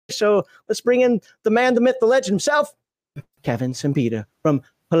So let's bring in the man, the myth, the legend himself, Kevin Siembieda from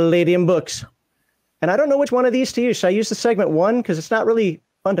Palladium Books. And I don't know which one of these to use. Should I use the segment 1? Because it's not really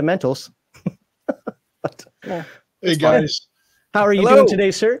fundamentals. But, hey, guys. How are you doing today,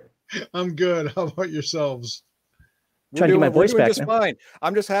 sir? I'm good. How about yourselves? Trying to get my voice back. Just fine.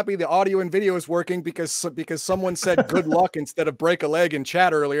 I'm just happy the audio and video is working because someone said good luck instead of break a leg in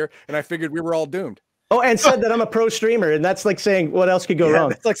chat earlier, and I figured we were all doomed. Oh, and said that I'm a pro streamer, and that's like saying what else could go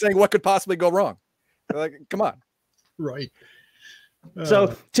wrong. It's like saying what could possibly go wrong. Like, come on. Right.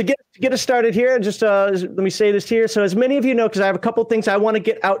 So to get us started here, just let me say this here. So as many of you know, because I have a couple things I want to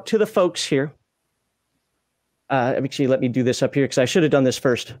get out to the folks here. Actually, let me do this up here because I should have done this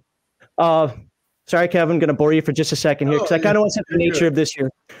first. Sorry, Kevin, I'm going to bore you for just a second here because I kind of want to set the nature of this here.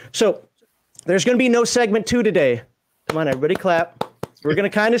 So there's going to be no segment 2 today. Come on, everybody clap. We're going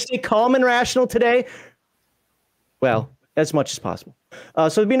to kind of stay calm and rational today. Well, as much as possible. So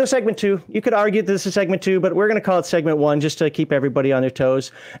there'll be no segment 2. You could argue that this is segment 2, but we're going to call it segment 1 just to keep everybody on their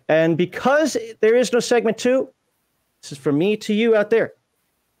toes. And because there is no segment 2, this is from me to you out there.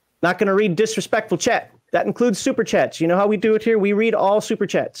 Not going to read disrespectful chat. That includes super chats. You know how we do it here? We read all super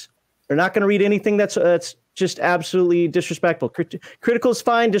chats. They're not going to read anything that's just absolutely disrespectful. Critical is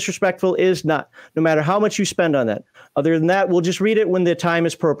fine. Disrespectful is not, no matter how much you spend on that. Other than that, we'll just read it when the time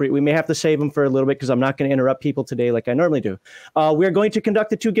is appropriate. We may have to save them for a little bit because I'm not going to interrupt people today like I normally do. We're going to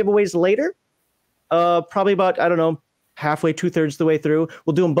conduct the 2 giveaways later, probably about, I don't know, halfway, 2/3 the way through.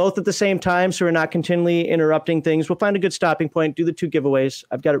 We'll do them both at the same time so we're not continually interrupting things. We'll find a good stopping point, do the 2 giveaways.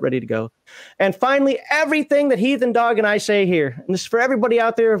 I've got it ready to go. And finally, everything that Heathen Dog and I say here, and this is for everybody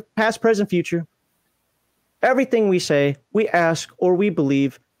out there, past, present, future, everything we say, we ask, or we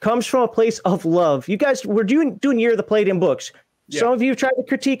believe comes from a place of love. You guys, we're doing Year of the Palladium Books. Yeah. Some of you have tried to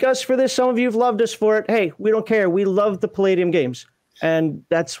critique us for this. Some of you have loved us for it. Hey, we don't care. We love the Palladium games. And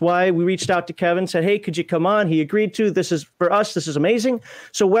that's why we reached out to Kevin, said, hey, could you come on? He agreed to. This is for us. This is amazing.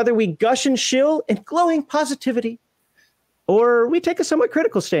 So whether we gush and shill in glowing positivity or we take a somewhat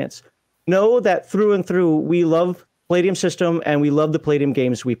critical stance, know that through and through, we love Palladium system and we love the Palladium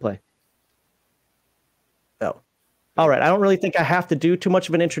games we play. So, all right. I don't really think I have to do too much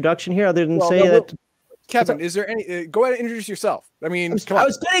of an introduction here other than that. Kevin, is there any, go ahead and introduce yourself. I mean, I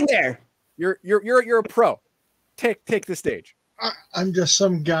was getting there. You're a pro. Take the stage. I'm just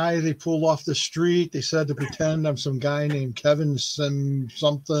some guy they pulled off the street. They said to pretend I'm some guy named Kevin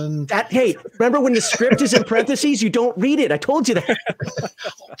something. Hey, remember when the script is in parentheses? You don't read it. I told you that.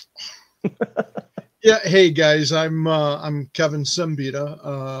 Yeah. Hey guys, I'm Kevin Siembieda.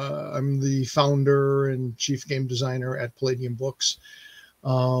 I'm the founder and chief game designer at Palladium Books.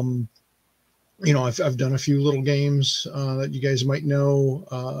 You know, I've done a few little games that you guys might know.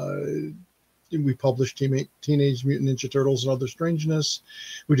 We published Teenage Mutant Ninja Turtles and Other Strangeness.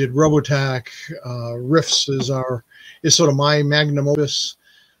 We did Robotac. Rifts is sort of my magnum opus.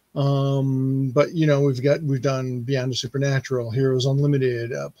 But you know, we've done Beyond the Supernatural, Heroes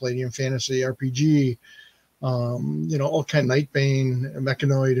Unlimited, Palladium Fantasy RPG. You know, all kind of Nightbane,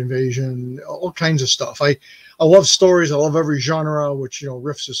 Mechanoid Invasion, all kinds of stuff. I love stories. I love every genre. Which, you know,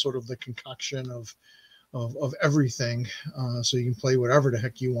 Rifts is sort of the concoction of everything, so you can play whatever the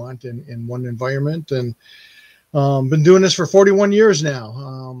heck you want in one environment. And been doing this for 41 years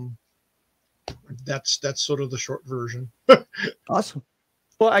now. That's sort of the short version. Awesome.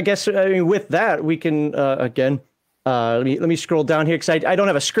 Well, I guess with that we can again. Let me scroll down here because I don't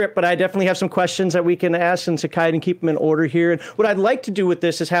have a script, but I definitely have some questions that we can ask and Sakai and keep them in order here. And what I'd like to do with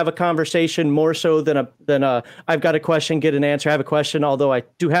this is have a conversation more so than I've got a question, get an answer. I have a question, although I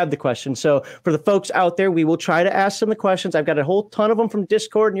do have the question. So for the folks out there, we will try to ask them the questions. I've got a whole ton of them from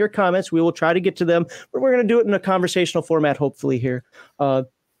Discord and your comments. We will try to get to them, but we're going to do it in a conversational format, hopefully here.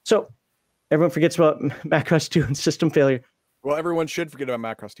 So everyone forgets about Macross 2 and system failure. Well, everyone should forget about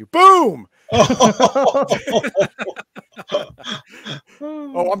Macross 2. Boom!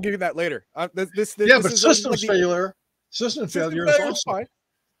 Oh, I'm getting that later. This but system failure. System failure is also fine.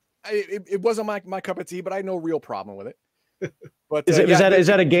 It wasn't my cup of tea, but I had no real problem with it. But is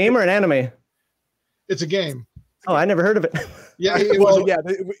that a game or an anime? It's a game. Oh, I never heard of it. Yeah,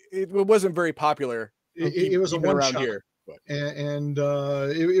 it wasn't very popular. It was a one around shot here, and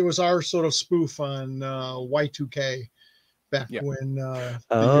it was our sort of spoof on Y2K. Back when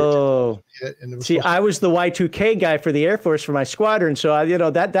see, I was the Y2K guy for the Air Force for my squadron, so you know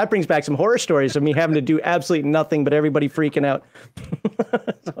that brings back some horror stories of me having to do absolutely nothing but everybody freaking out.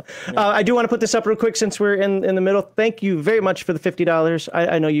 I do want to put this up real quick since we're in the middle. Thank you very much for the $50.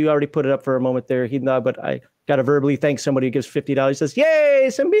 I know you already put it up for a moment there, but I got to verbally thank somebody who gives $50. Says, "Yay,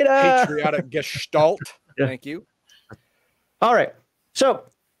 Siembieda!" Patriotic gestalt. Yeah. Thank you. All right, so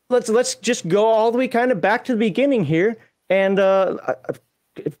let's just go all the way kind of back to the beginning here. And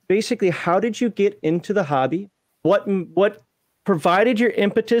basically, how did you get into the hobby? What provided your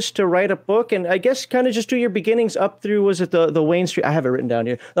impetus to write a book? And I guess kind of just do your beginnings up through, was it the Wayne Street? I have it written down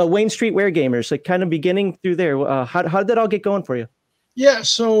here. Wayne Street Weregamers, like kind of beginning through there. How did that all get going for you? Yeah,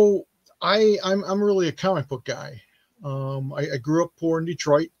 so I'm really a comic book guy. I grew up poor in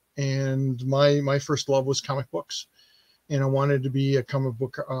Detroit, and my first love was comic books, and I wanted to be a comic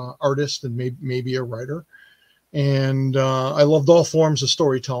book artist and maybe a writer. And I loved all forms of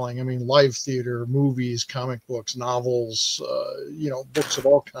storytelling. I mean, live theater, movies, comic books, novels, books of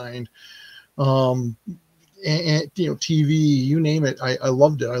all kind, and TV, you name it. I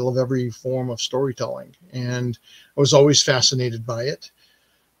loved it. I love every form of storytelling, and I was always fascinated by it.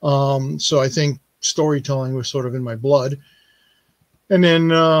 So I think storytelling was sort of in my blood. And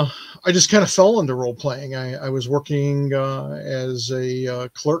then I just kind of fell into role playing. I was working as a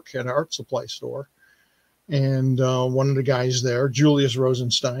clerk at an art supply store. And one of the guys there, Julius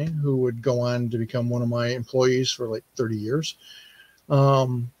Rosenstein, who would go on to become one of my employees for like 30 years.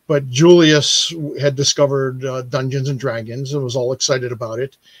 But Julius had discovered Dungeons and Dragons and was all excited about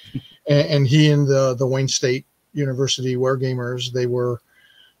it. And he and the Wayne State University Weregamers, they were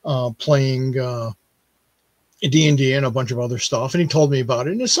playing D&D and a bunch of other stuff. And he told me about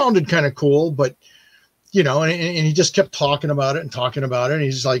it. And it sounded kind of cool, but and he just kept talking about it. And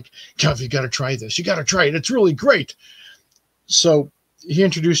he's like, Kev, you got to try this. You got to try it. It's really great. So he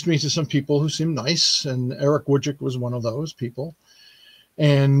introduced me to some people who seemed nice. And Eric Wojcik was one of those people.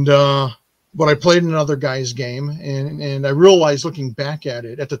 And, but I played another guy's game, and I realized looking back at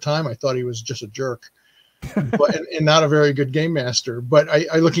it, at the time, I thought he was just a jerk, but and not a very good game master. But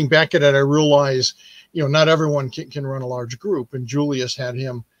I looking back at it, I realized, not everyone can run a large group. And Julius had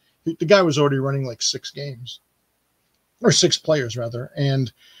him. The guy was already running like 6 games, or 6 players rather,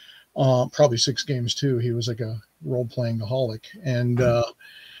 and probably 6 games too. He was like a role-playing aholic, and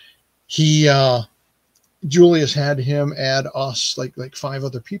Julius had him add us like 5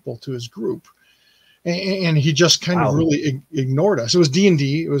 other people to his group, and he just kind of really ignored us. It was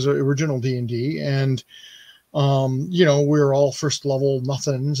D&D. It was original D&D, and we were all first level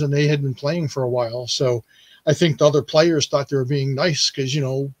nothings, and they had been playing for a while, so. I think the other players thought they were being nice because,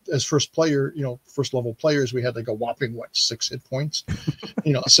 as first level players, we had like a whopping, 6 hit points,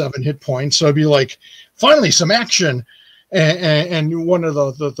 7 hit points. So I'd be like, finally, some action. And one of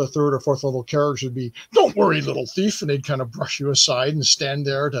the third or fourth level characters would be, don't worry, little thief. And they'd kind of brush you aside and stand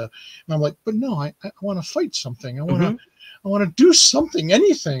there and I'm like, but no, I want to fight something. I want to do something,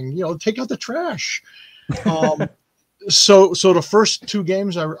 anything, take out the trash. So the first 2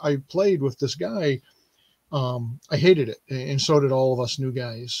 games I played with this guy, I hated it, and so did all of us new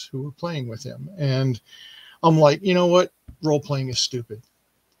guys who were playing with him. And I'm like, you know what? Role playing is stupid,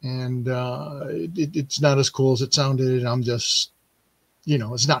 and it's not as cool as it sounded. And I'm just,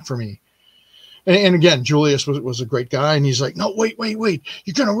 it's not for me. And again, Julius was a great guy, and he's like, no, wait,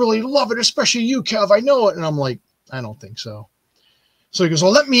 you're gonna really love it, especially you, Kev. I know it. And I'm like, I don't think so. So he goes,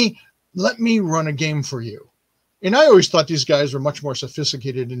 well, let me run a game for you. And I always thought these guys were much more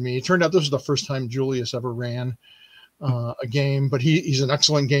sophisticated than me. It turned out this was the first time Julius ever ran a game, but he's an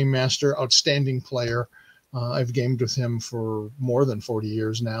excellent game master, outstanding player. I've gamed with him for more than 40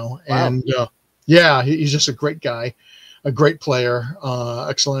 years now. Wow. And he's just a great guy, a great player,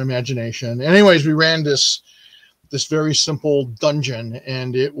 excellent imagination. Anyways, we ran this very simple dungeon,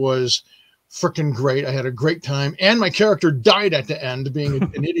 and it was freaking great. I had a great time, and my character died at the end being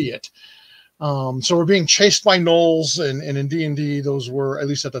an idiot. So we're being chased by gnolls, and in D&D, those were, at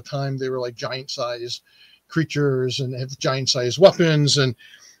least at the time, they were like giant size creatures and have giant size weapons. And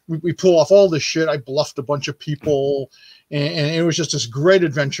we pull off all this shit. I bluffed a bunch of people, and it was just this great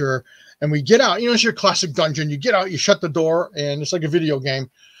adventure. And we get out, it's your classic dungeon. You get out, you shut the door, and it's like a video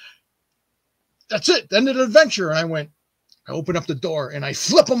game. That's it. The end of the adventure. And I open up the door and I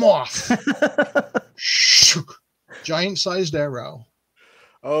flip them off. Giant sized arrow.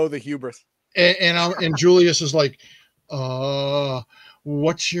 Oh, the hubris. And Julius is like,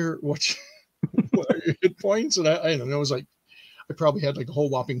 what are your hit points? And I don't know, it was like, I probably had like a whole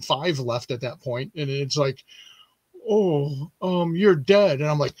whopping 5 left at that point. And it's like, you're dead. And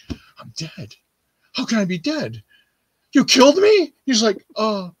I'm like, I'm dead. How can I be dead? You killed me? He's like,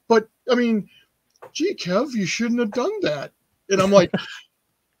 but I mean, gee, Kev, you shouldn't have done that. And I'm like,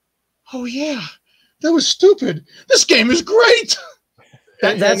 oh yeah, that was stupid. This game is great.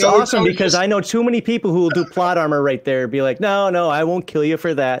 That's awesome, because I know too many people who will do plot armor right there. Be like, no, I won't kill you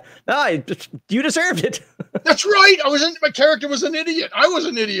for that. No, you deserved it. That's right. My character was an idiot. I was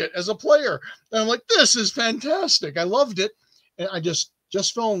an idiot as a player. And I'm like, this is fantastic. I loved it. And I just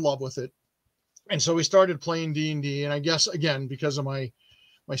just fell in love with it. And so we started playing D&D, and I guess, again, because of my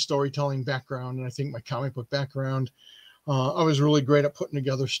storytelling background, and I think my comic book background, I was really great at putting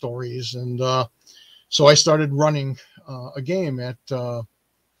together stories. And so I started running a game at the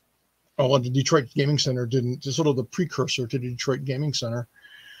Detroit Gaming Center, sort of the precursor to the Detroit Gaming Center.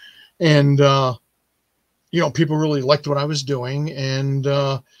 And, people really liked what I was doing. And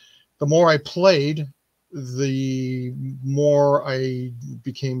the more I played, the more I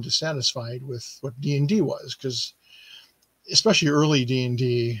became dissatisfied with what D&D was, because especially early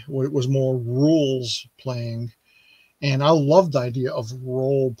D&D, it was more rules playing. And I loved the idea of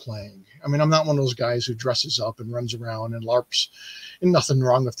role playing. I mean, I'm not one of those guys who dresses up and runs around and LARPs, and nothing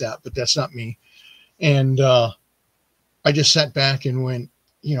wrong with that, but that's not me. And I just sat back and went,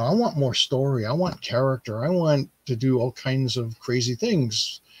 I want more story. I want character. I want to do all kinds of crazy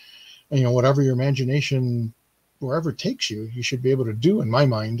things. And, whatever your imagination, wherever it takes you, you should be able to do, in my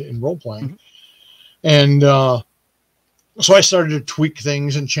mind, in role playing. And so I started to tweak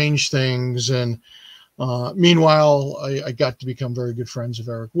things and change things. And meanwhile, I got to become very good friends with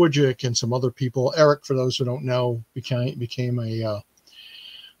Eric Wojcik and some other people. Eric, for those who don't know, became a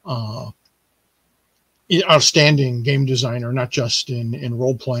outstanding game designer, not just in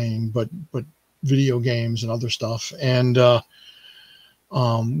role playing, but video games and other stuff. And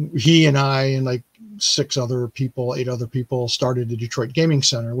he and I and like 8 other people started the Detroit Gaming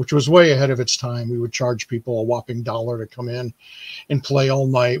Center, which was way ahead of its time. We would charge people a whopping $1 to come in and play all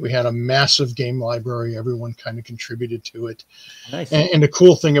night. We had a massive game library. Everyone kind of contributed to it. Nice. And the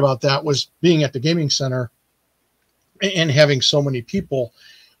cool thing about that was being at the gaming center and having so many people.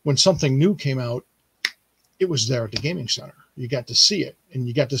 When something new came out, it was there at the gaming center. You got to see it, and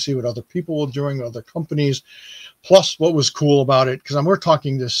you got to see what other people were doing, other companies. Plus, what was cool about it, because we're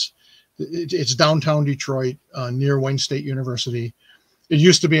talking this, it's downtown Detroit, near Wayne State University. It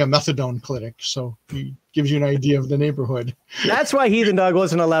used to be a methadone clinic, so it gives you an idea of the neighborhood. That's why Heathen Dog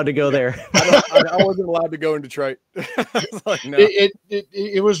wasn't allowed to go there. I wasn't allowed to go in Detroit. Like, no.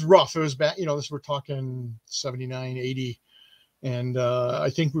 It was rough. It was bad. We're talking 79, 80. And I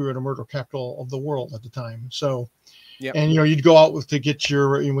think we were the murder capital of the world at the time. So, yep. And you'd go out to get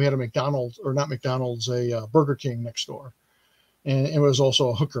we had a McDonald's, or not McDonald's, a Burger King next door, and it was also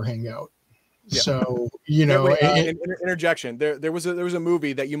a hooker hangout. Yep. So interjection. There was a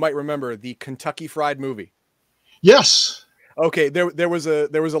movie that you might remember, the Kentucky Fried Movie. Yes. Okay. There was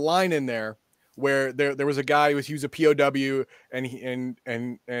a line in there where there was a guy he was a POW, and he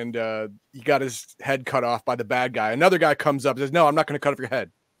got his head cut off by the bad guy. Another guy comes up and says, "No, I'm not going to cut off your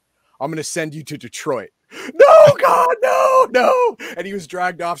head. I'm going to send you to Detroit." No, God, no. And he was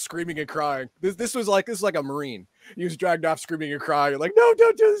dragged off screaming and crying. This was like a Marine. He was dragged off screaming and crying. Like, "No,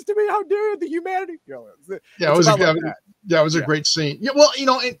 don't do this to me. How dare the humanity?" That was a great scene. Yeah. Well,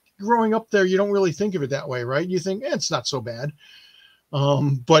 growing up there, you don't really think of it that way, right? You think, it's not so bad.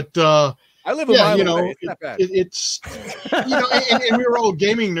 But I live in it's not bad. It's and we were all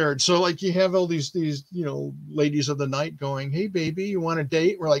gaming nerds. So like you have all these ladies of the night going, "Hey baby, you want a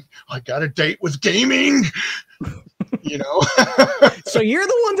date?" We're like, "I got a date with gaming." So you're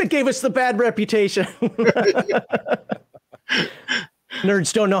the one that gave us the bad reputation.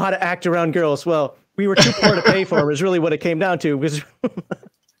 Nerds don't know how to act around girls. Well, we were too poor to pay for them is really what it came down to.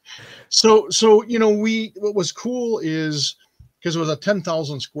 So what was cool is, because it was a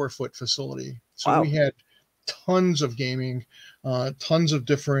 10,000 square foot facility. So wow. We had tons of gaming, tons of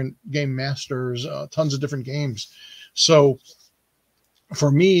different game masters, tons of different games. So for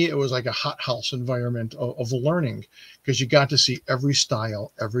me, it was like a hothouse environment of learning, because you got to see every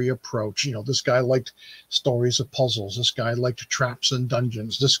style, every approach. This guy liked stories of puzzles. This guy liked traps and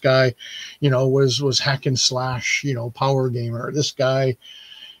dungeons. This guy, was hack and slash, power gamer. This guy,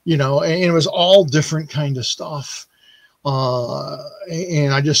 and it was all different kind of stuff.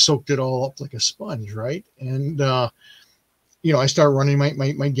 And I just soaked it all up like a sponge, right? And I started running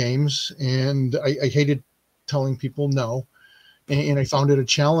my games, and I hated telling people no, and I found it a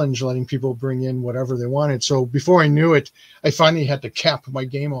challenge letting people bring in whatever they wanted. So before I knew it, I finally had to cap my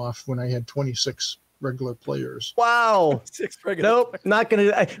game off when I had 26 regular players. Wow. 6 regular. Nope, not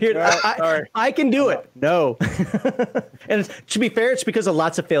gonna. I can do it. No. And to be fair, it's because of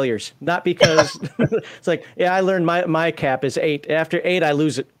lots of failures, not because it's like, I learned my cap is 8. After 8, I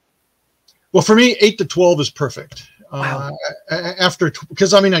lose it. Well, for me, 8 to 12 is perfect. Wow.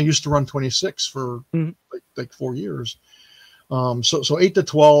 Because I used to run 26 for like 4 years. So 8 to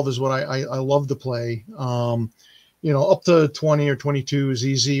 12 is what I love to play. Up to 20 or 22 is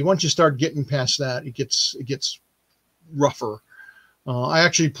easy. Once you start getting past that, it gets rougher. I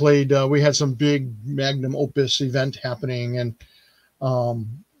actually played, we had some big magnum opus event happening, and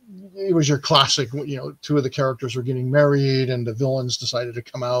It was your classic, two of the characters were getting married and the villains decided to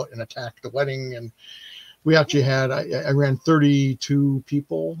come out and attack the wedding. And we actually had, I ran 32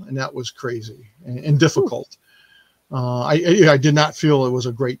 people, and that was crazy and difficult. I did not feel it was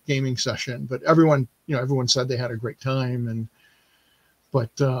a great gaming session, but everyone said they had a great time.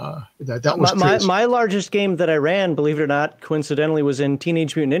 But that was my largest game that I ran, believe it or not, coincidentally, was in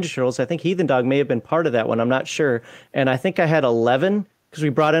Teenage Mutant Ninja Turtles. I think Heathen Dog may have been part of that one. I'm not sure. And I think I had 11 because we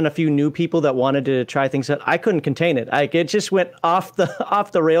brought in a few new people that wanted to try things out. I couldn't contain it. It just went off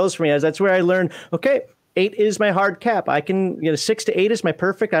the rails for me. That's where I learned, okay, 8 is my hard cap. I can, 6 to 8 is my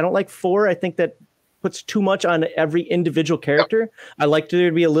perfect. I don't like 4. I think that puts too much on every individual character. Yep. I like there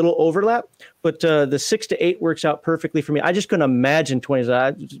to be a little overlap, but the 6 to 8 works out perfectly for me. I just couldn't imagine 20s.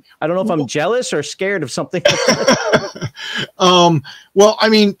 I don't know if I'm jealous or scared of something. Well, I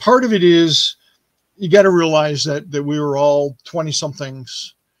mean, part of it is you got to realize that we were all 20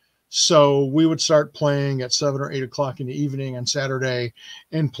 somethings. So we would start playing at 7 or 8 o'clock in the evening on Saturday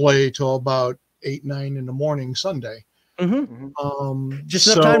and play till about 8, 9 in the morning Sunday. Just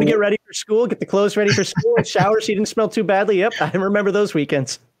enough time to get ready for school, get the clothes ready for school, and shower so you didn't smell too badly. Yep, I remember those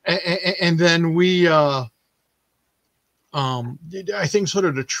weekends. And then we, I think sort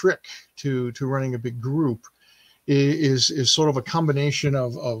of the trick to running a big group is sort of a combination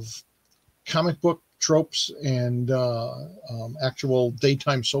of comic book tropes and actual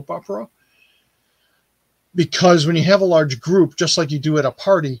daytime soap opera. Because when you have a large group, just like you do at a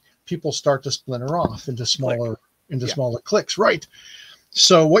party, people start to splinter off into smaller cliques, right?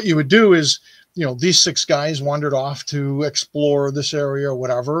 So what you would do is, these 6 guys wandered off to explore this area or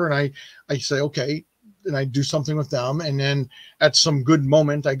whatever, and I say, okay, and I do something with them, and then at some good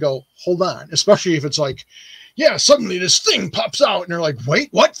moment I go, hold on, especially if it's like, yeah, suddenly this thing pops out, and they're like, wait,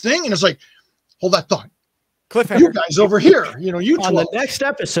 what thing? And it's like, hold that thought. Cliffhanger. You guys over here, you on 12. The next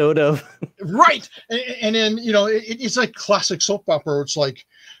episode of right, and then it's like classic soap opera. It's like,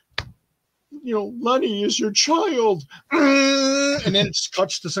 Lenny is your child. And then it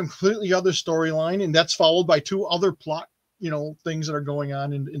cuts to some completely other storyline. And that's followed by 2 other plot, things that are going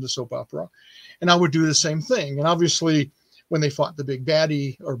on in the soap opera. And I would do the same thing. And obviously when they fought the big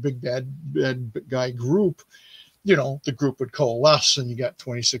baddie or big bad guy group, the group would coalesce and you got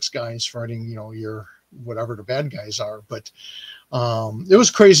 26 guys fighting, your whatever the bad guys are. But it was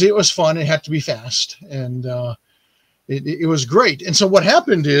crazy. It was fun. It had to be fast. And it was great. And so what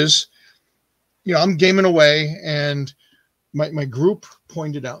happened is, I'm gaming away, and my group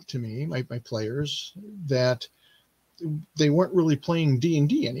pointed out to me, my players, that they weren't really playing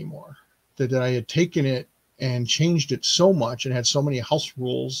D&D anymore, that I had taken it and changed it so much and had so many house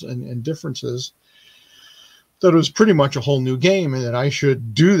rules and differences that it was pretty much a whole new game, and that I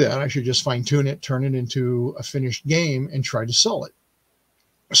should do that. I should just fine tune it, turn it into a finished game, and try to sell it.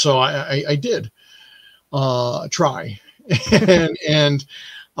 So I did try. and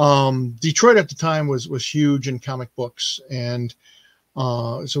Detroit at the time was huge in comic books, and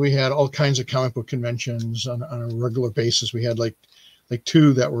so we had all kinds of comic book conventions on a regular basis. We had like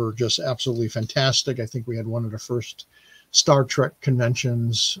 2 that were just absolutely fantastic. I think we had one of the first Star Trek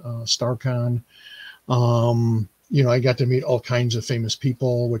conventions, StarCon. I got to meet all kinds of famous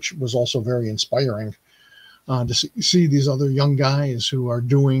people, which was also very inspiring to see these other young guys who are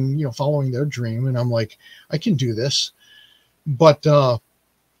doing, following their dream. And I'm like, I can do this. But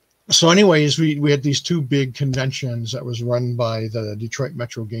so anyways, we had these 2 big conventions that was run by the Detroit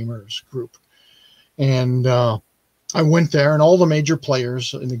Metro Gamers group. And I went there, and all the major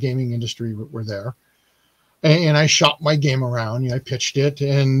players in the gaming industry were there. And I shopped my game around. I pitched it,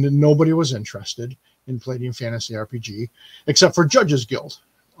 and nobody was interested in Palladium Fantasy RPG, except for Judges Guild.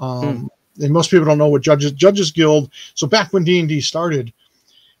 And most people don't know what Judges Guild. So back when D&D started,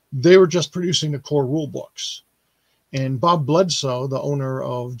 they were just producing the core rule books. And Bob Bledsoe, the owner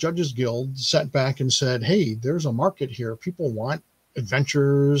of Judges Guild, sat back and said, hey, there's a market here. People want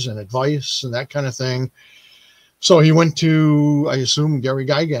adventures and advice and that kind of thing. So he went to, I assume, Gary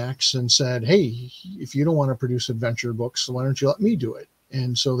Gygax and said, hey, if you don't want to produce adventure books, why don't you let me do it?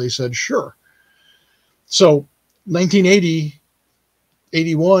 And so they said, sure. So 1980,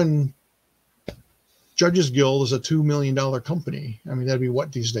 81, Judges Guild is a $2 million company. I mean, that'd be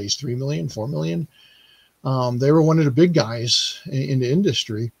what these days, 3 million, 4 million? They were one of the big guys in the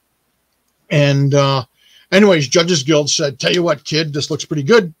industry. And anyways, Judges Guild said, tell you what, kid, this looks pretty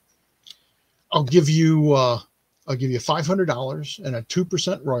good. I'll give you $500 and a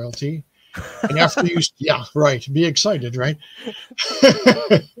 2% royalty. And after you, yeah, right. Be excited, right?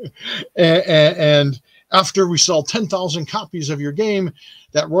 and after we sell 10,000 copies of your game,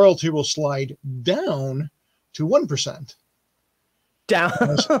 that royalty will slide down to 1%. Down.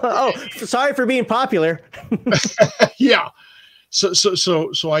 Oh, sorry for being popular. Yeah.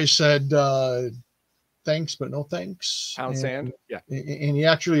 So I said, thanks, but no thanks. Pound sand. Yeah. And he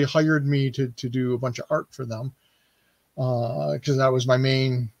actually hired me to do a bunch of art for them. Because that was my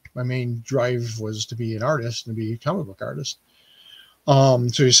main drive, was to be an artist and be a comic book artist. So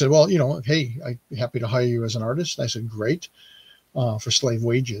he said, well, hey, I'm happy to hire you as an artist. I said, great, for slave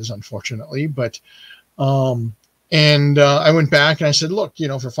wages, unfortunately. But, I went back and I said, look, for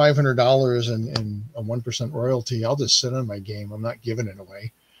 $500 and a 1% royalty, I'll just sit on my game. I'm not giving it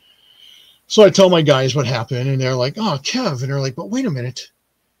away. So I tell my guys what happened, and they're like, oh, Kev. And they're like, but wait a minute,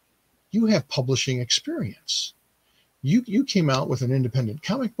 you have publishing experience. You came out with an independent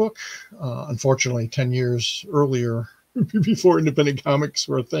comic book, unfortunately, 10 years earlier, before independent comics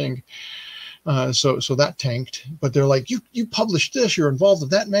were a thing. So that tanked. But they're like, you published this, you're involved with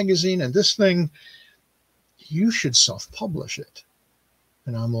that magazine and this thing. You should self-publish it.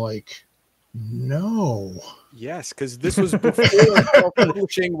 And I'm like, no. Yes, because this was before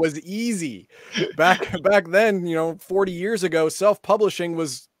self-publishing was easy. Back then, 40 years ago, self-publishing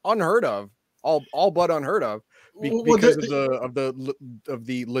was unheard of, all but unheard of. Because of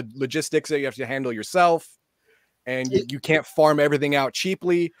the logistics that you have to handle yourself, and you can't farm everything out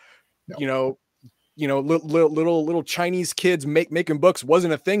cheaply. No. Little Chinese kids making books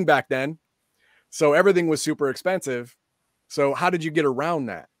wasn't a thing back then, so everything was super expensive. So how did you get around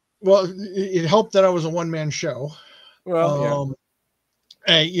that? Well, it helped that I was a one-man show. Well,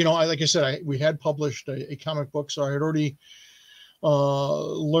 like I said, we had published a comic book, so I had already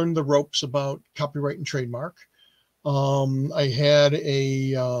learned the ropes about copyright and trademark. I had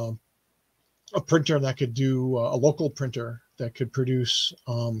a printer that could do a local printer that could produce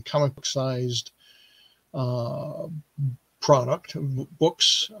comic book sized product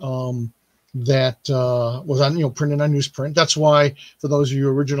books that was on printed on newsprint. That's why, for those of you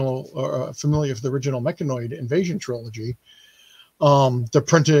familiar with the original Mechanoid Invasion trilogy, the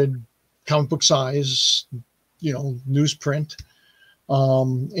printed comic book size, newsprint,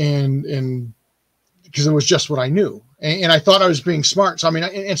 and because it was just what I knew. And I thought I was being smart. So,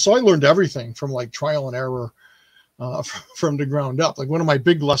 so I learned everything from like trial and error from the ground up. Like one of my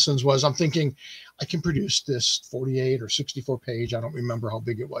big lessons was, I'm thinking I can produce this 48 or 64 page, I don't remember how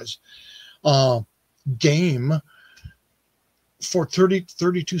big it was, game for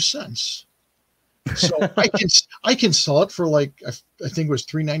 32 cents. So I can sell it for like, I think it was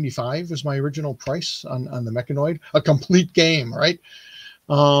 $3.95 was my original price on the Mechanoid, a complete game, right?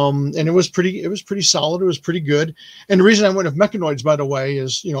 And it was pretty solid. It was pretty good. And the reason I went with Mechanoids, by the way,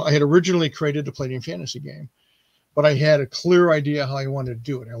 is, I had originally created the Palladium Fantasy game, but I had a clear idea how I wanted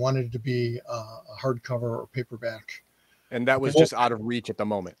to do it. I wanted it to be a hardcover or paperback. And that was just out of reach at the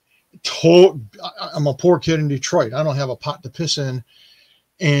moment. I'm a poor kid in Detroit. I don't have a pot to piss in.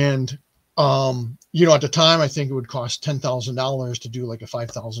 And, at the time, I think it would cost $10,000 to do like a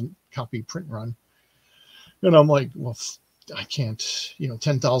 5,000 copy print run. And I'm like, well, I can't,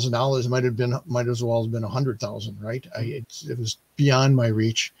 $10,000 might as well have been 100,000, right? It was beyond my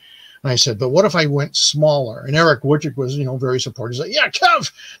reach. And I said, but what if I went smaller? And Eric Wojcik was, very supportive. He's like, yeah,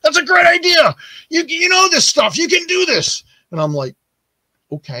 Kev, that's a great idea. You know this stuff. You can do this. And I'm like,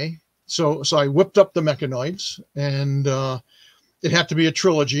 okay. So I whipped up the Mechanoids, and it had to be a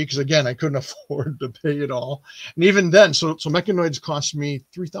trilogy because, again, I couldn't afford to pay it all. And even then, so Mechanoids cost me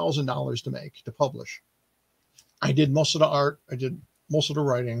 $3,000 to publish. I did most of the art. I did most of the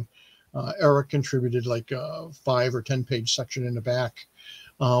writing. Eric contributed like a 5 or 10 page section in the back.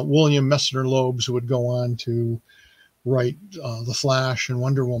 William Messner-Loebs, who would go on to write The Flash and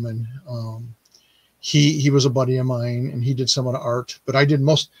Wonder Woman. He was a buddy of mine, and he did some of the art, but I did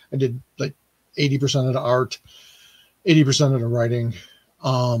like 80% of the art, 80% of the writing.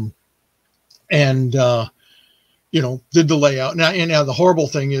 Did the layout. Now the horrible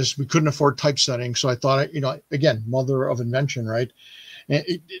thing is we couldn't afford typesetting. So I thought, again, mother of invention, right? And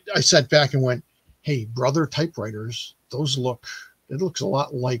I sat back and went, hey, brother typewriters, it looks a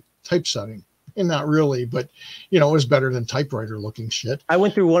lot like typesetting. And not really, but, it was better than typewriter looking shit. I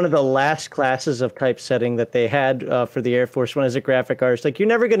went through one of the last classes of typesetting that they had for the Air Force One as a graphic artist. Like, you're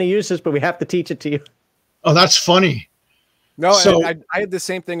never going to use this, but we have to teach it to you. Oh, that's funny. No, so, I had the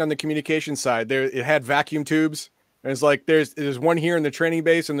same thing on the communication side. It had vacuum tubes. And it's like there's one here in the training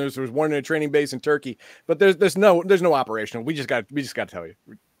base, and there's one in a training base in Turkey, but there's no operational. We just got to tell you,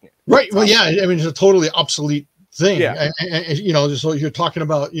 right? Well, yeah, it's a totally obsolete thing. Yeah, so you're talking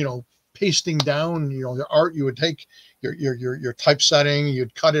about pasting down your art. You would take your typesetting,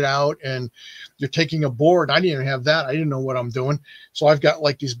 you'd cut it out, and you're taking a board. I didn't even have that. I didn't know what I'm doing, so I've got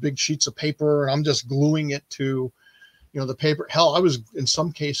like these big sheets of paper, and I'm just gluing it to the paper. Hell, I was in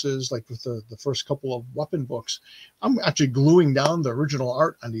some cases, like with the first couple of weapon books, I'm actually gluing down the original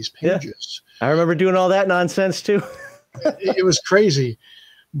art on these pages. Yeah. I remember doing all that nonsense too. It was crazy.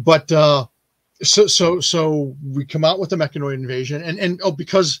 But so we come out with the Mechanoid Invasion, and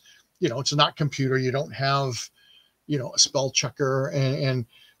because it's not computer, you don't have a spell checker, and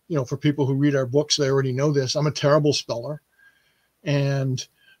for people who read our books, they already know this. I'm a terrible speller, and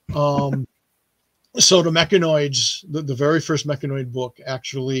so the Mechanoids, the very first Mechanoid book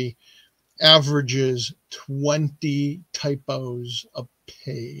actually averages 20 typos a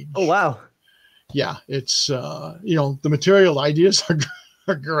page. Oh wow! Yeah, it's the material ideas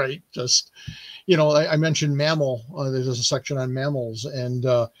are great. Just I mentioned mammal. There's a section on mammals, and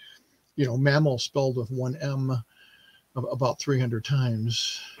mammal spelled with one M about 300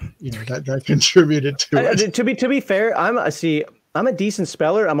 times. That contributed to it. To be fair, I'm a decent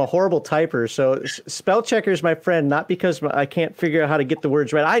speller. I'm a horrible typer. So spell checker is my friend, not because I can't figure out how to get the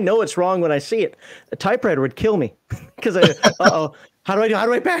words right. I know it's wrong when I see it. A typewriter would kill me because how do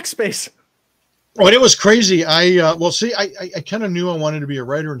I backspace? Oh, and it was crazy. I kind of knew I wanted to be a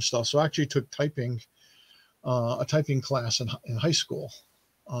writer and stuff. So I actually took a typing class in high school.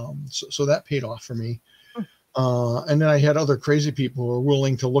 So that paid off for me. And then I had other crazy people who were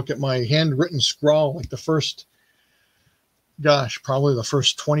willing to look at my handwritten scrawl, like probably the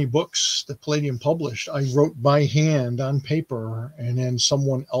first 20 books that Palladium published. I wrote by hand on paper, and then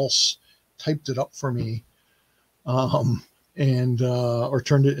someone else typed it up for me, or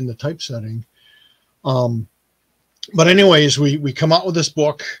turned it into typesetting. But anyways, we come out with this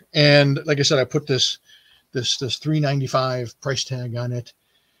book, and like I said, I put this $3.95 price tag on it.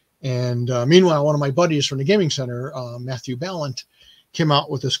 And meanwhile, one of my buddies from the gaming center, Matthew Ballant, came out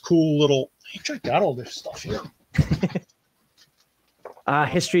with this cool little. I got all this stuff here.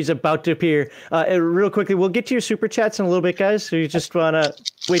 History's about to appear. Real quickly, we'll get to your super chats in a little bit, guys. So you just want to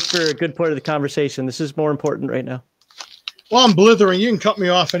wait for a good part of the conversation. This is more important right now. Well, I'm blithering. You can cut me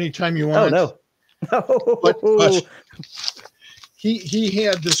off anytime you want. Oh, no. But he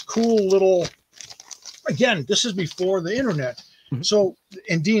had this cool little. Again, this is before the internet. Mm-hmm. So,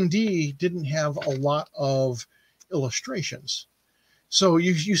 and D&D didn't have a lot of illustrations. So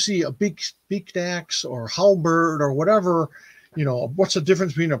you see a big beaked axe or halberd or whatever. What's the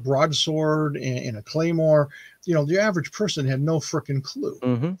difference between a broadsword and a claymore? The average person had no freaking clue.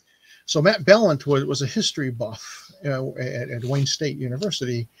 Mm-hmm. So Matt Ballant was a history buff at Wayne State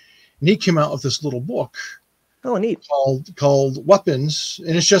University, and he came out with this little book. Oh, neat. Called Weapons,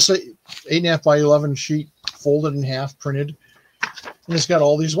 and it's just a 8.5 by 11 sheet, folded in half, printed, and it's got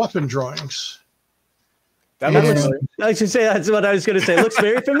all these weapon drawings. I was to say that's what I was going to say. It looks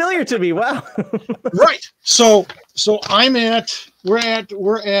very familiar to me. Wow. Right. So we're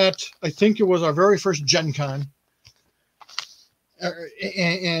at I think it was our very first Gen Con,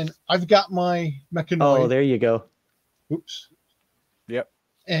 and I've got my Mechanoid. Oh, there you go. Oops. Yep.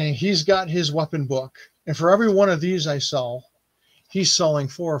 And he's got his weapon book, and for every one of these I sell, he's selling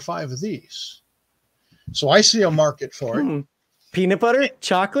 4 or 5 of these. So I see a market for it. Peanut butter,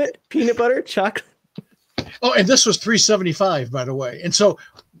 chocolate, peanut butter, chocolate. Oh, and this was $3.75, by the way. And so,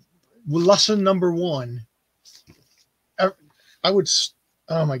 lesson number 1, I would,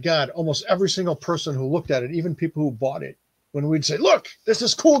 oh my God, almost every single person who looked at it, even people who bought it, when we'd say, "Look, this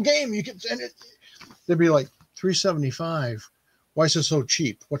is a cool game," they'd be like, $3.75. Why is it so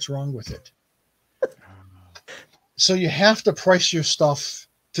cheap? What's wrong with it? So you have to price your stuff.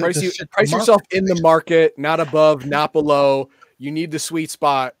 Price yourself in the market, not above, not below. You need the sweet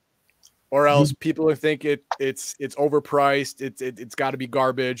spot. Or else people will think it's overpriced. It's got to be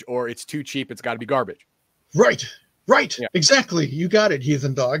garbage, or it's too cheap. It's got to be garbage. Right. Yeah. Exactly. You got it,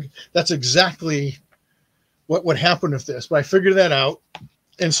 Heathen Dog. That's exactly what would happen with this. But I figured that out,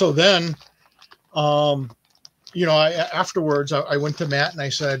 and so then, afterwards I went to Matt and I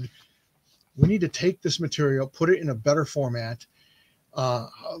said, we need to take this material, put it in a better format.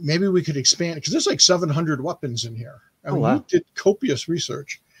 Maybe we could expand it because there's like 700 weapons in here. I mean, we did copious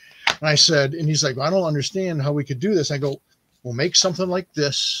research. And I said, and he's like, I don't understand how we could do this. I go, we'll make something like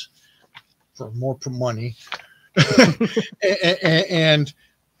this for more money. and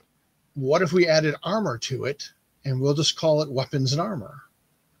what if we added armor to it, and we'll just call it weapons and armor?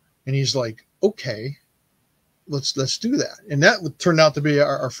 And he's like, okay, let's do that. And that turned out to be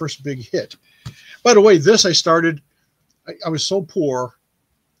our first big hit. By the way, this I started, I was so poor.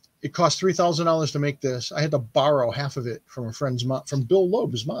 It cost $3,000 to make this. I had to borrow half of it from a friend's mom, from Bill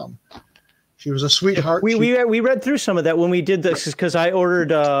Loeb's mom. She was a sweetheart. We read through some of that when we did this because I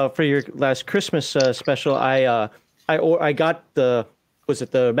ordered for your last Christmas special. I got the was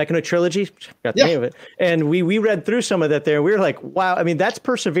it the Mechanoid trilogy? Got the name of it. And we read through some of that there. We were like, wow. I mean, that's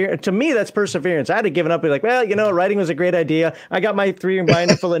perseverance. To me, that's perseverance. I had to give it up. Be like, well, you know, writing was a great idea. I got my 3-year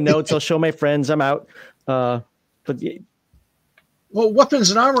binder full of notes. I'll show my friends. I'm out. Well,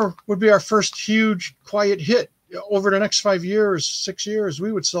 Weapons and Armor would be our first huge quiet hit. Over the next 5 years, 6 years,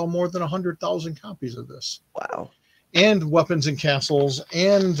 we would sell more than 100,000 copies of this. Wow. And Weapons and Castles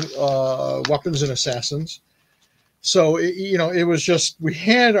and Weapons and Assassins. So, it was just, we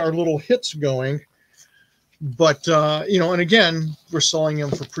had our little hits going, but, and again, we're selling them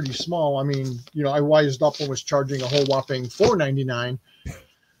for pretty small. I mean, I wised up and was charging a whole whopping $4.99.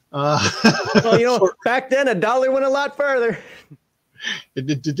 Well, back then $1 went a lot further.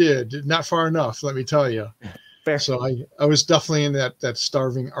 It did. Not far enough, let me tell you. Fair. So I was definitely in that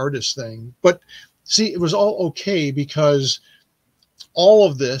starving artist thing. But see, it was all okay because all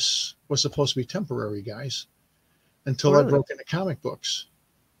of this was supposed to be temporary, guys. Until I broke into comic books.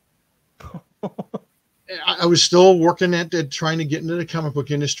 I was still working at trying to get into the comic book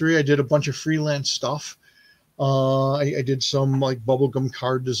industry. I did a bunch of freelance stuff. I did some like bubblegum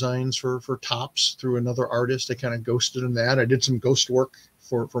card designs for Tops through another artist. I kind of ghosted in that. I did some ghost work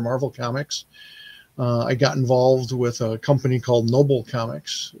for Marvel Comics. I got involved with a company called Noble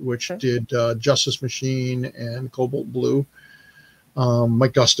Comics, which did Justice Machine and Cobalt Blue.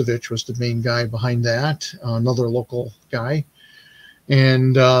 Mike Gustovich was the main guy behind that, another local guy.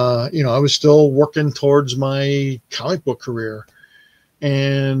 And, I was still working towards my comic book career.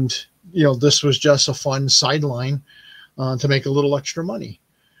 And, this was just a fun sideline to make a little extra money.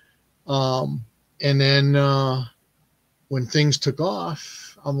 And then when things took off,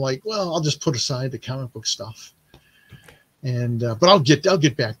 I'm like, well, I'll just put aside the comic book stuff. And but I'll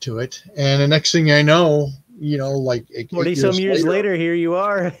get back to it. And the next thing I know, like 40 some years later, here you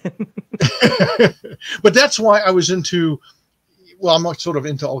are. But that's why I was into, well, I'm sort of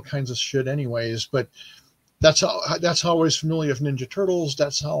into all kinds of shit anyways, but that's how I was familiar with Ninja Turtles.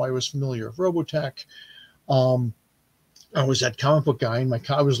 That's how I was familiar with Robotech. I was that comic book guy, and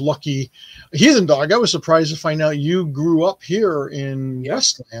I was lucky. Heathen Dog, I was surprised to find out you grew up here in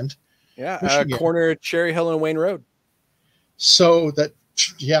Westland. Yeah, corner Cherry Hill and Wayne Road. So that,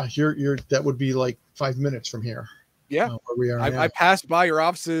 you're that would be like 5 minutes from here. Yeah, where we are. I passed by your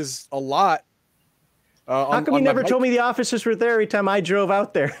offices a lot. How come you never told me the offices were there every time I drove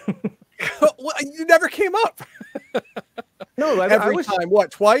out there? Well, you never came up. No, every time.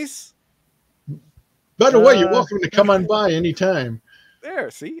 What, twice? By the way, you're welcome to come on by anytime. There,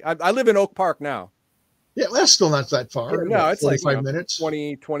 see? I live in Oak Park now. Yeah, well, that's still not that far. No, it's like 5 minutes.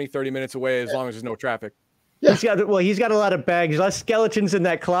 20, 30 minutes away as long as there's no traffic. Yeah. He's got a lot of bags, a lot of skeletons in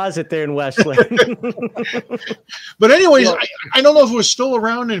that closet there in Westland. But anyways, I don't know if it was still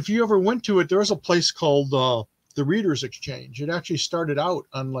around, and if you ever went to it, there was a place called the Readers Exchange. It actually started out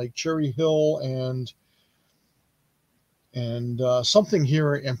on like Cherry Hill and something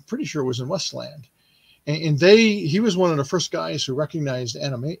here. I'm pretty sure it was in Westland. And he was one of the first guys who recognized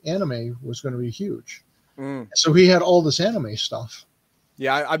anime was going to be huge. So he had all this anime stuff.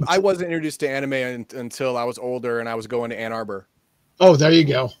 Yeah, I wasn't introduced to anime until I was older and I was going to Ann Arbor. Oh, there you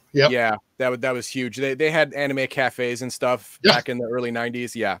go. Yeah, that was huge. They had anime cafes and stuff back in the early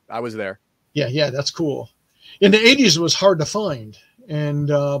 90s. Yeah, I was there. Yeah, that's cool. In the 80s, it was hard to find. And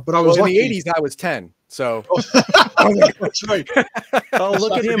but I was in the 80s, I was 10. So that's right. Oh,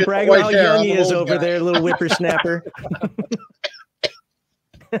 look at him bragging how young he is over there, little whippersnapper.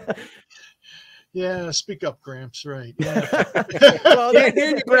 Yeah, speak up, Gramps. Right. Yeah. Well,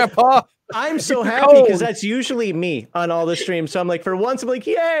 hear you, Grandpa. I'm so happy because that's usually me on all the streams. So I'm like, for once, I'm like,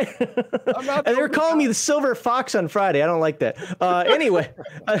 yay! And they were calling me the Silver Fox on Friday. I don't like that. Anyway,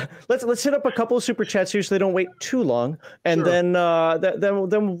 let's hit up a couple of super chats here so they don't wait too long, and then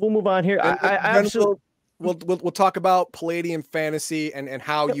we'll move on here. I absolutely. We'll talk about Palladium Fantasy and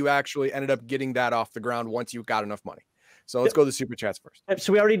how you actually ended up getting that off the ground once you got enough money. So let's go to the super chats first.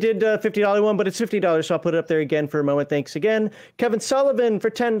 So we already did $50 one, but it's $50, so I'll put it up there again for a moment. Thanks again. Kevin Sullivan for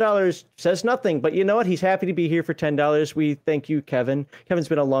 $10 says nothing, but you know what? He's happy to be here for $10. We thank you, Kevin. Kevin's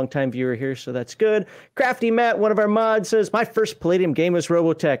been a long-time viewer here, so that's good. Crafty Matt, one of our mods, says, my first Palladium game was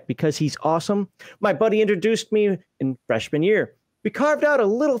Robotech because he's awesome. My buddy introduced me in freshman year. We carved out a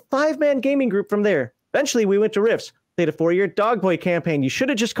little 5-man gaming group from there. Eventually, we went to Rifts. Played a 4-year Dog Boy campaign. You should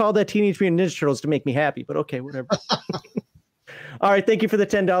have just called that Teenage Mutant Ninja Turtles to make me happy, but okay, whatever. All right, thank you for the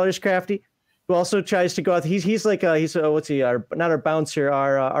 $10, Crafty. Who also tries to go out. He's like what's he? Not our bouncer,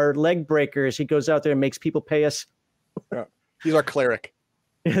 our leg breakers. He goes out there and makes people pay us. Yeah, he's our cleric.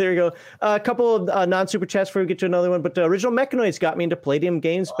 There you go. A couple of non-super chats before we get to another one. But the original Mechanoids got me into Palladium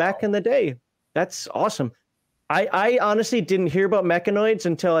games back in the day. That's awesome. I honestly didn't hear about mechanoids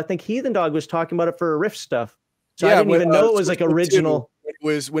until I think Heathen Dog was talking about it for Rift stuff. So I didn't even know it was like original. It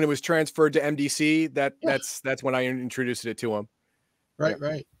was when it was transferred to MDC. That's when I introduced it to him.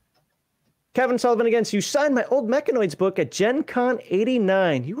 Right. Kevin Sullivan again. So you signed my old Mechanoids book at Gen Con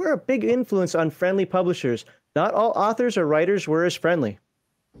 89. You were a big influence on friendly publishers. Not all authors or writers were as friendly.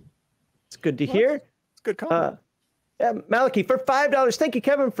 It's good to hear. It's good comment. Yeah, Malachi, for $5. Thank you,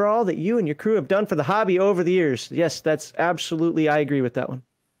 Kevin, for all that you and your crew have done for the hobby over the years. Yes, that's absolutely, I agree with that one.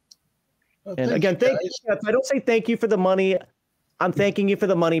 Well, and again, thank you. If I don't say thank you for the money, I'm thanking you for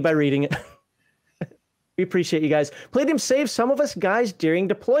the money by reading it. We appreciate you guys. Palladium saved some of us guys during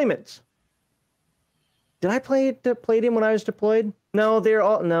deployments. Did I play Palladium when I was deployed? No, they're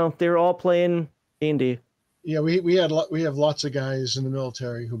all playing D&D. Yeah, we have lots of guys in the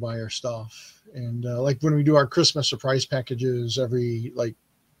military who buy our stuff. And like when we do our Christmas surprise packages every like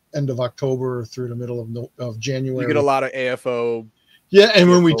end of October through the middle of January. You get a lot of AFO. Yeah, and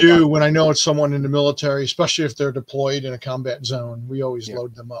when we do, when I know it's someone in the military, especially if they're deployed in a combat zone, we always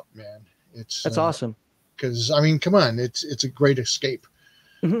load them up, man. That's awesome. Because I mean, come on, it's a great escape.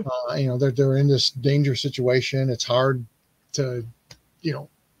 Mm-hmm. You know, they're in this dangerous situation. It's hard to,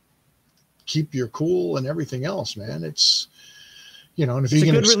 keep your cool and everything else, man. It's and if it's you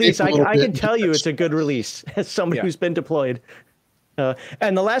can a good release, I can tell you it's a good fun. Release as somebody who's been deployed.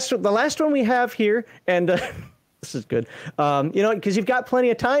 And the last one we have here, and this is good. Because you've got plenty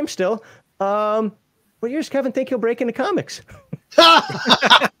of time still. What years, Kevin, think you'll break into comics?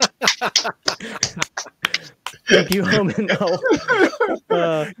 Thank you, Homan.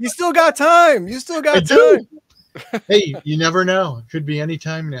 You still got time. Hey, you never know. It could be any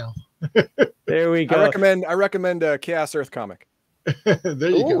time now. There we go. I recommend a Chaos Earth comic.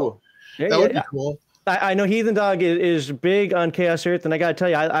 There you go. That would be cool. I know Heathen Dog is big on Chaos Earth, and I got to tell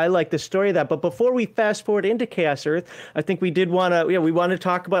you, I like the story of that. But before we fast forward into Chaos Earth, I think we did want to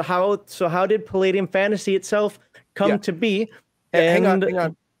talk about how did Palladium Fantasy itself come to be? Hang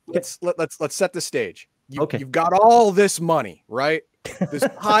on. Let's set the stage. You've got all this money, right? There's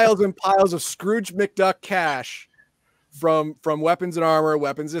piles and piles of Scrooge McDuck cash from Weapons and Armor,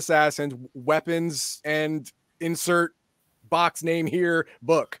 Weapons Assassins, Weapons and insert box name here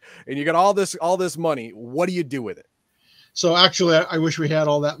book, and you got all this money. What do you do with it? So actually, I wish we had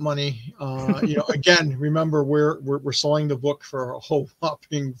all that money. Again, remember we're selling the book for a whole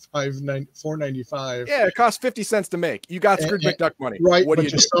whopping $4.95. Yeah, it costs 50 cents to make. You got Scrooge McDuck money, right? What but do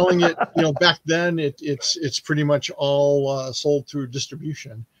you you're do? Selling it. Back then it's pretty much all sold through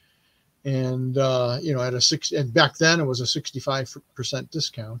distribution, and and back then it was a 65%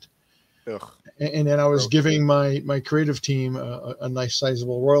 discount. Ugh. And then I was giving my creative team a nice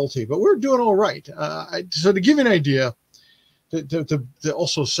sizable royalty, but we're doing all right. So to give you an idea, to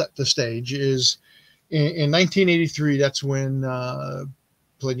also set the stage is in 1983. That's when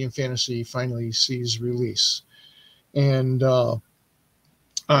Palladium Fantasy finally sees release, and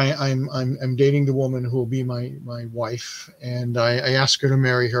I'm dating the woman who will be my wife, and I ask her to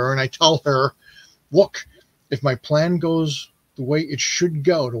marry her, and I tell her, look, if my plan goes the way it should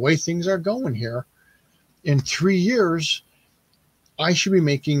go, the way things are going here, in 3 years, I should be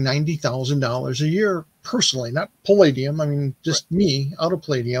making $90,000 a year personally, not Palladium. I mean, just me out of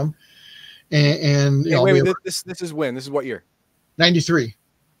Palladium. And wait, this is when? This is what year? 93.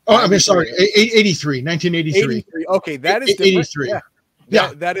 Oh, I mean, sorry, 83, 1983. 83. Okay, that is 83.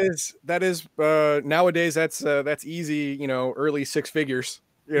 Yeah. That is nowadays that's easy, early six figures.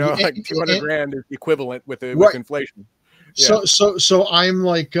 Like 200 grand is equivalent with inflation. Yeah. So I'm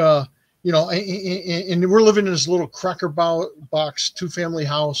like, and we're living in this little cracker box, 2-family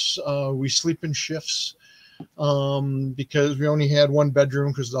house. We sleep in shifts because we only had one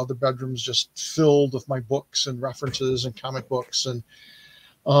bedroom because the other bedroom's just filled with my books and references and comic books. And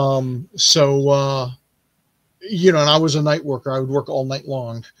and I was a night worker. I would work all night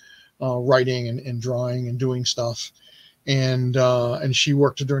long, writing and drawing and doing stuff. And she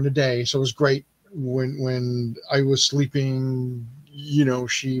worked during the day. So it was great. When I was sleeping,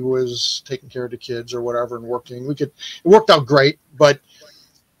 she was taking care of the kids or whatever and working. It worked out great, but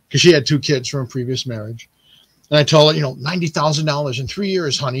because she had 2 kids from a previous marriage. And I told her, $90,000 in 3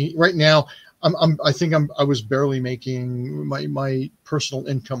 years, honey. Right now, I was barely making my personal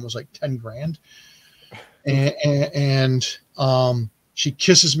income was like 10 grand. And she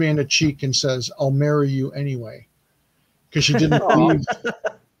kisses me in the cheek and says, "I'll marry you anyway," because she didn't believe.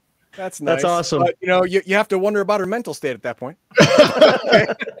 That's nice. That's awesome. But, you have to wonder about her mental state at that point.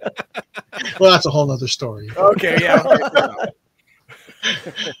 Well, that's a whole nother story. Okay, yeah.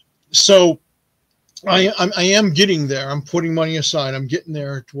 So I am getting there. I'm putting money aside. I'm getting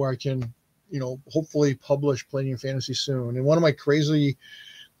there to where I can, hopefully publish Palladium Fantasy soon. And one of my crazy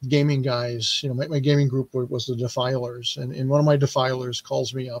gaming guys, my gaming group was the Defilers, and one of my Defilers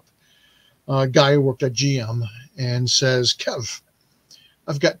calls me up, a guy who worked at GM, and says, Kev,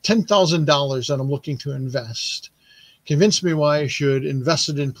 I've got $10,000 that I'm looking to invest. Convince me why I should invest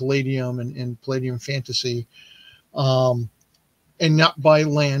it in Palladium and Palladium Fantasy, and not buy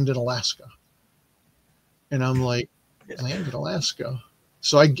land in Alaska. And I'm like, land in Alaska?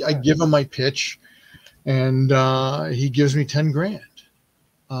 So I give him my pitch, and he gives me 10 grand.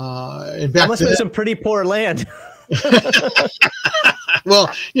 And back that must have been some pretty poor land.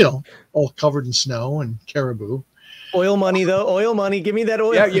 Well, all covered in snow and caribou. Oil money, though. Oil money. Give me that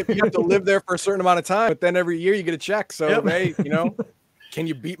oil. Yeah, you have to live there for a certain amount of time, but then every year you get a check. So, Yep. Hey, can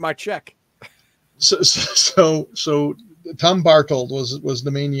you beat my check? So Tom Bartold was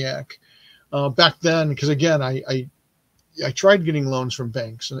the maniac back then, because again, I tried getting loans from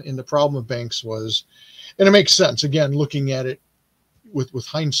banks, and the problem with banks was, and it makes sense. Again, looking at it with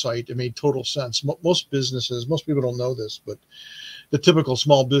hindsight, it made total sense. Most people don't know this, but the typical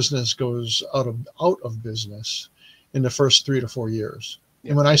small business goes out of business in the first 3 to 4 years.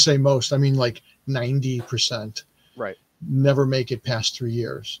 Yeah. And when I say most, I mean like 90%. Right. Never make it past 3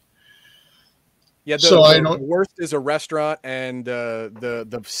 years. Yeah. The worst is a restaurant, and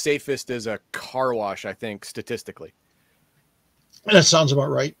the safest is a car wash, I think, statistically. That sounds about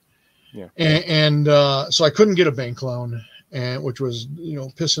right. Yeah. And so I couldn't get a bank loan, which was,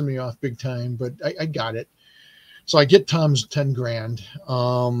 pissing me off big time, but I got it. So I get Tom's 10 grand.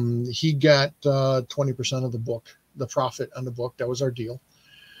 He got 20% of the book, the profit on the book. That was our deal.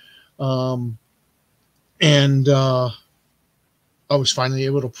 And I was finally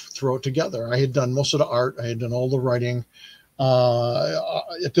able to throw it together. I had done most of the art. I had done all the writing.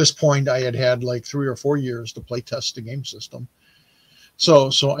 At this point, I had like 3 or 4 years to play test the game system.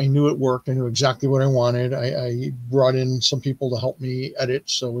 So I knew it worked. I knew exactly what I wanted. I brought in some people to help me edit,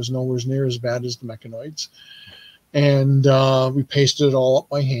 so it was nowhere near as bad as the Mechanoids. And we pasted it all up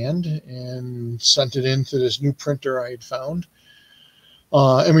by hand and sent it into this new printer I had found.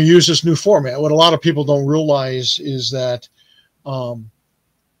 And we used this new format. What a lot of people don't realize is that, because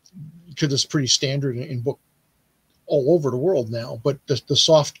it's pretty standard in book all over the world now, but the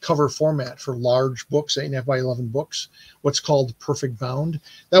soft cover format for large books, 8.5 by 11 books, what's called perfect bound,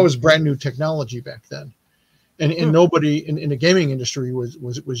 that was brand new technology back then. And nobody in the gaming industry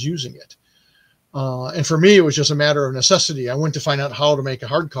was using it. And for me, it was just a matter of necessity. I went to find out how to make a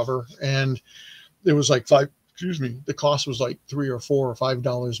hardcover, and it was like the cost was like $3 or $4 or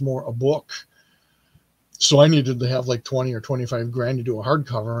 $5 more a book. So I needed to have like 20 or 25 grand to do a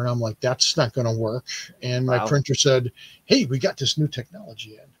hardcover. And I'm like, that's not going to work. And my printer said, hey, we got this new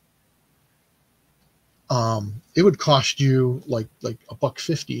technology in. It would cost you like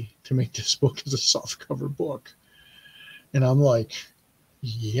 $1.50 to make this book as a soft cover book. And I'm like,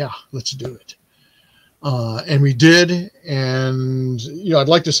 yeah, let's do it. And we did. And, I'd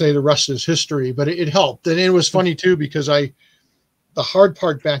like to say the rest is history, but it helped. And it was funny too, because the hard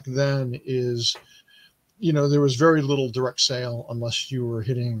part back then is, there was very little direct sale unless you were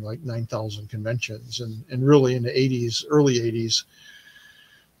hitting like 9,000 conventions. And really in the 80s, early 80s,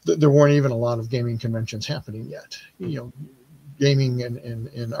 there weren't even a lot of gaming conventions happening yet. Gaming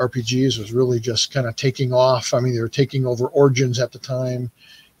and RPGs was really just kind of taking off. I mean, they were taking over Origins at the time.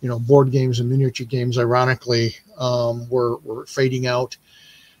 Board games and miniature games, ironically, were fading out,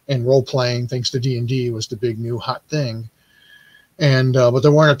 and role-playing, thanks to D&D, was the big new hot thing. And but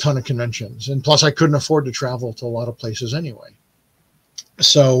there weren't a ton of conventions, and plus I couldn't afford to travel to a lot of places anyway.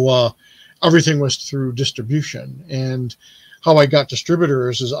 So everything was through distribution. And how I got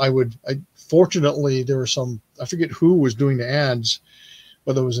distributors is fortunately there were some, I forget who was doing the ads,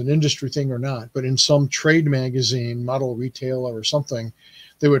 whether it was an industry thing or not, but in some trade magazine, Model Retailer or something,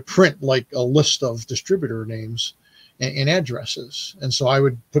 they would print like a list of distributor names and addresses. And so I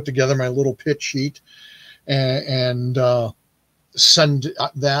would put together my little pitch sheet and send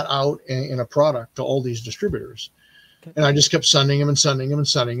that out in a product to all these distributors. Okay. And I just kept sending them and sending them and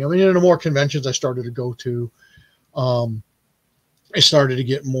sending them. And the more conventions I started to go to, I started to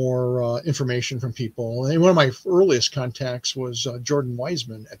get more information from people. And one of my earliest contacts was Jordan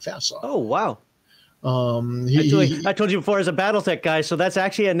Wiseman at FASA. Oh, wow. I told you before, as a BattleTech guy, so that's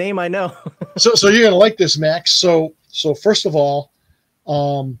actually a name I know. so you're going to like this, Max. So first of all,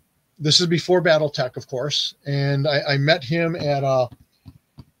 this is before BattleTech, of course. And I met him at I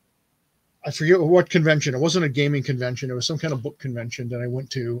forget what convention. It wasn't a gaming convention. It was some kind of book convention that I went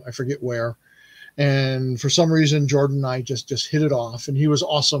to. I forget where. And for some reason, Jordan and I just hit it off. And he was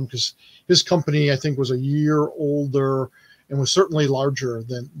awesome because his company, I think, was a year older and was certainly larger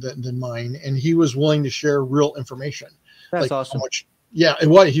than mine. And he was willing to share real information. That's like awesome. How much, yeah, it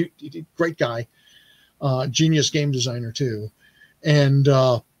was. He great guy, genius game designer too. And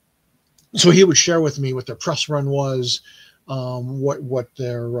so he would share with me what their press run was, what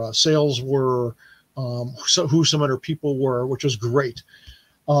their sales were, so who some other people were, which was great.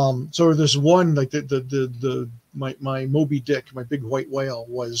 So there's one, like my Moby Dick, my big white whale,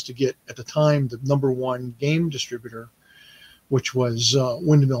 was to get at the time the #1 game distributor, which was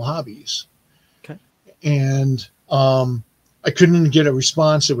Windmill Hobbies. Okay. And I couldn't get a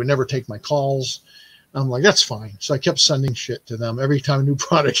response. They would never take my calls. I'm like, that's fine. So I kept sending shit to them every time a new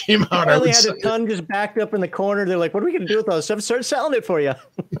product came out. I had a ton just backed up in the corner. They're like, what are we going to do with all this stuff? Start selling it for you.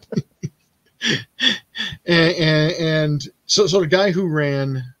 and so the guy who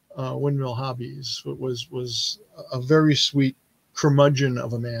ran Windmill Hobbies was a very sweet curmudgeon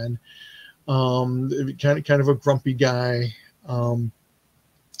of a man, kind of a grumpy guy.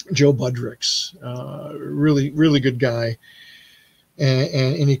 Joe Budricks, really good guy,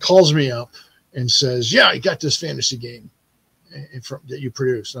 and he calls me up and says, "Yeah, I got this fantasy game that you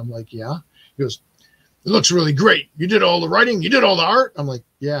produced." I'm like, "Yeah." He goes, "It looks really great. You did all the writing, you did all the art." I'm like,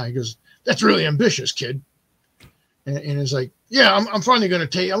 "Yeah." He goes, "That's really ambitious, kid." And he's like, "Yeah, I'm finally going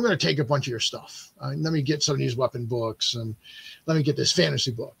to take a bunch of your stuff. Let me get some of these weapon books and let me get this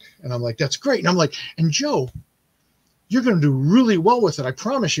fantasy book." And I'm like, "That's great." And I'm like, "And Joe, you're going to do really well with it. I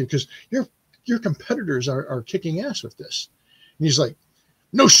promise you, because your competitors are kicking ass with this." And he's like,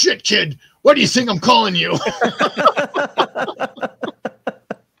 "No shit, kid. What do you think I'm calling you?"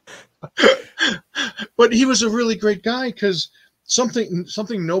 But he was a really great guy, because something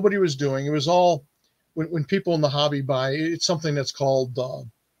nobody was doing. It was all when people in the hobby buy, it's something that's called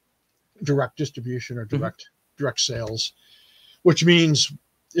direct distribution or direct sales, which means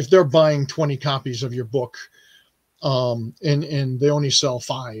if they're buying 20 copies of your book, and they only sell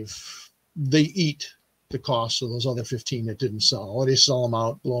 5, they eat the cost of those other 15 that didn't sell, or they sell them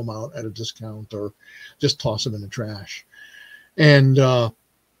out, blow them out at a discount, or just toss them in the trash. And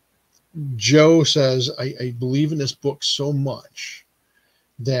Joe says, I believe in this book so much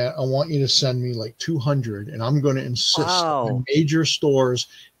that I want you to send me like 200, and I'm going to insist that major stores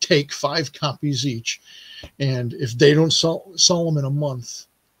take 5 copies each, and if they don't sell them in a month,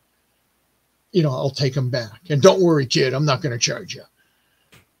 I'll take them back. And don't worry, kid, I'm not going to charge you.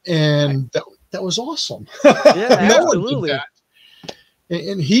 And that was awesome. Yeah, No absolutely. one did that.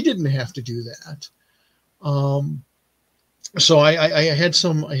 And he didn't have to do that. So I had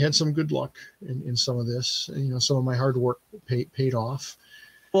some good luck in some of this. Some of my hard work paid off.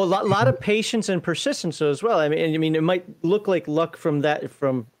 Well, a lot of patience and persistence as well. I mean, it might look like luck from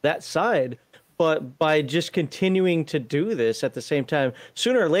that side, but by just continuing to do this at the same time,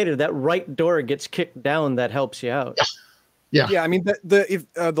 sooner or later, that right door gets kicked down. That helps you out. Yeah. I mean,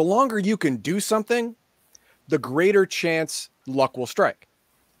 the longer you can do something, the greater chance luck will strike.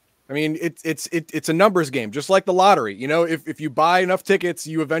 I mean, it's a numbers game, just like the lottery. If you buy enough tickets,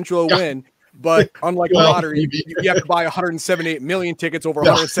 you eventually win. But unlike the lottery, you have to buy 178 million tickets over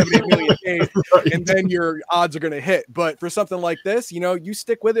 178 million days, and then your odds are going to hit. But for something like this, you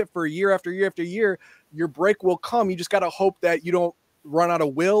stick with it for year after year after year, your break will come. You just got to hope that you don't run out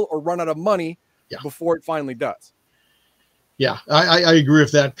of will or run out of money before it finally does. Yeah, I agree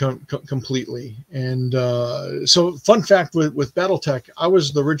with that completely. And so, fun fact with BattleTech, I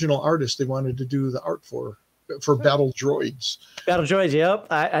was the original artist they wanted to do the art for Battle Droids. Battle Droids, yep.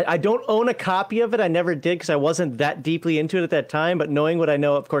 I don't own a copy of it. I never did because I wasn't that deeply into it at that time. But knowing what I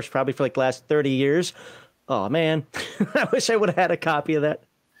know, of course, probably for like the last 30 years, oh man, I wish I would have had a copy of that.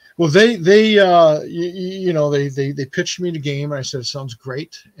 Well, they pitched me the game, and I said, "Sounds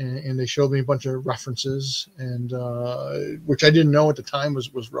great," and they showed me a bunch of references, and which I didn't know at the time was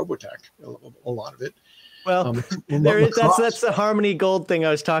Robotech, a lot of it. Well, that's the Harmony Gold thing I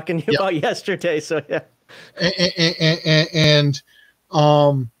was talking to you about yesterday. So yeah. And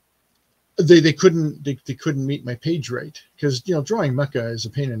they couldn't meet my page rate, because drawing mecha is a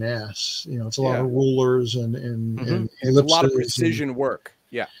pain in the ass. It's a lot of rulers and ellipses, a lot of precision work.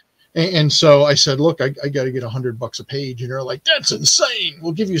 Yeah. And so I said, "Look, I got to get $100 a page," and they're like, "That's insane.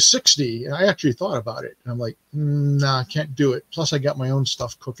 We'll give you 60." And I actually thought about it, and I'm like, "Nah, I can't do it." Plus, I got my own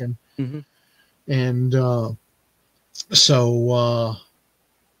stuff cooking, and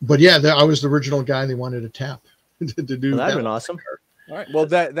but yeah, I was the original guy they wanted to tap to do. That'd been awesome. All right. Well,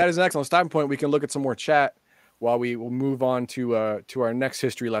 that is an excellent starting point. We can look at some more chat while we will move on to our next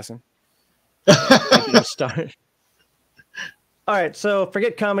history lesson. Start. All right. So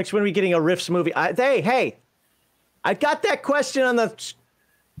forget comics. When are we getting a Riffs movie? Hey, I got that question on the.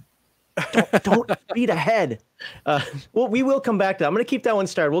 Don't read ahead. Well, we will come back to that. I'm going to keep that one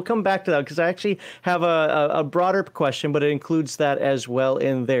started. We'll come back to that because I actually have a broader question, but it includes that as well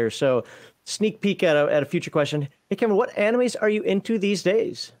in there. So sneak peek at a future question. Hey, Kevin, what animes are you into these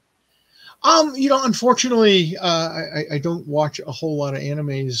days? Unfortunately, I don't watch a whole lot of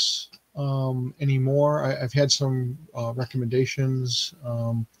animes anymore. I've had some recommendations,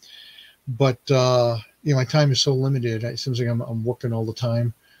 but my time is so limited. It seems like I'm working all the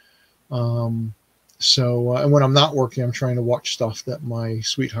time. And when I'm not working, I'm trying to watch stuff that my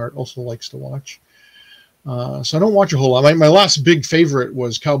sweetheart also likes to watch. So I don't watch a whole lot. My last big favorite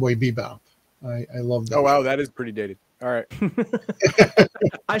was Cowboy Bebop. I love that. Oh, wow. That is pretty dated. All right.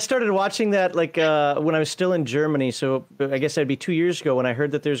 I started watching that when I was still in Germany. So I guess that'd be 2 years ago when I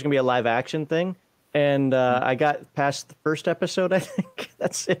heard that there's going to be a live action thing. And I got past the first episode, I think.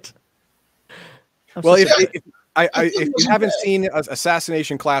 That's it. If you haven't seen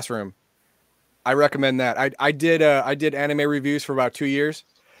Assassination Classroom, I recommend that. I did anime reviews for about 2 years.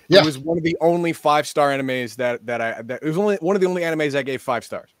 Yeah. It was one of the only 5-star animes that it was only one of the only animes I gave 5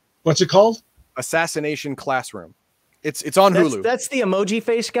 stars. What's it called? Assassination Classroom. It's on Hulu. That's the emoji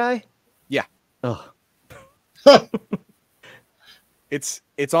face guy? Yeah. Oh. It's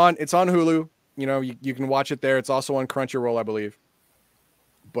on Hulu. You can watch it there. It's also on Crunchyroll, I believe.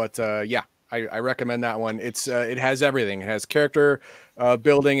 But yeah, I recommend that one. It has everything. It has character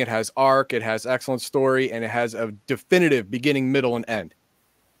building, it has arc, it has excellent story, and it has a definitive beginning, middle, and end.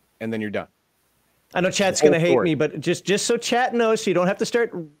 And then you're done. I know chat's going to hate me, but just so chat knows, so you don't have to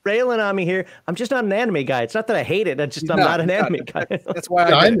start railing on me here. I'm just not an anime guy. It's not that I hate it. I'm not an anime guy. That's why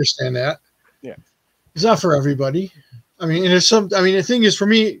I understand that. Yeah. It's not for everybody. I mean, the thing is, for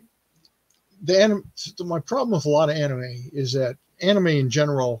me, my problem with a lot of anime is that anime in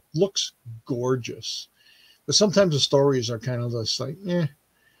general looks gorgeous, but sometimes the stories are kind of just like, eh.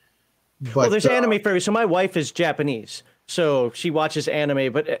 But, well, there's anime for every. So my wife is Japanese. So she watches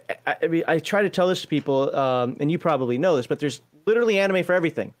anime, but I try to tell this to people, and you probably know this, but there's literally anime for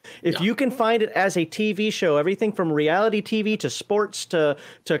everything. If you can find it as a TV show, everything from reality TV to sports to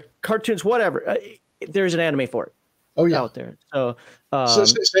cartoons, whatever, there's an anime for it. Oh yeah, out there. So,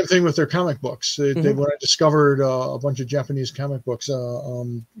 same thing with their comic books. When I discovered a bunch of Japanese comic books,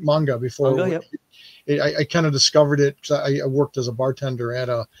 manga before. Yep. I kind of discovered it because I worked as a bartender at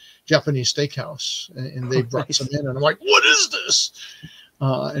a Japanese steakhouse, and they brought some in, and I'm like, "What is this?"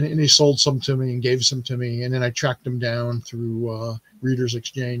 And he sold some to me and gave some to me, and then I tracked them down through Readers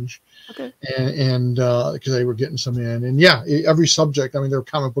Exchange, and because they were getting some in, and yeah, every subject. I mean, there are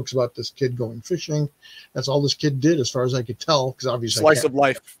comic books about this kid going fishing. That's all this kid did, as far as I could tell, because obviously slice of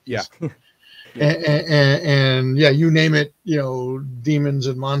life, yeah. And yeah, you name it, demons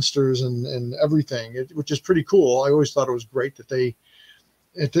and monsters and everything, which is pretty cool. I always thought it was great that they,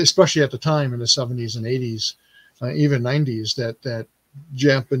 especially at the time in the 70s and 80s, even 90s, that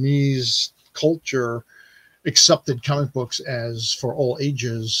Japanese culture accepted comic books as for all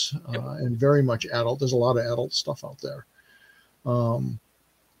ages, and very much adult. There's a lot of adult stuff out there. I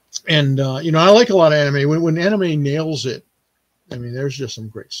like a lot of anime. When anime nails it, I mean, there's just some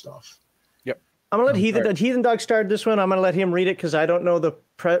great stuff. I'm gonna let Heathen Dog start this one. I'm gonna let him read it because I don't know the.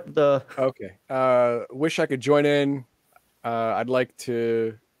 Okay. Wish I could join in. I'd like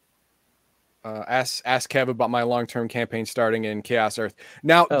to ask Kev about my long-term campaign starting in Chaos Earth.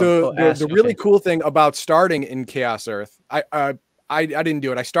 Now, the really cool thing about starting in Chaos Earth, I didn't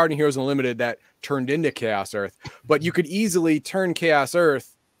do it. I started in Heroes Unlimited that turned into Chaos Earth, but you could easily turn Chaos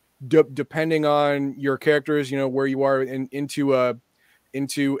Earth depending on your characters. Where you are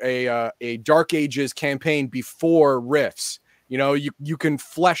into a Dark Ages campaign before Rifts. You can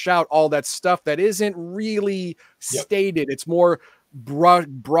flesh out all that stuff that isn't really stated. It's more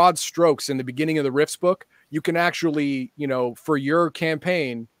broad strokes in the beginning of the Rifts book. You can actually, for your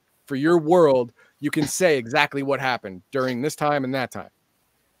campaign, for your world, you can say exactly what happened during this time and that time.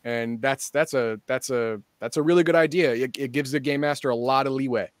 And that's a really good idea. It gives the game master a lot of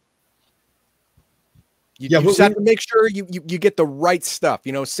leeway. You just have to make sure you get the right stuff.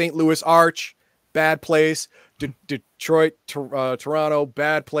 St. Louis Arch, bad place. Detroit, Toronto,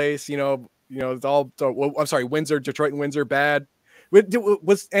 bad place. It's all. I'm sorry, Windsor, Detroit, and Windsor, bad.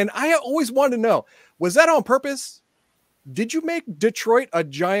 And I always wanted to know, was that on purpose? Did you make Detroit a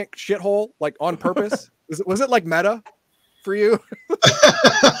giant shithole, like on purpose? was it like meta for you?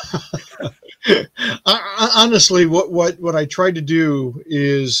 Honestly, what I tried to do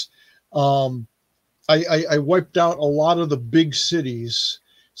is. I wiped out a lot of the big cities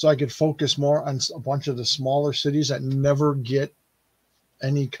so I could focus more on a bunch of the smaller cities that never get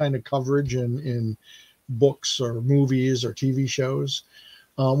any kind of coverage in books or movies or TV shows.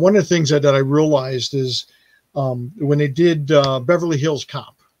 One of the things that I realized is when they did Beverly Hills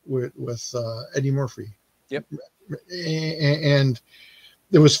Cop with Eddie Murphy. Yep. And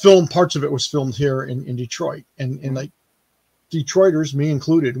it was filmed, parts of it was filmed here in Detroit. And like Detroiters, me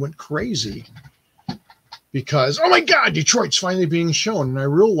included, went crazy because, oh my God, Detroit's finally being shown. And I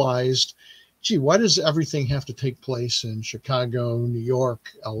realized, gee, why does everything have to take place in Chicago, New York,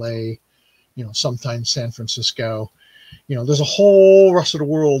 LA, sometimes San Francisco? There's a whole rest of the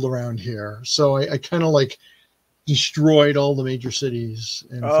world around here. So I kind of like destroyed all the major cities.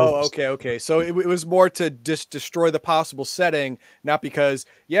 And okay. So it was more to just destroy the possible setting, not because,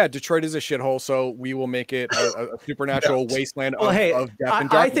 Detroit is a shithole, so we will make it a supernatural wasteland of death and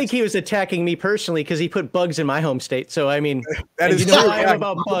darkness. I think he was attacking me personally because he put bugs in my home state. So, I mean, that is true. I know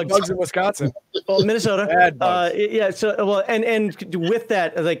about bugs in Wisconsin. Well, Minnesota. Bad bugs. So, well, and with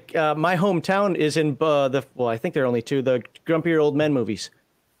that, like my hometown is in I think there are only two, the Grumpier Old Men movies.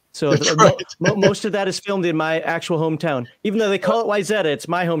 So most of that is filmed in my actual hometown. Even though they call it Wyzetta, it's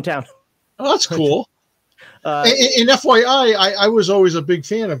my hometown. Oh, that's cool. And FYI, I was always a big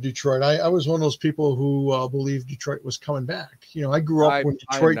fan of Detroit. I was one of those people who believed Detroit was coming back. I grew up when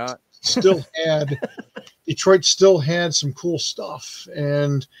Detroit still had some cool stuff.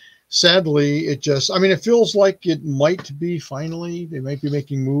 And sadly, it feels like it might be finally, they might be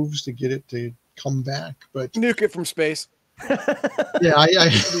making moves to get it to come back. But nuke it from space. Yeah,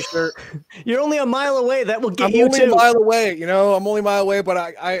 You're only a mile away. That will get I'm you only too. a mile away. I'm only a mile away, but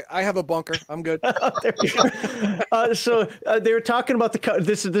I have a bunker. I'm good. So they were talking about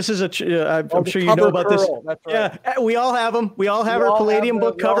this is I'm sure you know about this. That's right. Yeah, we all have them. We all have our Palladium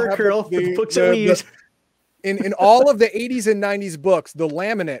book cover curl. The books that we use. In all of the 80s and 90s books, the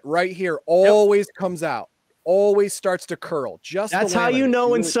laminate right here always comes out. Always starts to curl. That's how you know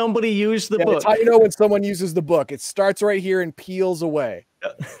when somebody used the book. That's how you know when someone uses the book. It starts right here and peels away.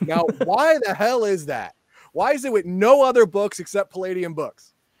 Now, why the hell is that? Why is it with no other books except Palladium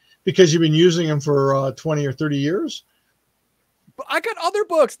books? Because you've been using them for 20 or 30 years. But I got other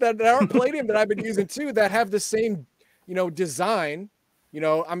books that aren't Palladium that I've been using too that have the same, design.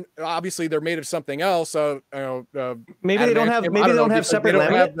 I'm obviously they're made of something else. So maybe they don't have separate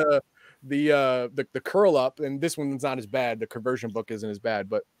laminate. The curl up, and this one's not as bad. The conversion book isn't as bad,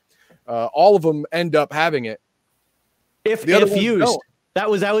 but all of them end up having it. If used, don't.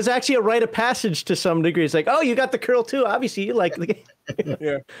 That was actually a rite of passage to some degree. It's like, oh, you got the curl too. Obviously, you like the game.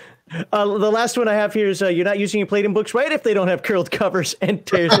 Yeah. The last one I have here is you're not using your Palladium books right if they don't have curled covers and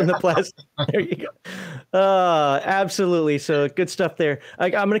tears in the plastic. There you go. Absolutely. So good stuff there. I'm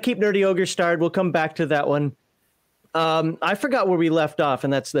going to keep Nerdy Ogre starred. We'll come back to that one. I forgot where we left off,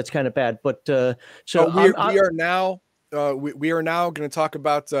 and that's kind of bad. But we are now going to talk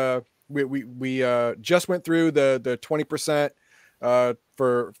about we just went through the 20%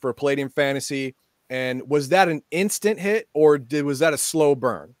 for Palladium Fantasy, and was that an instant hit or was that a slow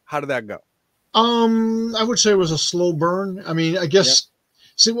burn? How did that go? I would say it was a slow burn. I mean, I guess. Yeah.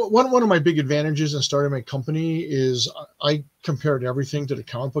 See, one of my big advantages in starting my company is I compared everything to the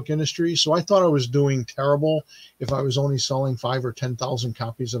comic book industry. So I thought I was doing terrible if I was only selling 5,000 or 10,000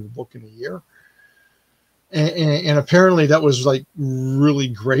 copies of a book in a year. And apparently that was like really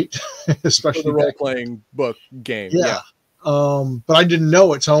great, especially for the role-playing book game. Yeah. But I didn't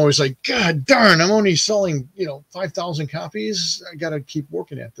know it. So I was like, God darn, I'm only selling, 5,000 copies. I got to keep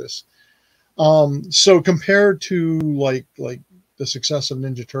working at this. So compared to like the success of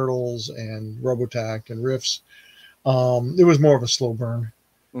Ninja Turtles and Robotech and Riffs, it was more of a slow burn.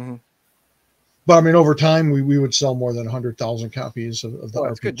 Mm-hmm. But I mean, over time, we would sell more than 100,000 copies of the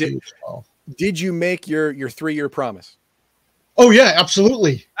RPG. Did you make your 3-year promise? Oh yeah,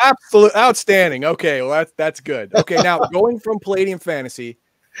 absolutely. Absolute outstanding. Okay, well that's good. Okay, now going from Palladium Fantasy,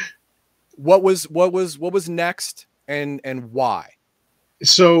 what was next and why?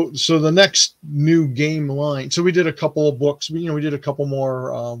 So the next new game line. So we did a couple of books. We did a couple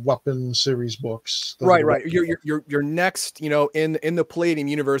more weapon series books. Right. Your next, in the Palladium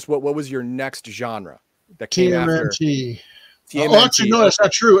universe, what was your next genre that came after? TMNT. Oh, actually, no, that's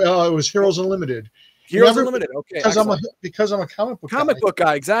not true. It was Heroes Unlimited. Heroes Unlimited. Okay. Because I'm a comic book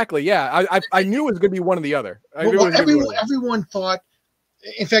guy. Exactly. Yeah. I knew it was going to be one or the other. Everyone thought.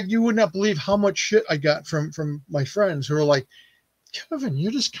 In fact, you would not believe how much shit I got from my friends who were like, Kevin,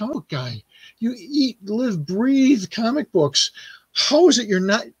 you're this comic book guy. You eat, live, breathe comic books. How is it you're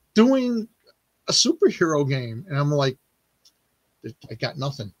not doing a superhero game? And I'm like, I got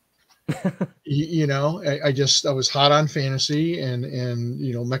nothing. I was hot on fantasy and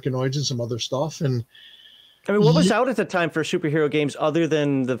mechanoids and some other stuff. And I mean, what was out at the time for superhero games other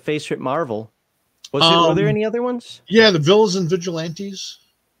than the Face Rip Marvel? Were there any other ones? Yeah, the Villas and Vigilantes.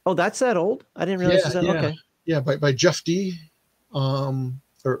 Oh, that's that old? I didn't realize that. Yeah, Okay. yeah, by Jeff D.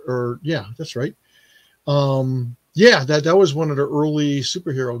 Or yeah, that's right. Yeah, that was one of the early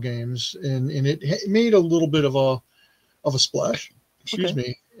superhero games, and it made a little bit of a splash. Excuse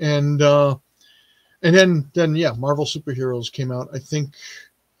me. And then yeah, Marvel Superheroes came out, I think,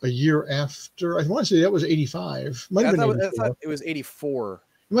 a year after. I want to say that was 85. Might have been 84. I thought it was 84.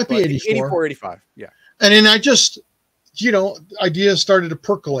 It might be 84. 84, 85. Yeah. And then I just, ideas started to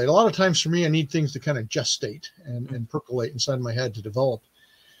percolate. A lot of times for me, I need things to kind of gestate and percolate inside my head to develop.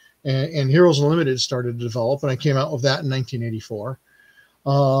 And Heroes Unlimited started to develop, and I came out with that in 1984.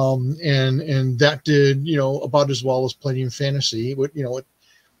 And that did, about as well as Palladium Fantasy.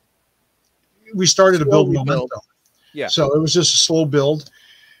 We started to build momentum. Yeah. So it was just a slow build.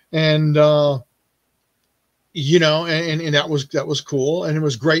 And, and that was cool. And it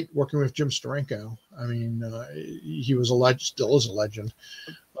was great working with Jim Steranko. I mean, he was a legend, still is a legend.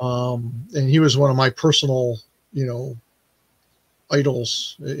 And he was one of my personal,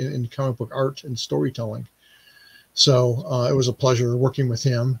 idols in comic book art and storytelling. So it was a pleasure working with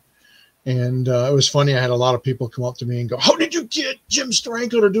him. And it was funny. I had a lot of people come up to me and go, "How did you get Jim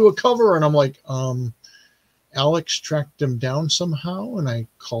Steranko to do a cover?" And I'm like, Alex tracked him down somehow, and I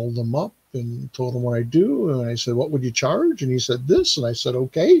called him up and told him what I do. And I said, "What would you charge?" And he said this, and I said,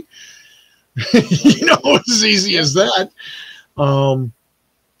 "Okay." It's as easy as that.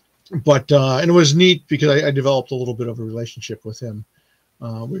 But and it was neat because I developed a little bit of a relationship with him.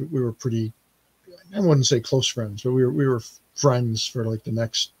 We were pretty, I wouldn't say close friends, but we were friends for like the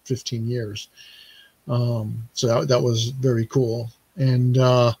next 15 years. So that was very cool. And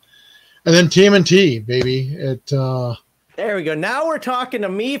then TMNT, baby. There we go. Now we're talking to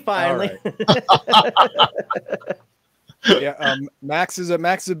me finally. Yeah, Max is a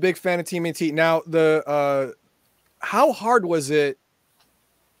big fan of TMNT. Now, how hard was it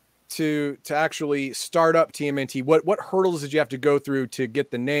to actually start up TMNT? What hurdles did you have to go through to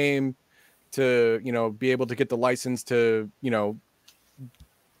get the name, to be able to get the license, to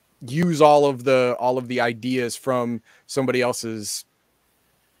use all of the ideas from somebody else's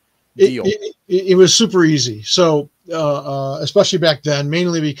deal? It was super easy. So especially back then,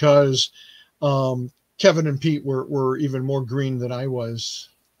 mainly because Kevin and Pete were even more green than I was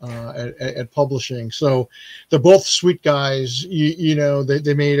at publishing. So they're both sweet guys.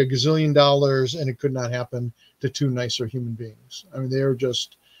 They made $1 gazillion, and it could not happen to two nicer human beings. I mean, they are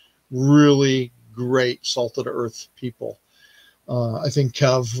just really great, salt of the earth people. I think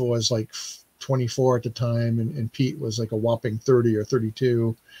Kev was like 24 at the time, and Pete was like a whopping 30 or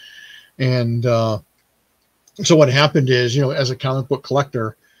 32. And so what happened is, as a comic book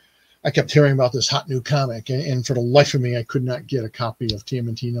collector, I kept hearing about this hot new comic, and for the life of me, I could not get a copy of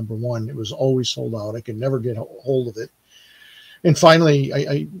TMNT #1. It was always sold out. I could never get a hold of it. And finally,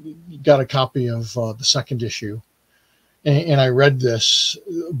 I got a copy of the second issue, and I read this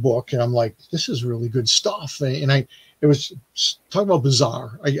book, and I'm like, this is really good stuff. And it was talking about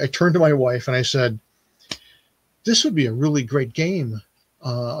bizarre. I turned to my wife and I said, this would be a really great game,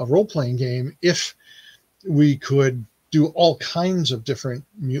 a role-playing game, if we could do all kinds of different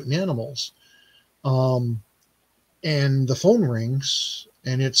mutant animals. And the phone rings,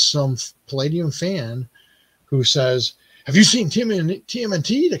 and it's some Palladium fan who says, "Have you seen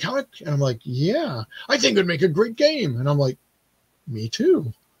TMNT, the comic?" And I'm like, "Yeah, I think it'd make a great game." And I'm like, "Me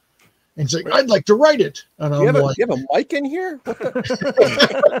too." And he's like, "I'd like to write it." And I'm like, "You have a mic in here? What the?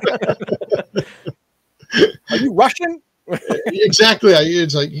 Are you Russian?" Exactly.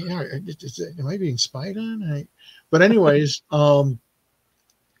 It's like, yeah, am I being spied on? But anyways,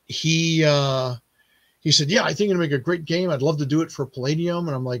 he said, "Yeah, I think it'll make a great game. I'd love to do it for Palladium."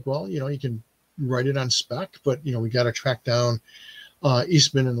 And I'm like, "Well, you can write it on spec, but we got to track down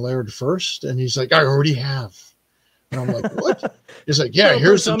Eastman and Laird first." And he's like, "I already have." And I'm like, "What?" He's like, "Yeah,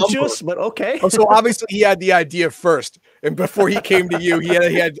 here's the number." But okay. Oh, so obviously he had the idea first, and before he came to you, he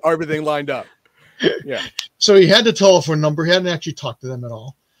had everything lined up. Yeah. So he had the telephone number. He hadn't actually talked to them at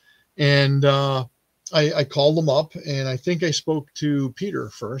all. And I called them up, and I think I spoke to Peter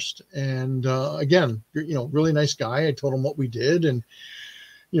first. And again, really nice guy. I told him what we did, and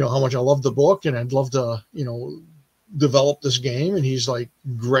how much I love the book, and I'd love to develop this game. And he's like,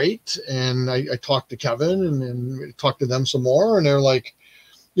 "Great." And I talked to Kevin and talked to them some more, and they're like,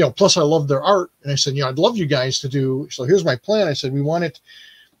 plus I love their art. And I said, I'd love you guys to do. So here's my plan. I said, we want it.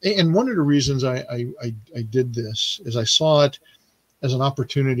 And one of the reasons I did this is I saw it as an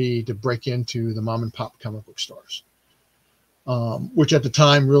opportunity to break into the mom and pop comic book stores, which at the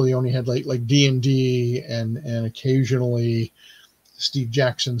time really only had like D&D and occasionally Steve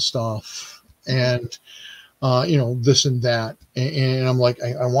Jackson stuff. And this and that. And I'm like,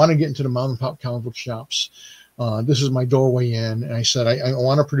 I want to get into the mom and pop comic book shops. This is my doorway in. And I said, I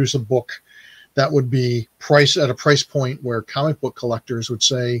want to produce a book that would be priced at a price point where comic book collectors would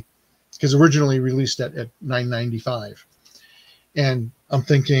say, because originally released at $9.95. And I'm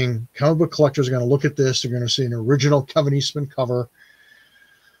thinking comic book collectors are going to look at this. They're going to see an original Kevin Eastman cover.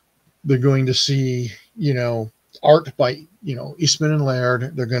 They're going to see, art by, Eastman and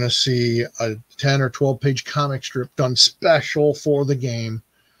Laird. They're going to see a 10 or 12 page comic strip done special for the game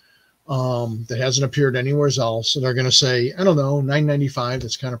that hasn't appeared anywhere else. So they're going to say, I don't know, $9.95.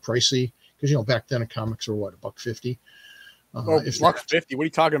 That's kind of pricey because, back then the comics were what, $1.50. $1.50. What are you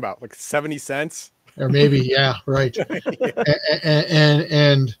talking about? Like 70 cents? Or maybe, yeah, right. And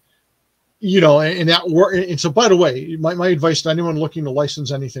that work. And so, by the way, my advice to anyone looking to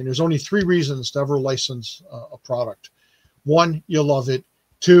license anything, there's only 3 reasons to ever license a product. 1, you love it.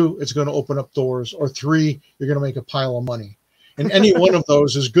 2, it's going to open up doors. Or 3, you're going to make a pile of money. And any one of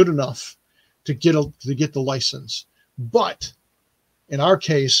those is good enough to get the license. But in our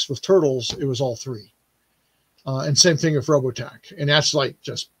case with Turtles, it was all 3. And same thing with Robotech. And that's like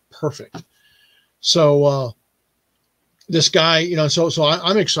just perfect. So this guy, so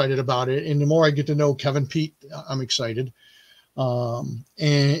I'm excited about it. And the more I get to know Kevin Pete, I'm excited. They're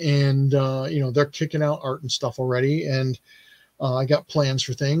kicking out art and stuff already. And I got plans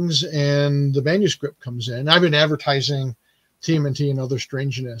for things. And the manuscript comes in. I've been advertising TMNT and Other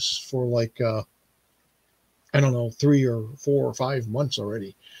Strangeness for 3 or 4 or 5 months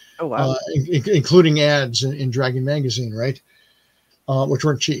already. Oh, wow. Including ads in Dragon Magazine, right? Which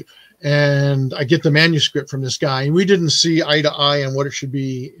weren't cheap. And I get the manuscript from this guy, and we didn't see eye to eye on what it should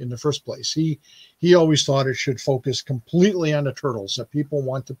be in the first place. He always thought it should focus completely on the Turtles, that people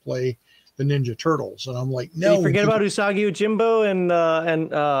want to play the Ninja Turtles. And I'm like, no. Did you forget about Usagi Yojimbo and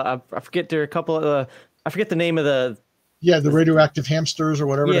I forget there are a couple of I forget the name of the radioactive hamsters or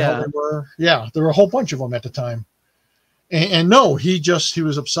whatever the hell they were. Yeah, there were a whole bunch of them at the time. And no, he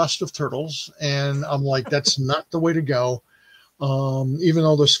was obsessed with Turtles, and I'm like, that's not the way to go. Even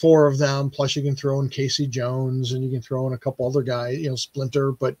though there's 4 of them, plus you can throw in Casey Jones and you can throw in a couple other guys,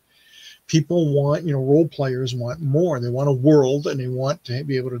 Splinter, but people want, role players want more. They want a world and they want to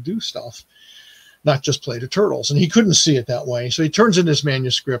be able to do stuff, not just play the Turtles. And he couldn't see it that way. So he turns in this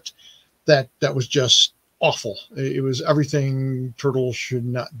manuscript that was just awful. It was everything Turtles should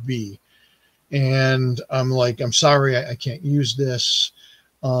not be. And I'm like, I'm sorry, I can't use this.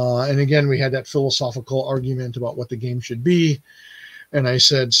 And again, we had that philosophical argument about what the game should be. And I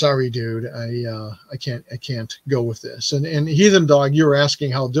said, sorry, dude, I can't go with this. And Heathen Dog, you were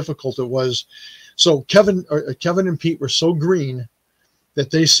asking how difficult it was. So Kevin and Pete were so green that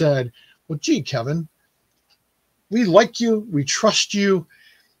they said, well, gee, Kevin, we like you. We trust you.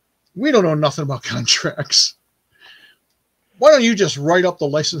 We don't know nothing about contracts. Why don't you just write up the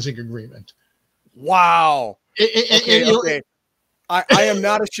licensing agreement? Wow. Okay. I am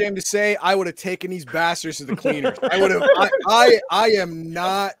not ashamed to say I would have taken these bastards to the cleaners. I am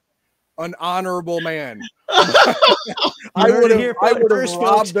not an honorable man. I would have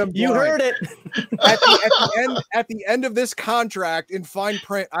robbed them. You heard it. At the end of this contract in fine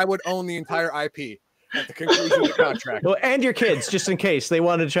print, I would own the entire IP at the conclusion of the contract. Well, and your kids, just in case they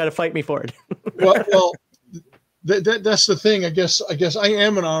wanted to try to fight me for it. well, that's the thing. I guess I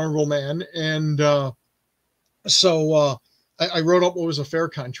am an honorable man, and I wrote up what was a fair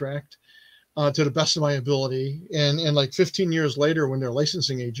contract to the best of my ability. And like 15 years later, when their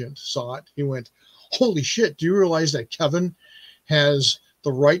licensing agent saw it, he went, holy shit, do you realize that Kevin has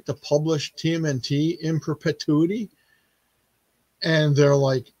the right to publish TMNT in perpetuity? And they're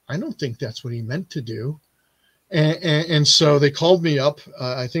like, I don't think that's what he meant to do. And so they called me up.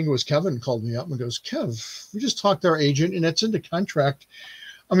 I think it was Kevin called me up and goes, Kev, we just talked to our agent and that's in the contract.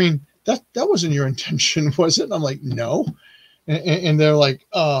 I mean, that wasn't your intention, was it? And I'm like, no. And they're like,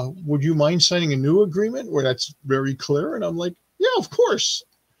 would you mind signing a new agreement where that's very clear? And I'm like, yeah, of course.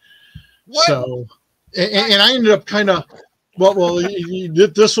 What? So, and I ended up kind of,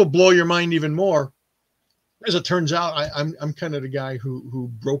 this will blow your mind even more. As it turns out, I'm kind of the guy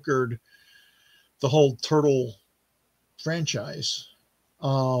who brokered the whole Turtle franchise.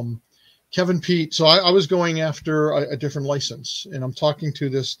 Kevin Pete. So I was going after a different license, and I'm talking to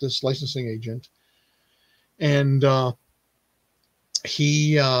this licensing agent, and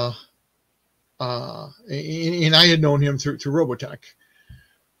he and I had known him through Robotech,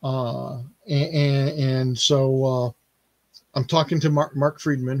 and so I'm talking to Mark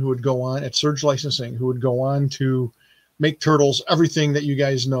Friedman, who would go on at Surge Licensing, who would go on to make Turtles everything that you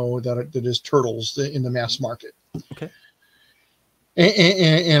guys know that is Turtles in the mass market. Okay.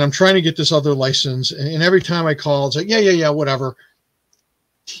 And I'm trying to get this other license. And every time I call, it's like, yeah, whatever.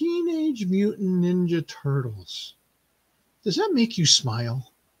 Teenage Mutant Ninja Turtles. Does that make you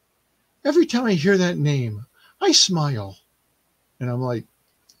smile? Every time I hear that name, I smile. And I'm like,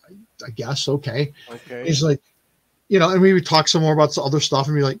 I guess, okay. He's like, and we would talk some more about some other stuff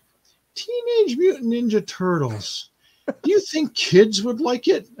and be like, Teenage Mutant Ninja Turtles. Do you think kids would like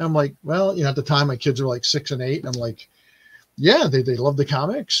it? I'm like, well, at the time my kids were like 6 and 8. And I'm like, yeah, they love the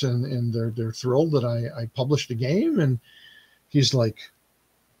comics and they're thrilled that I published a game. And he's like,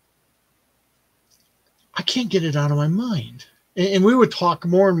 I can't get it out of my mind. And we would talk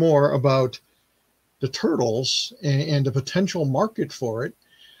more and more about the Turtles and the potential market for it.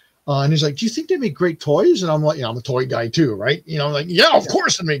 And he's like, do you think they make great toys? And I'm like, I'm a toy guy too, right? Like, yeah, of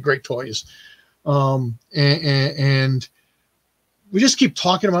course they make great toys. And we just keep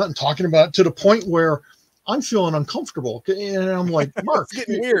talking about it to the point where I'm feeling uncomfortable. And I'm like, Mark, it's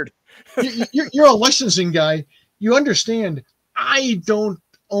getting weird. You're a licensing guy. You understand, I don't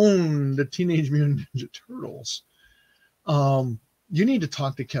own the Teenage Mutant Ninja Turtles. You need to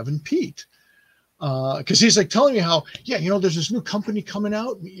talk to Kevin Pete. Because he's like telling me how, there's this new company coming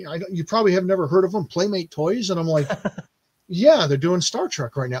out. You probably have never heard of them, Playmate Toys. And I'm like, yeah, they're doing Star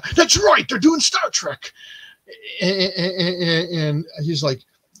Trek right now. That's right, they're doing Star Trek. And he's like,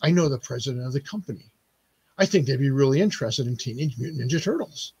 I know the president of the company. I think they'd be really interested in Teenage Mutant Ninja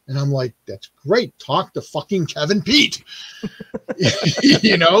Turtles. And I'm like, that's great. Talk to fucking Kevin Pete.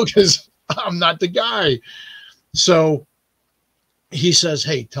 Because I'm not the guy. So he says,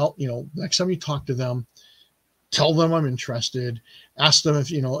 hey, next time you talk to them, tell them I'm interested. Ask them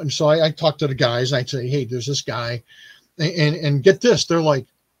if, and so I talk to the guys and I say, hey, there's this guy. And get this, they're like,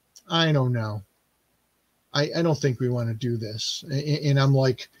 I don't know. I don't think we want to do this. And I'm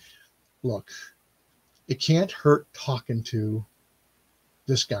like, look, it can't hurt talking to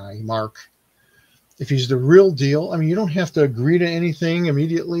this guy, Mark. If he's the real deal, you don't have to agree to anything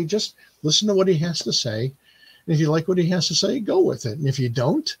immediately. Just listen to what he has to say. And if you like what he has to say, go with it. And if you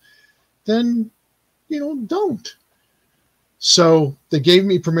don't, then, don't. So they gave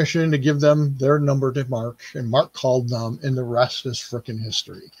me permission to give them their number to Mark, and Mark called them, and the rest is freaking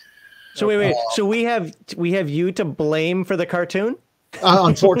history. So wait. So we have you to blame for the cartoon?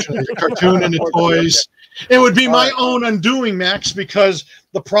 Unfortunately, the cartoon and the toys. It would be my own undoing, Max, because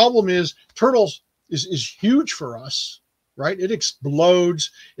the problem is Turtles is huge for us. Right? It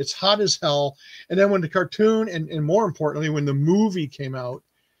explodes. It's hot as hell. And then when the cartoon and more importantly, when the movie came out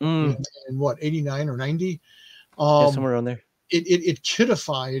in what, 89 or 90, somewhere around there, it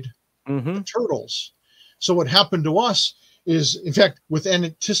kidified the Turtles. So what happened to us is, in fact, with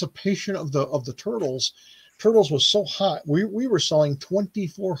anticipation of the Turtles was so hot. We were selling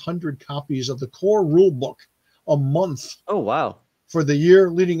 2,400 copies of the core rule book a month. Oh, wow. For the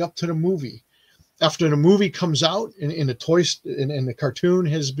year leading up to the movie. After the movie comes out and the toys and the cartoon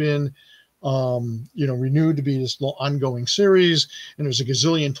has been, renewed to be this ongoing series, and there's a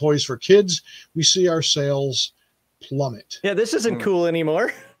gazillion toys for kids, we see our sales plummet. Yeah, this isn't cool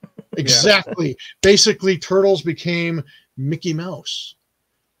anymore. Exactly. Basically, Turtles became Mickey Mouse.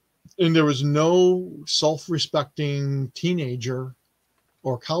 And there was no self-respecting teenager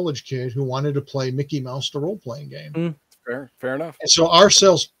or college kid who wanted to play Mickey Mouse, the role-playing game. Fair enough. And so our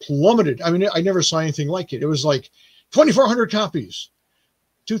sales plummeted. I never saw anything like it. It was like 2,400 copies,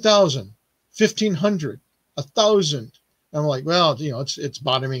 2,000, 1,500, 1,000. I'm like, well, it's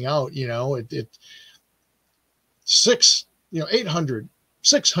bottoming out. It 800,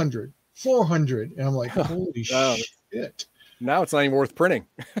 600, 400, and I'm like, holy shit! Now it's not even worth printing.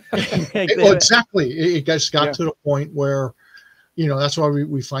 Well, exactly. It just got to the point where, that's why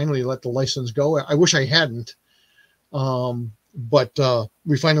we finally let the license go. I wish I hadn't. But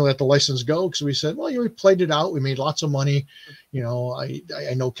we finally let the license go because we said, well, we played it out. We made lots of money.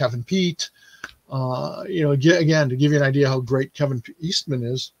 I know Kevin Pete. Again, to give you an idea how great Kevin Eastman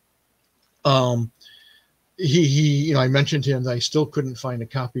is, he I mentioned to him that I still couldn't find a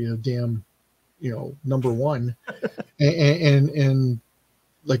copy of damn, number one, and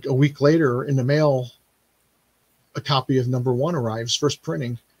like a week later in the mail, a copy of number one arrives, first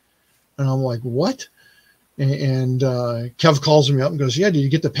printing, and I'm like, what? And Kev calls me up and goes, yeah, did you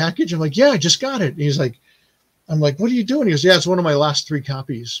get the package? I'm like, yeah, I just got it. And he's like, I'm like, what are you doing? He goes, yeah, it's one of my last 3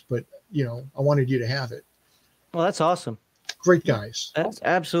 copies, but I wanted you to have it. Well, that's awesome. Great guys. That's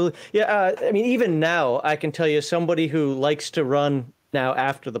absolutely. Yeah. Even now I can tell you, somebody who likes to run now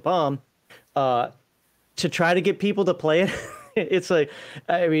after the bomb, to try to get people to play it It's like,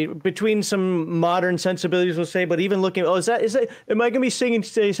 I mean, between some modern sensibilities, we'll say, but even looking, oh, is that, am I going to be saying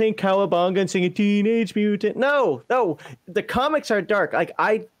Cowabunga and singing Teenage Mutant? No, the comics are dark. Like,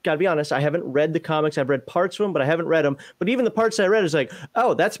 I gotta be honest, I haven't read the comics. I've read parts of them, but I haven't read them. But even the parts I read is like,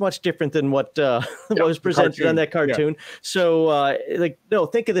 oh, that's much different than what was presented on that cartoon. Yeah. So, like, no,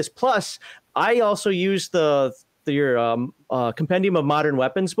 think of this. Plus, I also use your Compendium of Modern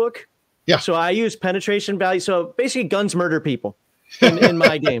Weapons book. Yeah. So I use penetration value. So basically, guns murder people in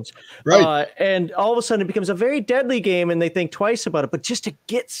my games. Right. And all of a sudden, it becomes a very deadly game, and they think twice about it. But just to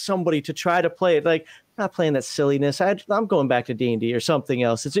get somebody to try to play it, like, not playing that silliness. I'm going back to D&D or something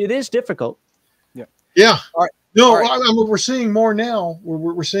else. It is difficult. Yeah. Yeah. All right. No, all right. I mean, we're seeing more now.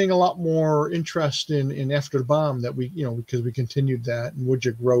 We're seeing a lot more interest in After the Bomb that we, because we continued that, and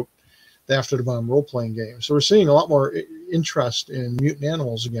Wojcik wrote the After the Bomb role-playing game. So we're seeing a lot more interest in mutant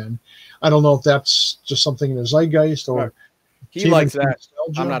animals again. I don't know if that's just something in the zeitgeist or he likes that.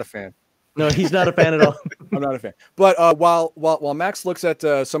 Nostalgia. I'm not a fan. No, he's not a fan at all. I'm not a fan. But while Max looks at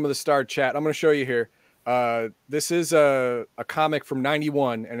some of the starred chat, I'm going to show you here. This is a comic from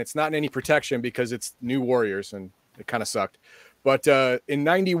 '91, and it's not in any protection because it's New Warriors, and it kind of sucked. But in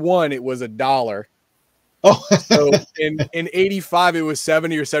 '91, it was $1. Oh, so in '85, it was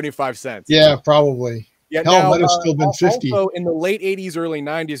 70 or 75 cents. Yeah, probably. Yeah, hell, might have still been 50. Also, in the late '80s, early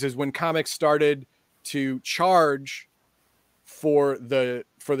 '90s is when comics started to charge for the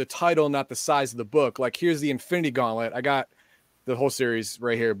title, not the size of the book. Like, here's the Infinity Gauntlet. I got the whole series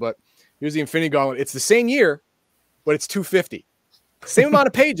right here, but here's the Infinity Gauntlet. It's the same year, but it's $2.50. Same amount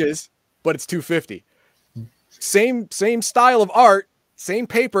of pages, but it's $2.50. Same style of art, same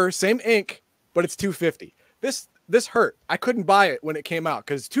paper, same ink, but it's $2.50. This hurt. I couldn't buy it when it came out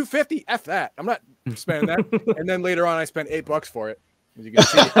because $2.50. F that. I'm not spending that. And then later on, I spent $8 for it. As you can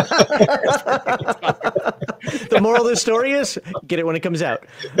see. The moral of the story is get it when it comes out.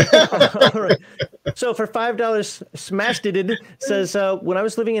 All right. So for $5, Smashed It says, when I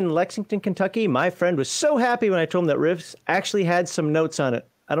was living in Lexington, Kentucky, my friend was so happy when I told him that Riffs actually had some notes on it.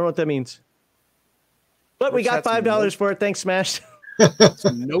 I don't know what that means. But we got $5 for it. Thanks, Smashed.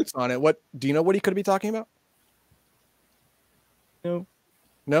 Some notes on it. What do you know what he could be talking about? No.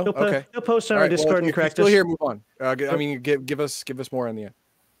 No. Okay. He'll post on our Discord and correct us. Still here. Move on. I mean, give us more on the end.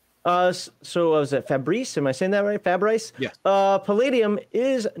 So was it Fabrice? Am I saying that right? Fabrice? Yes. Palladium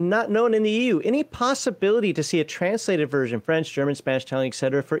is not known in the EU. Any possibility to see a translated version, French, German, Spanish, Italian,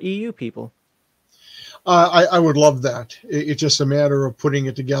 etc., for EU people? I would love that. It's just a matter of putting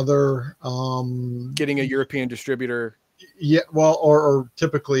it together. Getting a European distributor. Yeah, well, or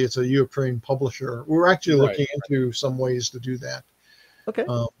typically it's a European publisher. We're actually looking into some ways to do that. Okay.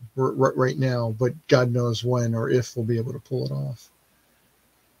 Right now, but God knows when or if we'll be able to pull it off.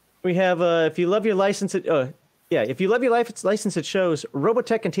 We have if you love your license, if you love your license, it shows.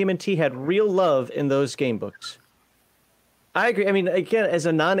 Robotech and TMNT had real love in those game books. I agree. I mean, again, as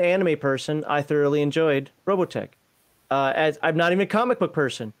a non-anime person, I thoroughly enjoyed Robotech. As I'm not even a comic book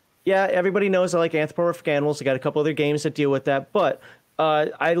person. Yeah, everybody knows I like anthropomorphic animals. I got a couple other games that deal with that, but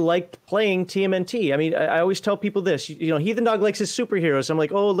I liked playing TMNT. I mean, I always tell people this. Heathen Dog likes his superheroes. I'm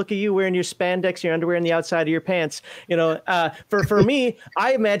like, oh, look at you wearing your spandex, your underwear, and the outside of your pants. For me,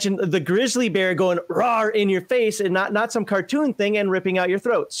 I imagine the grizzly bear going "rawr" in your face, and not some cartoon thing and ripping out your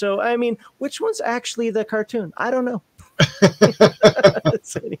throat. So, I mean, which one's actually the cartoon? I don't know.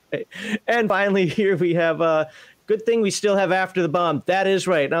 So anyway, and finally, here we have good thing we still have After the Bomb. That is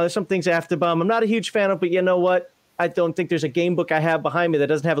right. Now, there's some things After the Bomb I'm not a huge fan of, but you know what? I don't think there's a game book I have behind me that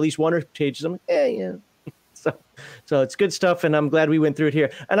doesn't have at least one or two pages. I'm like, yeah. So it's good stuff, and I'm glad we went through it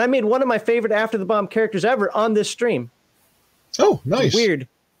here. And I made one of my favorite After the Bomb characters ever on this stream. Oh, nice. Weird.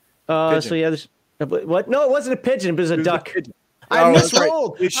 So yeah, what? No, it wasn't a pigeon, but it was a duck. I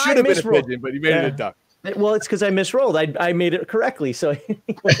misrolled. Right. It should have been a pigeon, but you made it a duck. Well, it's because I misrolled. I made it correctly. So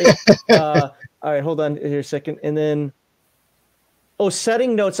anyway, all right, hold on here a second, and then. Oh,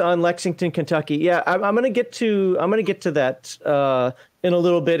 setting notes on Lexington, Kentucky. Yeah, I'm gonna get to that in a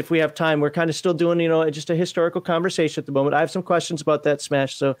little bit if we have time. We're kind of still doing just a historical conversation at the moment. I have some questions about that,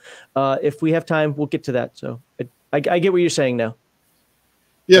 Smash. So if we have time, we'll get to that. So I get what you're saying now.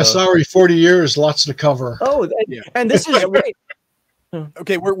 Yeah, sorry, 40 years, lots to cover. Oh, and this is great.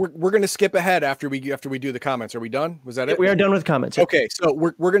 Okay, we're gonna skip ahead after we do the comments. Are we done? Was that it? We are done with comments. Okay, so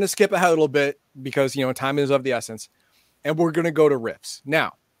we're gonna skip ahead a little bit because time is of the essence. And we're going to go to riffs.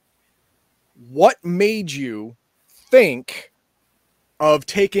 Now, what made you think of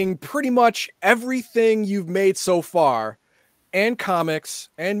taking pretty much everything you've made so far and comics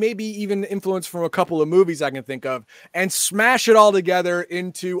and maybe even influence from a couple of movies I can think of, and smash it all together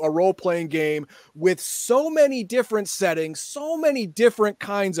into a role-playing game with so many different settings, so many different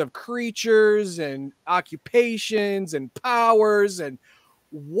kinds of creatures and occupations and powers. And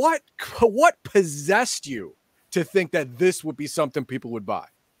what possessed you to think that this would be something people would buy?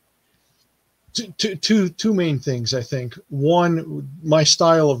 Two main things, I think. One, my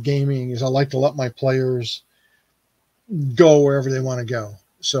style of gaming is I like to let my players go wherever they want to go.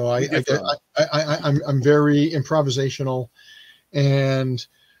 So I'm very improvisational, and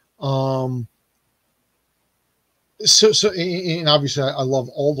and obviously I love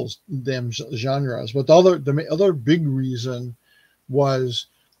all those damn genres. But the other big reason was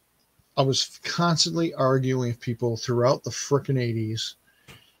I was constantly arguing with people throughout the frickin' 80s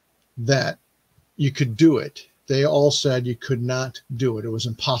that you could do it. They all said you could not do it. It was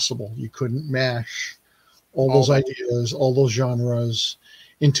impossible. You couldn't mash all those ideas, all those genres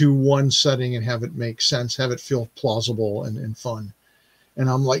into one setting and have it make sense, have it feel plausible and fun. And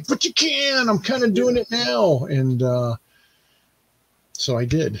I'm like, but you can. I'm kind of doing it now. And so I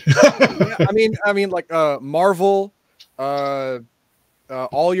did. Yeah, I mean, like Marvel,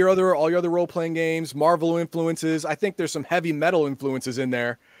 all your other role-playing games, Marvel influences. I think there's some heavy metal influences in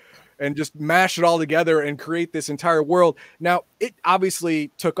there, and just mash it all together and create this entire world. Now, it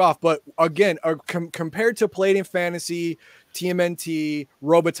obviously took off, but again, compared to Palladium Fantasy, TMNT,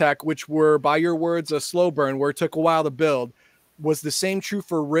 Robotech, which were, by your words, a slow burn where it took a while to build, was the same true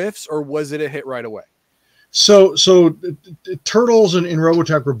for Rifts, or was it a hit right away? So Turtles and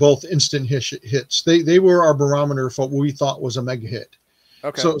Robotech were both instant hits. They were our barometer for what we thought was a mega hit.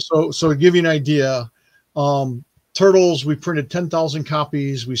 Okay. So to give you an idea, Turtles, we printed 10,000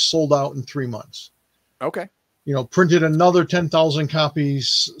 copies. We sold out in 3 months. Okay. Printed another 10,000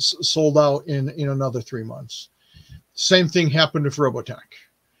 copies, sold out in another 3 months. Same thing happened with Robotech.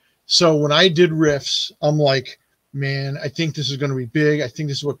 So when I did Rifts, I'm like, man, I think this is going to be big. I think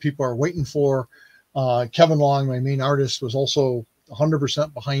this is what people are waiting for. Kevin Long, my main artist, was also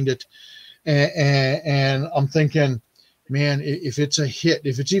 100% behind it. And I'm thinking, man, if it's a hit,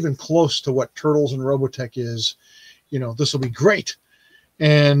 if it's even close to what Turtles and Robotech is, this will be great.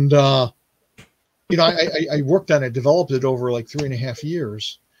 And, I worked on it, developed it over like 3.5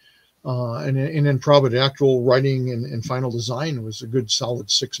 years. And then probably the actual writing and final design was a good solid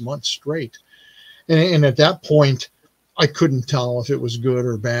 6 months straight. And at that point, I couldn't tell if it was good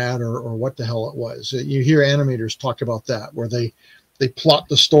or bad or what the hell it was. You hear animators talk about that, where they plot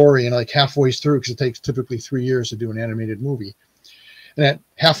the story and like halfway through, because it takes typically 3 years to do an animated movie. And at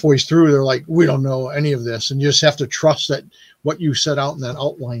halfway through, they're like, we don't know any of this. And you just have to trust that what you set out in that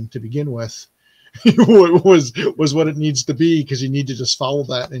outline to begin with was what it needs to be, because you need to just follow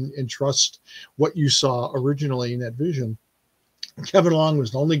that and trust what you saw originally in that vision. Kevin Long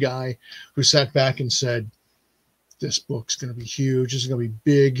was the only guy who sat back and said, this book's going to be huge. This is going to be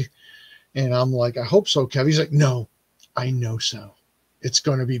big. And I'm like, I hope so, Kev. He's like, no, I know so. It's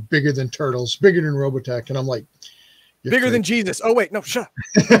going to be bigger than Turtles, bigger than Robotech. And I'm like, bigger than Jesus. Oh, wait, no, shut up.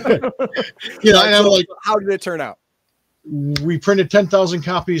 And I'm like, how did it turn out? We printed 10,000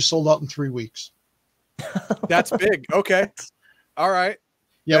 copies, sold out in 3 weeks. That's big. Okay. All right.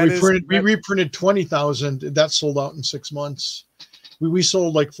 Yeah, we reprinted 20,000. That sold out in 6 months. We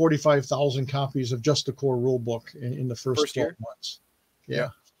sold like 45,000 copies of just the core rule book in the first 12 months. Yeah.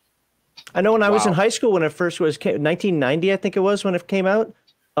 I know when I was in high school, when it first was 1990, I think it was when it came out,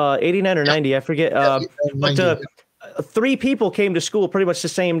 89 or 90, I forget. But 3 people came to school pretty much the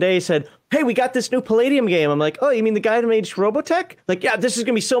same day, said, hey, we got this new Palladium game. I'm like, oh, you mean the guy that made Robotech? Like, yeah, this is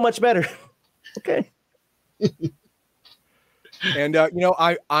going to be so much better. Okay. And,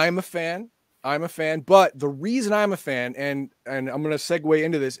 I'm a fan. But the reason I'm a fan, and I'm going to segue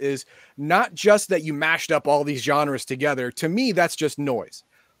into this, is not just that you mashed up all these genres together. To me, that's just noise.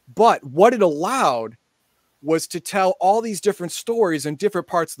 But what it allowed was to tell all these different stories in different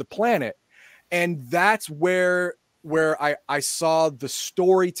parts of the planet. And that's where I saw the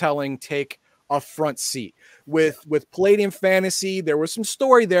storytelling take a front seat. With Palladium Fantasy, there was some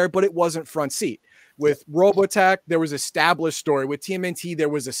story there, but it wasn't front seat. With Robotech, there was established story. With TMNT, there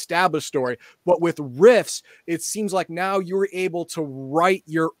was established story. But with Rifts, it seems like now you're able to write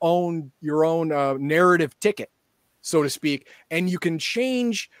your own narrative ticket, so to speak, and you can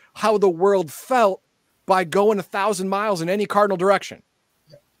change how the world felt by going 1,000 miles in any cardinal direction.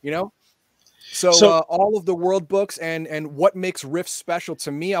 So all of the world books and what makes Rifts special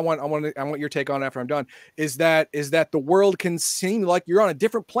to me, I want your take on it after I'm done, is that the world can seem like you're on a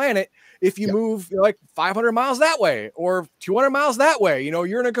different planet if you move like 500 miles that way or 200 miles that way.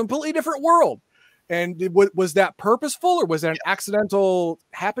 You're in a completely different world. And was that purposeful, or was that an accidental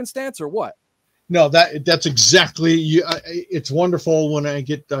happenstance, or what? No, that's exactly you. It's wonderful when I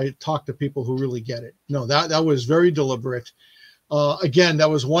talk to people who really get it. No, that was very deliberate. Again, that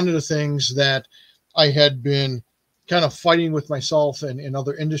was one of the things that I had been kind of fighting with myself and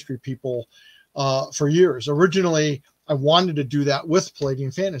other industry people for years. Originally, I wanted to do that with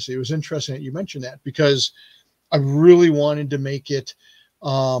Palladium Fantasy. It was interesting that you mentioned that, because I really wanted to make it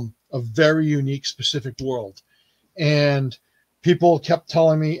a very unique, specific world. And people kept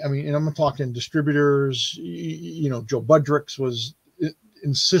telling me, I mean, and I'm talking distributors, Joe Budricks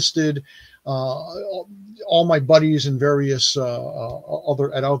insisted, all my buddies and various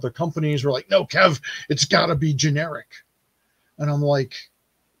other companies were like, no, Kev, it's got to be generic. And I'm like,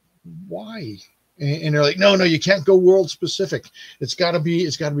 why? And they're like, no, you can't go world specific. It's got to be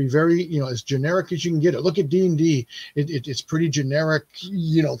very, as generic as you can get it. Look at D&D. It's pretty generic,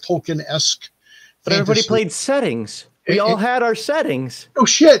 Tolkien-esque. But everybody played settings. We all had our settings. Oh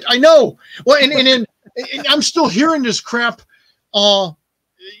shit, I know. Well, and I'm still hearing this crap, in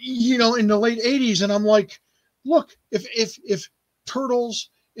the late 80s, and I'm like, look, if Turtles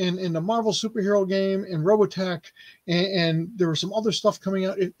in the Marvel superhero game and Robotech and there was some other stuff coming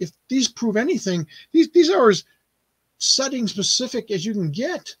out, if these prove anything, these are as setting specific as you can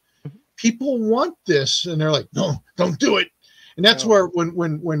get. People want this, and they're like, no, don't do it. And that's where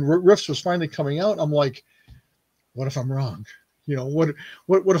when Rifts was finally coming out, I'm like, what if I'm wrong? What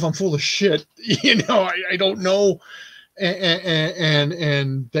if I'm full of shit? I don't know.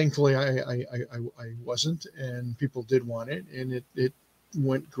 And thankfully I wasn't, and people did want it, and it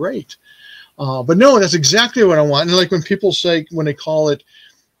went great. But no, that's exactly what I want. And like when people say, when they call it,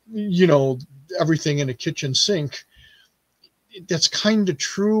 everything in a kitchen sink, that's kind of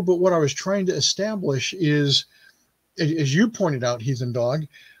true. But what I was trying to establish is, as you pointed out, Heathen Dog,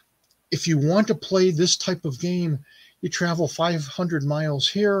 if you want to play this type of game, you travel 500 miles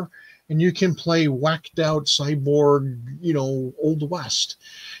here, and you can play whacked out cyborg, Old West.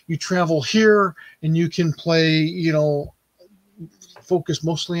 You travel here, and you can play, focus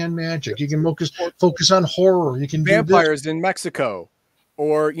mostly on magic. You can focus on horror. You can vampires in Mexico,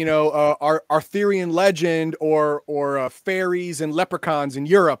 or Arthurian legend, or fairies and leprechauns in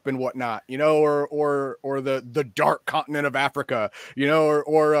Europe and whatnot, or the dark continent of Africa,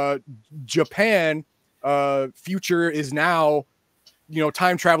 or Japan. Future is now,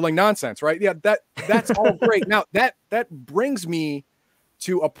 time traveling nonsense, right? Yeah, that's all great. Now that brings me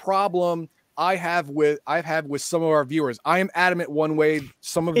to a problem I've had with some of our viewers. I am adamant one way,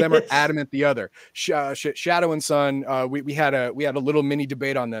 some of them are adamant the other. Shadow and Son, we had a little mini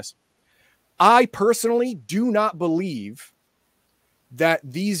debate on this. I personally do not believe that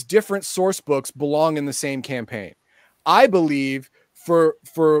these different source books belong in the same campaign. I believe for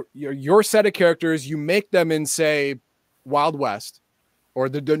your set of characters, you make them in, say, Wild West, or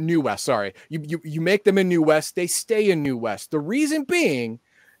the New West. Sorry, you make them in New West. They stay in New West. The reason being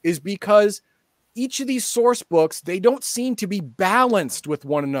is because each of these source books, they don't seem to be balanced with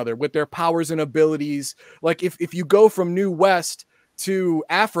one another, with their powers and abilities. Like if you go from New West to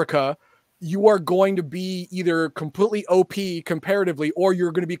Africa, you are going to be either completely OP comparatively, or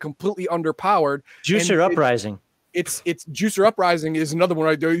you're going to be completely underpowered. Juicer Uprising. It's Juicer Uprising is another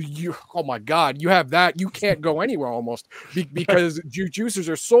one. Oh my God, you have that. You can't go anywhere almost because juicers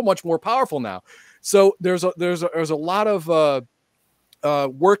are so much more powerful now. So there's a lot of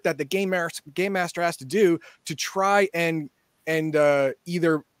work that the game master has to do to try and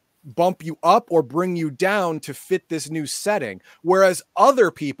either bump you up or bring you down to fit this new setting. Whereas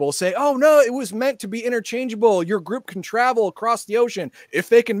other people say, oh no, it was meant to be interchangeable. Your group can travel across the ocean if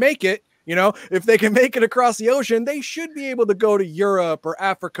they can make it. If they can make it across the ocean, they should be able to go to Europe or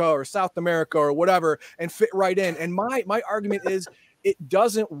Africa or South America or whatever and fit right in. And my argument is, it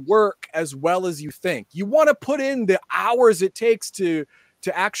doesn't work as well as you think. You want to put in the hours it takes to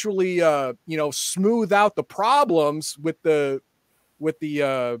actually smooth out the problems with the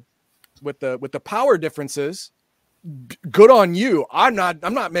power differences. Good on you. I'm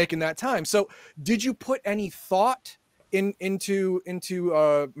not making that time. So did you put any thought into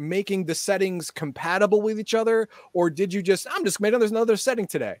making the settings compatible with each other, or did you I'm just making there's another setting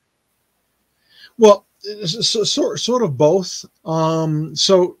today? Well, sort of both.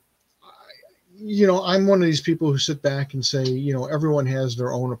 So, I'm one of these people who sit back and say, everyone has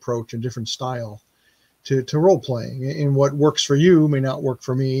their own approach and different style to role playing, and what works for you may not work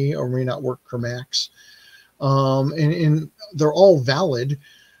for me, or may not work for Max. And they're all valid.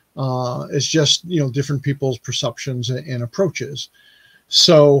 It's just, different people's perceptions and approaches.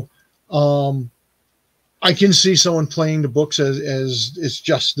 So, I can see someone playing the books as it's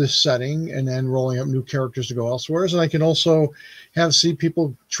just this setting and then rolling up new characters to go elsewhere. And I can also see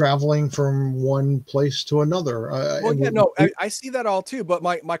people traveling from one place to another. Well, yeah, no, I see that all too. But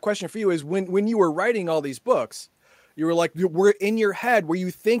my question for you is when you were writing all these books, you were like, were in your head, were you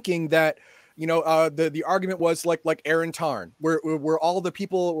thinking that, the argument was like Aaron Tarn, where all the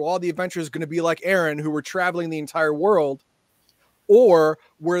people, all the adventurers going to be like Aaron, who were traveling the entire world? Or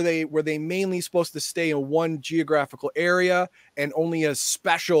were they mainly supposed to stay in one geographical area and only a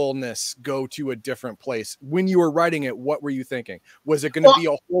specialness go to a different place? When you were writing it, what were you thinking? Was it going to be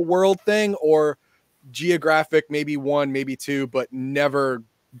a whole world thing, or geographic, maybe one, maybe two, but never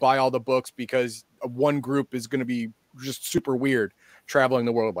buy all the books because one group is going to be just super weird traveling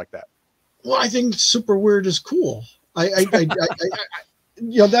the world like that? Well, I think super weird is cool. That's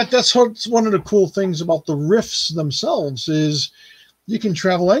one of the cool things about the rifts themselves is you can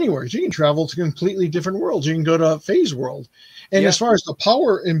travel anywhere. You can travel to completely different worlds. You can go to a phase world. And as far as the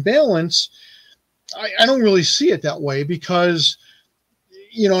power imbalance, I don't really see it that way because,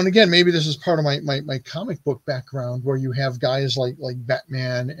 and again, maybe this is part of my comic book background where you have guys like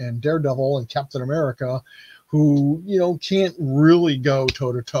Batman and Daredevil and Captain America who, can't really go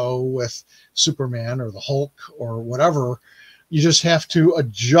toe to toe with Superman or the Hulk or whatever. You just have to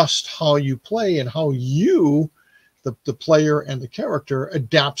adjust how you play and how you, the player and the character,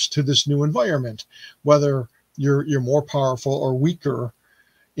 adapts to this new environment, whether you're more powerful or weaker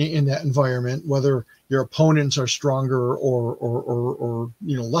in that environment, whether your opponents are stronger or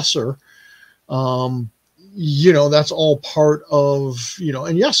lesser. That's all part of,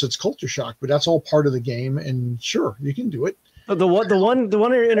 and yes, it's culture shock, but that's all part of the game. And sure, you can do it. The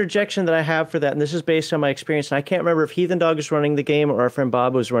one interjection that I have for that, and this is based on my experience, and I can't remember if Heathen Dog was running the game or our friend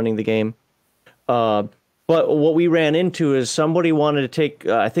Bob was running the game. But what we ran into is somebody wanted to take,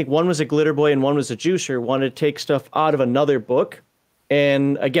 I think one was a glitter boy and one was a juicer, wanted to take stuff out of another book.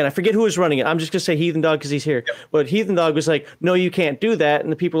 And again, I forget who was running it. I'm just going to say Heathen Dog because he's here. Yep. But Heathen Dog was like, no, you can't do that. And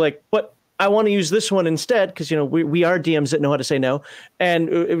the people were like, but I want to use this one instead because, we are DMs that know how to say no. And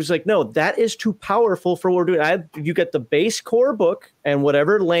it was like, no, that is too powerful for what we're doing. You get the base core book and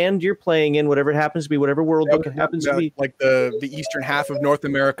whatever land you're playing in, whatever it happens to be, whatever world book it happens to be. Like the eastern half of North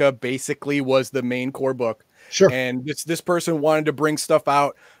America basically was the main core book. Sure. And this person wanted to bring stuff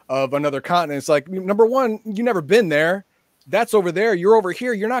out of another continent. It's like, number one, you never been there. That's over there. You're over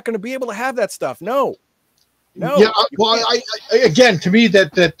here. You're not going to be able to have that stuff. No. Yeah. Well, I again, to me,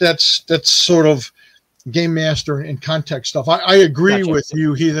 that's sort of game master and context stuff. I agree with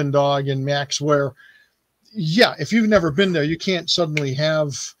you, Heathen Dog and Max, where, if you've never been there, you can't suddenly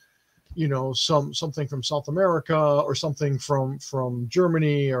have, something from South America or something from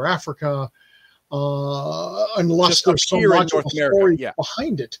Germany or Africa, unless there's so much of a story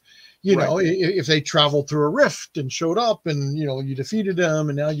behind it. If they traveled through a rift and showed up and, you defeated them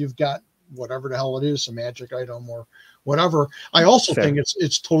and now you've got whatever the hell it is, a magic item or whatever. I also think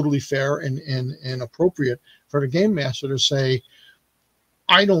it's totally fair and appropriate for the game master to say,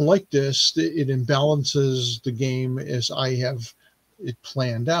 I don't like this. It imbalances the game as I have it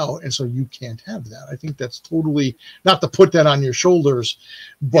planned out. And so you can't have that. I think that's totally, not to put that on your shoulders,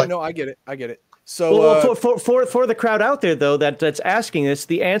 but no, I get it. So for the crowd out there though that's asking this,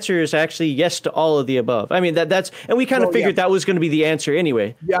 the answer is actually yes to all of the above. I mean that's and we kind of figured that was going to be the answer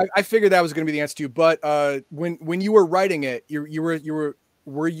anyway. Yeah, I figured that was going to be the answer too. But when you were writing it,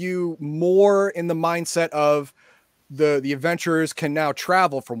 were you more in the mindset of the adventurers can now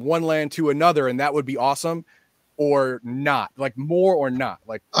travel from one land to another, and that would be awesome, or not? Like more or not?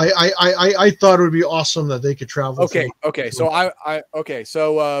 Like I thought it would be awesome that they could travel. Okay.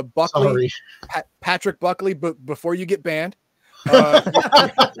 So Buckley, Patrick Buckley, but before you get banned,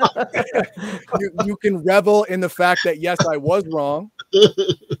 you can revel in the fact that yes, I was wrong.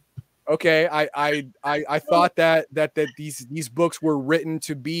 Okay, I thought that these books were written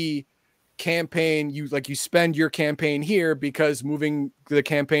to be campaign. You spend your campaign here because moving the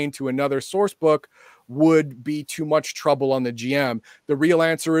campaign to another source book would be too much trouble on the GM. The real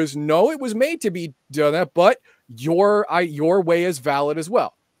answer is no, it was made to be done that, but your way is valid as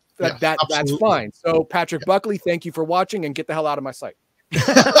well. That's fine. So Patrick Buckley, thank you for watching and get the hell out of my sight.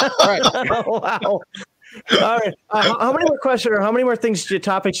 All right. Wow. All right. How many more questions or how many more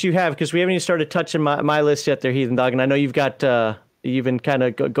topics you have? Because we haven't even started touching my list yet there, Heathen Dog. And I know you've got, you've been kind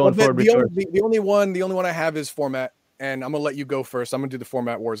of going forward. The only one I have is format. And I'm gonna let you go first. I'm gonna do the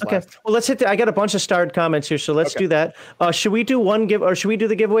format wars. Okay. Last. Well, let's hit. I got a bunch of starred comments here, so let's do that. Should we do should we do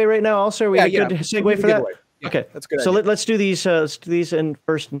the giveaway right now? Also, are we good segue for that? Yeah, okay, that's good. So let's do these. Let's do these in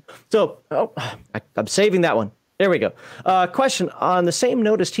first. So I'm saving that one. There we go. Question on the same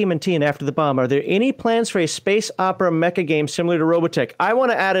note as TMNT and After the Bomb. Are there any plans for a space opera mecha game similar to Robotech? I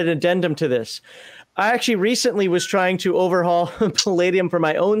want to add an addendum to this. I actually recently was trying to overhaul Palladium for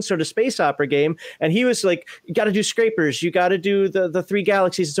my own sort of space opera game. And he was like, you got to do scrapers. You got to do the 3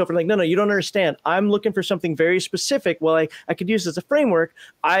 galaxies and so forth. Like, no, you don't understand. I'm looking for something very specific. Well, I could use it as a framework.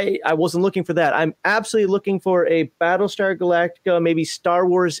 I wasn't looking for that. I'm absolutely looking for a Battlestar Galactica, maybe Star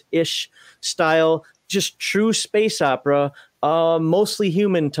Wars-ish style, just true space opera, mostly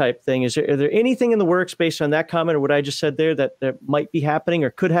human type thing. Are there anything in the works based on that comment or what I just said there that might be happening or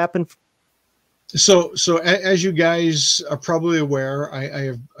could happen? So as you guys are probably aware,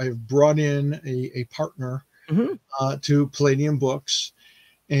 I have brought in a partner to Palladium Books,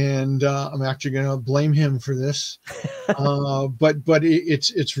 and I'm actually going to blame him for this. But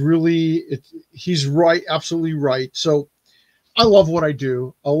it's really he's right, absolutely right. So I love what I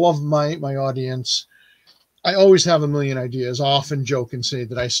do. I love my audience. I always have a million ideas. I often joke and say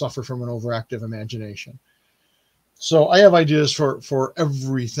that I suffer from an overactive imagination. So I have ideas for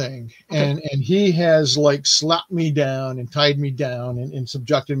everything. And he has like slapped me down and tied me down and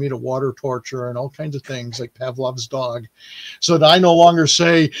subjected me to water torture and all kinds of things like Pavlov's dog. So that I no longer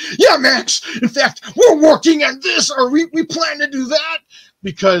say, yeah, Max, in fact, we're working on this or we plan to do that.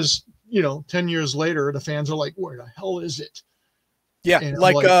 Because, 10 years later, the fans are like, where the hell is it? Yeah,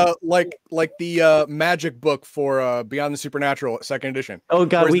 like the magic book for Beyond the Supernatural, 2nd edition. Oh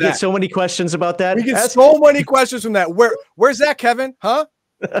God, we get so many questions about that. We get so many questions from that. Where's that, Kevin? Huh?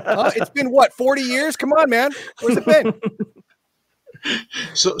 It's been what, 40 years? Come on, man. Where's it been?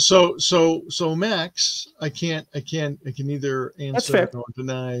 So Max, I can neither answer nor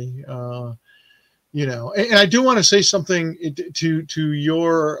deny. And I do want to say something to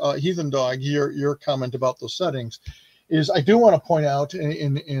your Heathen Dog, your comment about those settings. Is I do want to point out,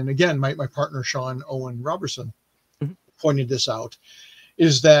 and again, my partner, Sean Owen Robertson, pointed this out,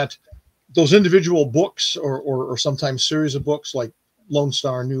 is that those individual books or sometimes series of books like Lone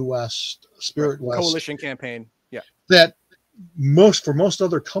Star, New West, Spirit West. Coalition Campaign. Yeah. That for most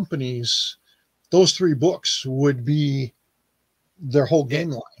other companies, those 3 books would be their whole game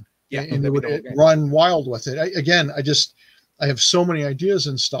line. Yeah. And they would run wild with it. I have so many ideas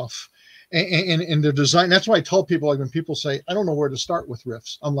and stuff. And the design, that's why I tell people, like when people say, I don't know where to start with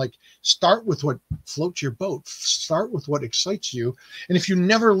riffs, I'm like, start with what floats your boat, start with what excites you. And if you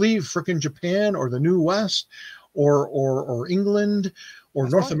never leave freaking Japan or the New West or England or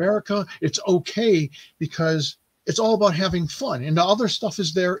North America, it's okay, because it's all about having fun. And the other stuff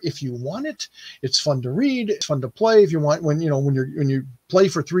is there if you want it. It's fun to read, it's fun to play. If you want, when you play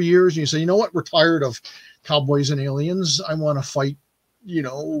for 3 years and you say, you know what, we're tired of cowboys and aliens, I want to fight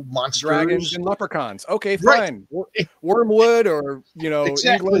monsters, dragons and leprechauns. Okay, fine. Right. Wormwood or exactly.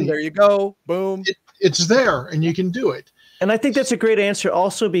 England, there you go. Boom. It's there and you can do it. And I think that's a great answer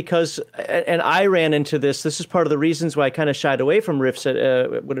also because, and I ran into this is part of the reasons why I kind of shied away from riffs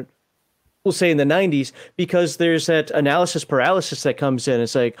at we'll say in the 90s, because there's that analysis paralysis that comes in.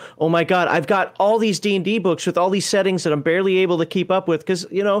 It's like, oh my God, I've got all these D&D books with all these settings that I'm barely able to keep up with. Because,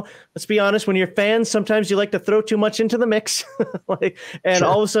 let's be honest, when you're fans, sometimes you like to throw too much into the mix.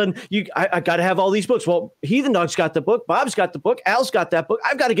 All of a sudden, I got to have all these books. Well, Heathen Dog's got the book. Bob's got the book. Al's got that book.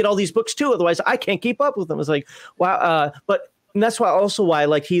 I've got to get all these books too. Otherwise, I can't keep up with them. It's like, wow. And that's why I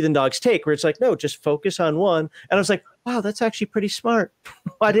like Heathen Dog's take, where it's like, no, just focus on one. And I was like, wow, that's actually pretty smart.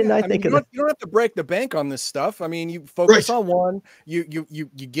 Why didn't I think of that? You don't have to break the bank on this stuff. I mean, you focus on one, you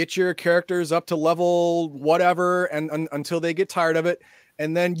get your characters up to level whatever, and until they get tired of it.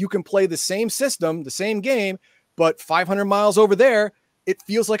 And then you can play the same system, the same game, but 500 miles over there, it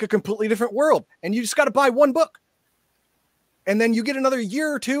feels like a completely different world. And you just got to buy one book. And then you get another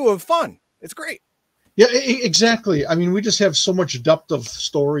year or 2 of fun. It's great. Yeah, exactly. I mean, we just have so much depth of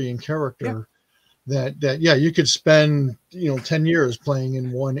story and character that you could spend 10 years playing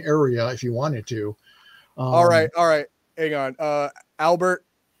in one area if you wanted to. All right, hang on. Albert,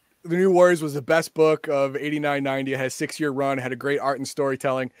 The New Warriors was the best book of 89-90. It had a 6-year run, had a great art and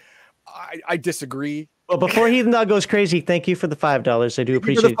storytelling. I disagree. Well, before Heathen Dog goes crazy, thank you for the $5. I do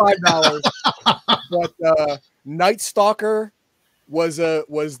appreciate it. But Night Stalker was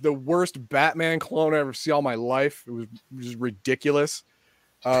the worst Batman clone I ever see all my life. It was just ridiculous.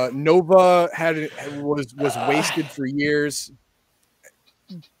 Nova was wasted for years.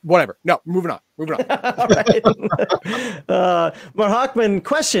 Whatever. No, moving on. All right. Mark Hockman,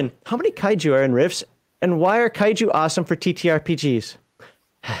 question: how many kaiju are in Rifts, and why are kaiju awesome for TTRPGs?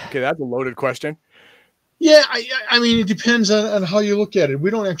 Okay, that's a loaded question. Yeah, I mean, it depends on how you look at it. We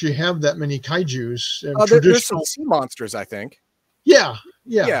don't actually have that many kaijus. There's some sea monsters, I think. Yeah.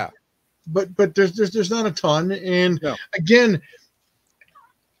 but there's not a ton. And No. again,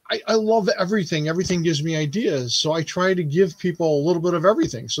 I love everything. Everything gives me ideas. So I try to give people a little bit of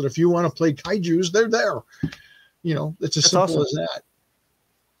everything. So if you want to play kaijus, they're there. You know, it's as simple as that.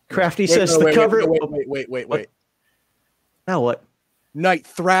 Crafty says the cover. Wait. Now what? Night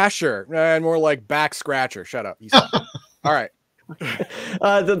Thrasher, and more like Back Scratcher. Shut up. All right.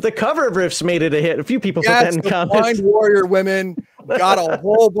 The cover of Rifts made it a hit. A few people put that in comments. Blind Warrior women got a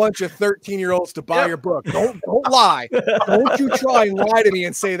whole bunch of 13-year-olds to buy your book. Don't lie. Don't you try and lie to me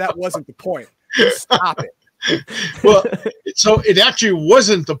and say that wasn't the point. Just stop it. Well, so it actually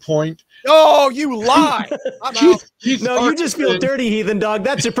wasn't the point. Oh, you lie. Keith no, you just feel dirty, heathen dog.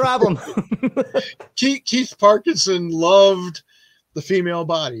 That's your problem. Keith Parkinson loved the female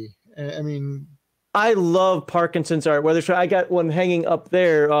body. I mean, I love Parkinson's art. Whether I got one hanging up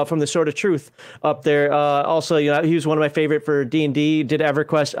there from the Sword of Truth up there. Also, you know, he was one of my favorite for D&D. Did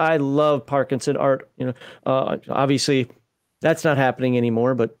EverQuest. I love Parkinson art. You know, obviously that's not happening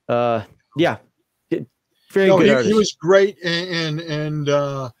anymore. But yeah, very good artist. He was great. And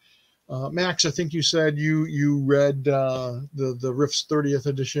Max, I think you said you read the Rift's 30th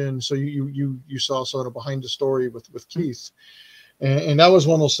edition, so you saw sort of behind the story with Keith. And that was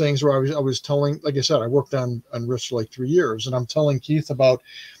one of those things where I was telling, like I said, I worked on Rifts for like 3 years, and I'm telling Keith about,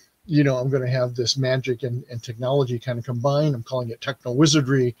 you know, I'm going to have this magic and technology kind of combined. I'm calling it techno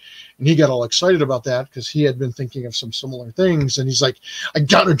wizardry. And he got all excited about that because he had been thinking of some similar things. And he's like, I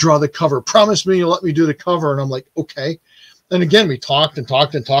got to draw the cover. Promise me you'll let me do the cover. And I'm like, okay. And again, we talked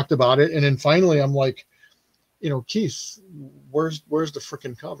about it. And then finally I'm like, you know, Keith, where's the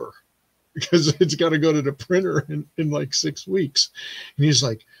freaking cover? Because it's got to go to the printer in like 6 weeks. And he's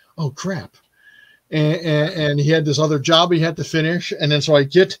like, oh crap. And he had this other job he had to finish. And then so I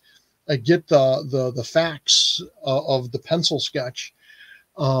get the facts of the pencil sketch.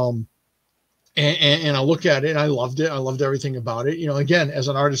 And I look at it and I loved it. I loved everything about it. You know, again, as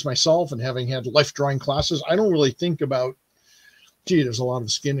an artist myself and having had life drawing classes, I don't really think about, gee, there's a lot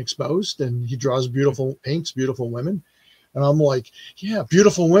of skin exposed, and he draws paints beautiful women. And I'm like, yeah,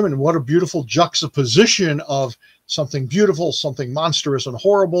 beautiful women. What a beautiful juxtaposition of something beautiful, something monstrous and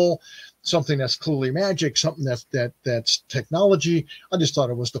horrible, something that's clearly magic, something that's technology. I just thought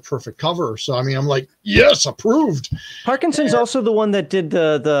it was the perfect cover. So, I mean, I'm like, yes, approved. Parkinson's also the one that did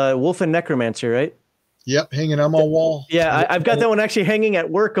the Wolf and Necromancer, right? Yep, hanging on my wall. Yeah, I've got that one actually hanging at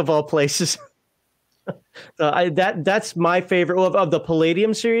work of all places. That's my favorite of the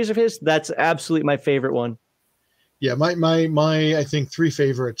Palladium series of his. That's absolutely my favorite one. Yeah, my I think 3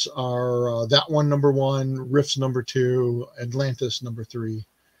 favorites are that one number 1, Rifts number 2, Atlantis number 3.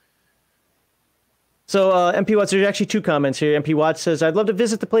 So MP Watts, there's actually 2 comments here. MP Watts says, I'd love to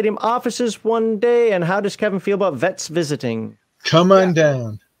visit the Palladium offices one day. And how does Kevin feel about vets visiting? Come on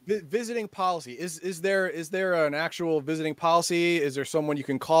down. Visiting policy. Is there an actual visiting policy? Is there someone you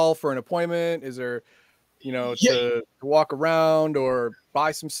can call for an appointment? Is there, you know, to walk around or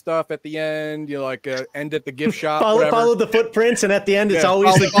buy some stuff at the end, you know, like end at the gift shop? Follow the footprints, and at the end, it's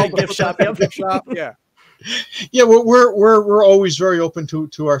always the gift shop. Yep. Gift shop. Yeah. Yeah, we're always very open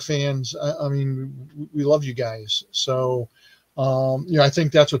to our fans. I mean, we love you guys. So, you know, I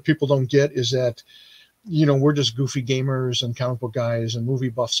think that's what people don't get is that, you know, we're just goofy gamers and comic book guys and movie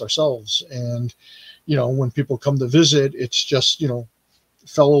buffs ourselves. And, you know, when people come to visit, it's just, you know,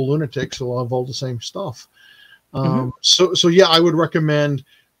 fellow lunatics who love all the same stuff. So yeah, I would recommend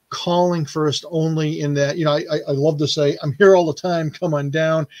calling first, only in that, you know, I love to say, I'm here all the time. Come on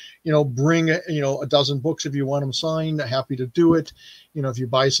down, you know, bring, you know, a dozen books if you want them signed. Happy to do it. You know, if you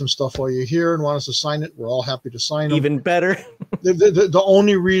buy some stuff while you're here and want us to sign it, we're all happy to sign them. Even better. The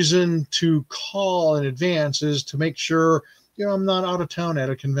only reason to call in advance is to make sure, you know, I'm not out of town at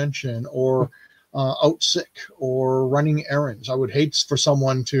a convention or out sick or running errands. I would hate for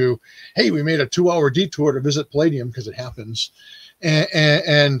someone to, hey, we made a 2-hour detour to visit Palladium, because it happens.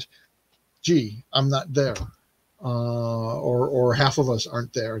 And gee, I'm not there. Or half of us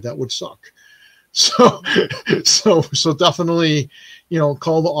aren't there. That would suck. So definitely, you know,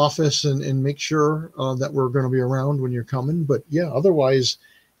 call the office and make sure that we're going to be around when you're coming. But yeah, otherwise,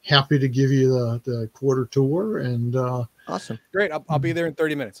 happy to give you the quarter tour. And awesome. Great. I'll be there in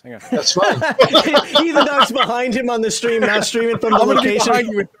 30 minutes. Hang on. That's fine. Heathen Dog's behind him on the stream now, streaming from the location. Be behind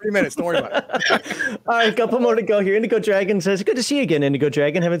you in 30 minutes. Don't worry about it. All right, a couple more to go here. Indigo Dragon says, good to see you again, Indigo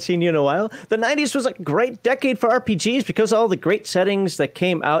Dragon. Haven't seen you in a while. The 90s was a great decade for RPGs because of all the great settings that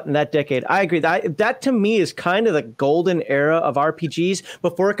came out in that decade. I agree. That to me is kind of the golden era of RPGs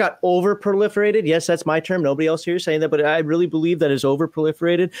before it got over proliferated. Yes, that's my term. Nobody else here is saying that, but I really believe that is over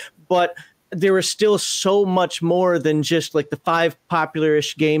proliferated. But there was still so much more than just like the 5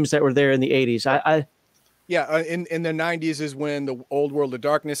 popular-ish games that were there in the 80s. Yeah, in the 90s is when the Old World of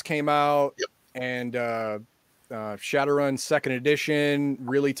Darkness came out, Yep. and Shadowrun Second Edition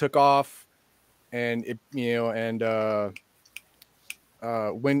really took off, and it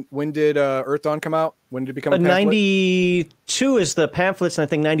when did Earthdawn come out? When did it become a pamphlet? 92 is the pamphlets, and I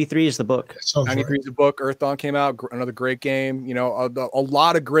think 93 is the book. 93 is the book. Earthdawn came out, another great game. You know, a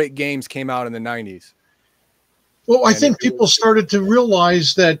lot of great games came out in the 90s. Well, I think people started to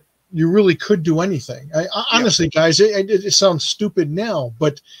realize that you really could do anything. Honestly, guys, it sounds stupid now,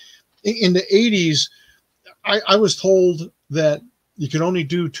 but in the 80s, I was told that you could only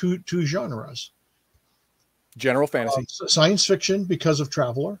do two genres. General fantasy. Science fiction because of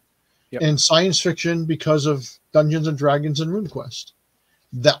Traveler, and science fiction because of Dungeons and Dragons and RuneQuest.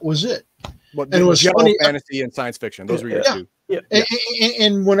 That was it. Well, and it was general fantasy and science fiction. Those were your two. Yeah.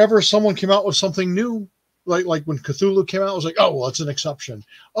 And whenever someone came out with something new, like when Cthulhu came out, it was like, oh, well, it's an exception.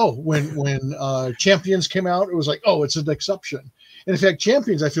 Oh, when Champions came out, it was like, oh, it's an exception. And in fact,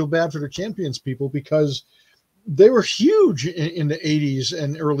 Champions, I feel bad for the Champions people because they were huge in the 80s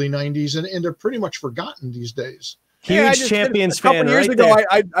and early 90s, and they're pretty much forgotten these days. Huge Champions fan. Years ago,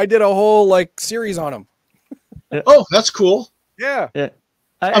 I did a whole series on them. Oh, that's cool. Yeah.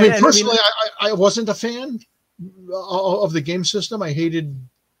 I mean, personally, I wasn't a fan of the game system. I hated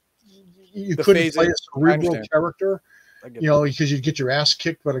you couldn't play a cerebral character, because you'd get your ass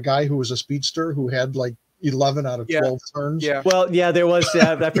kicked by a guy who was a speedster who had like 11 out of 12 turns. Yeah. Well, yeah, there was.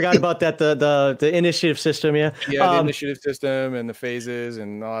 I forgot about that. The initiative system. Yeah. Yeah, the initiative system and the phases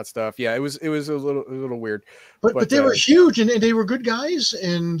and all that stuff. Yeah, it was a little weird. But they were huge and they were good guys.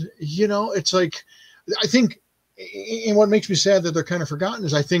 And it's like, I think, and what makes me sad that they're kind of forgotten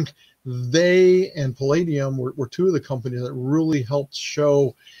is I think they and Palladium were two of the companies that really helped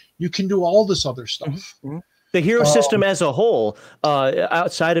show you can do all this other stuff. Mm-hmm. The hero system as a whole,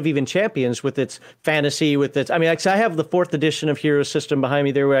 outside of even Champions, with its fantasy, with its, I have the 4th edition of Hero System behind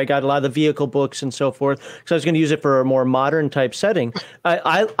me there, where I got a lot of the vehicle books and so forth. So I was going to use it for a more modern type setting.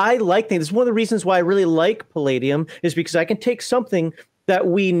 I like things. This is one of the reasons why I really like Palladium, is because I can take something that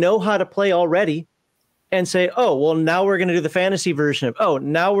we know how to play already and say, oh, well, now we're going to do the fantasy version of, oh,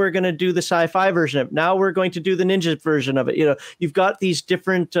 now we're going to do the sci-fi version of, now we're going to do the ninja version of it. You've got these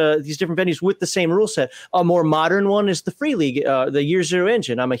different venues with the same rule set. A more modern one is the Free League, the Year Zero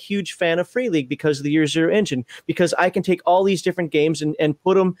engine. I'm a huge fan of Free League because of the Year Zero engine, because I can take all these different games and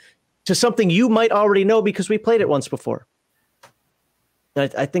put them to something you might already know because we played it once before.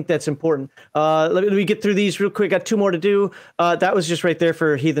 I think that's important. Let me get through these real quick. Got 2 more to do. That was just right there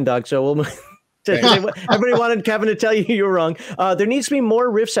for Heathen Dog. So we'll move. Everybody wanted Kevin to tell you were wrong. There needs to be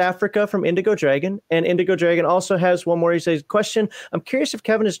more Rifts Africa from Indigo Dragon, and Indigo Dragon also has one more. He says, question, I'm curious if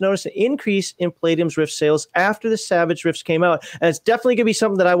Kevin has noticed an increase in Palladium's Rift sales after the Savage Rifts came out, and it's definitely going to be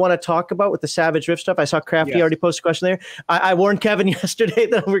something that I want to talk about with the Savage Rift stuff. I saw Crafty already post a question there. I warned Kevin yesterday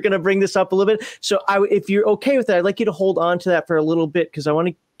that we're going to bring this up a little bit, so if you're okay with that, I'd like you to hold on to that for a little bit, because I want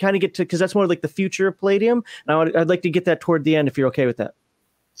to kind of get to, because that's more like the future of Palladium, and I'd like to get that toward the end if you're okay with that.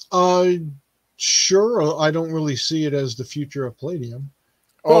 Sure, I don't really see it as the future of Palladium.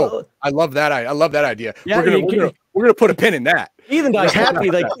 Oh, well, I love that idea. Yeah, we're gonna put a pin in that. Even guys happy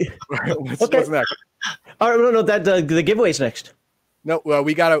like. What's next? All right, no, that the giveaway's next. No, well,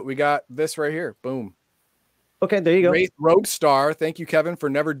 we got this right here. Boom. Okay, there you go. Wraith Rogue Star. Thank you, Kevin, for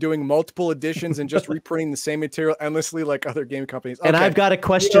never doing multiple editions and just reprinting the same material endlessly like other game companies. Okay. And I've got a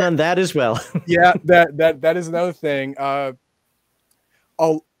question on that as well. Yeah, that is another thing. A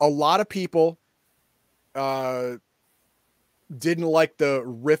lot of people didn't like the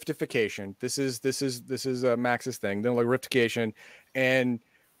riftification. This is Max's thing. Didn't like riftification, and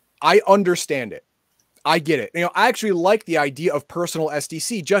I understand it. I get it. I actually like the idea of personal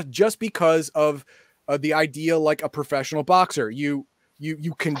SDC just because of the idea, like a professional boxer. You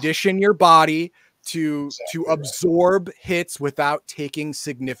condition your body to absorb hits without taking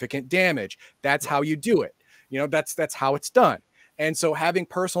significant damage. That's how you do it. That's how it's done. And so having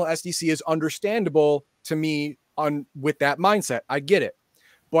personal SDC is understandable to me with that mindset. I get it.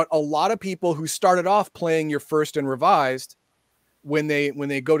 But a lot of people who started off playing your first and revised, when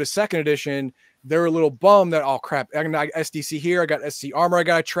they go to second edition, they're a little bummed that, oh crap, I got SDC here, I got SC armor, I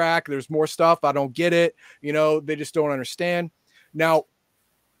got to track, there's more stuff, I don't get it. They just don't understand. Now,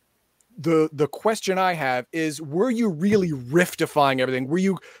 the question I have is, were you really riftifying everything? Were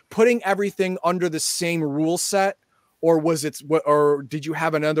you putting everything under the same rule set? Or or did you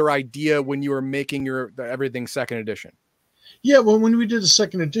have another idea when you were making everything second edition? Yeah, well, when we did the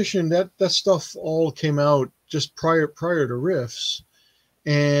second edition, that stuff all came out just prior to Rifts,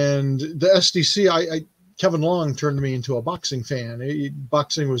 And the SDC, Kevin Long turned me into a boxing fan.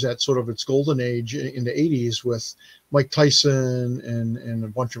 Boxing was at sort of its golden age in the 80s with Mike Tyson and a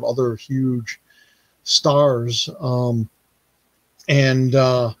bunch of other huge stars. And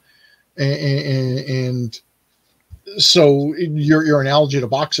so your analogy to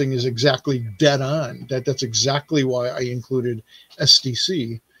boxing is exactly dead on. That's exactly why I included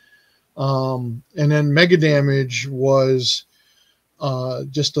SDC. And then Mega Damage was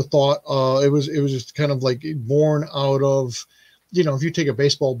just a thought. It was just kind of like born out of, if you take a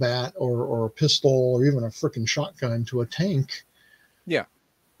baseball bat or a pistol or even a freaking shotgun to a tank. Yeah.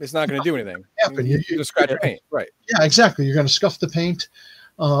 It's not going to do anything. You're going to scratch the paint. Right. Yeah, exactly. You're going to scuff the paint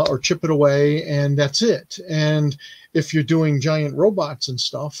or chip it away, and that's it. And if you're doing giant robots and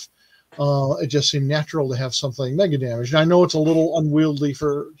stuff, it just seemed natural to have something Mega Damage. And I know it's a little unwieldy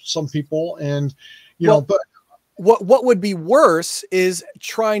for some people, and but what would be worse is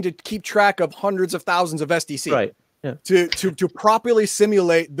trying to keep track of hundreds of thousands of SDC. Right. Yeah. To properly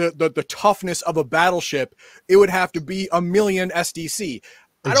simulate the toughness of a battleship, it would have to be 1 million SDC.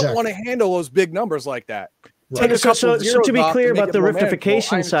 Exactly. I don't want to handle those big numbers like that. Right. So to be clear about the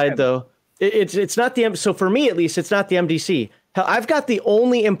riftification side, though, it's not the so for me at least, it's not the MDC. Hell, I've got the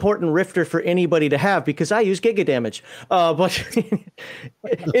only important rifter for anybody to have because I use Giga Damage. But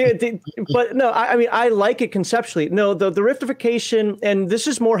no, I mean, I like it conceptually. No, the riftification, and this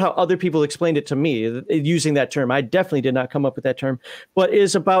is more how other people explained it to me using that term. I definitely did not come up with that term, but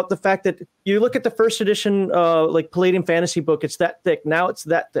is about the fact that you look at the first edition, like Palladium Fantasy book, it's that thick. Now it's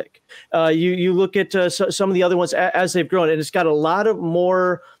that thick. You look at some of the other ones as they've grown, and it's got a lot of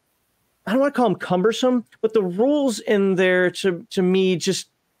more. I don't want to call them cumbersome, but the rules in there to me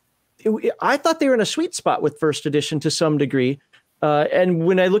I thought they were in a sweet spot with first edition to some degree. And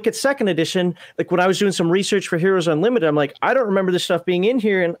when I look at second edition, like when I was doing some research for Heroes Unlimited, I'm like, I don't remember this stuff being in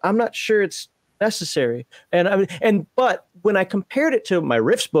here, and I'm not sure it's necessary. But when I compared it to my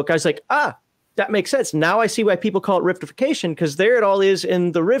Rifts book, I was like, that makes sense. Now I see why people call it riftification, because there it all is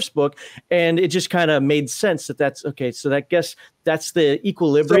in the Rifts book, and it just kind of made sense that's okay. So I guess that's the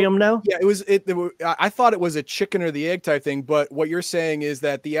equilibrium now. Yeah, I thought it was a chicken or the egg type thing, but what you're saying is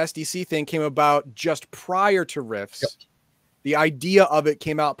that the SDC thing came about just prior to Rifts. Yep. The idea of it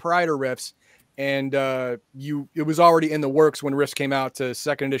came out prior to Rifts, and it was already in the works when Rifts came out to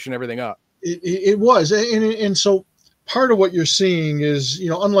second edition, everything up. It was, and so. Part of what you're seeing is,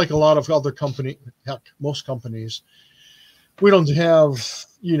 unlike a lot of other most companies, we don't have,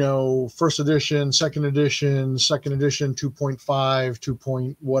 first edition, second edition, 2.5, 2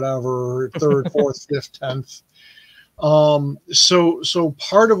 point whatever, third, fourth, fifth, 10th. So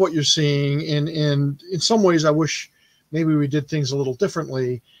part of what you're seeing, and in some ways, I wish maybe we did things a little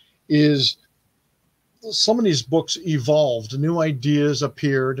differently, is some of these books evolved, new ideas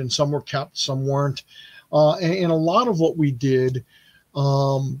appeared, and some were kept, some weren't. And a lot of what we did,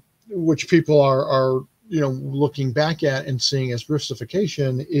 which people are looking back at and seeing as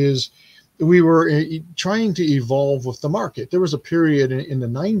riftification, is we were trying to evolve with the market. There was a period in the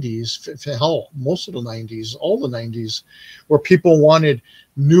 90s, hell, most of the 90s, all the 90s, where people wanted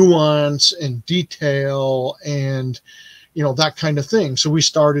nuance and detail and that kind of thing. So we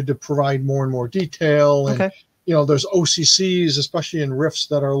started to provide more and more detail. And there's OCCs, especially in Rifts,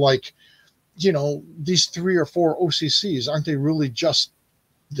 that are like, these 3 or 4 OCCs, aren't they really just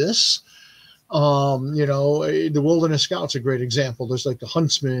this? The Wilderness Scout's a great example. There's like the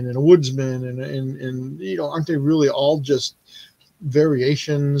Huntsman and a Woodsman, and aren't they really all just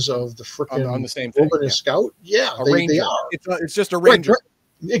variations of the frickin' on the same thing, Wilderness Scout? Yeah, they are. It's just a ranger.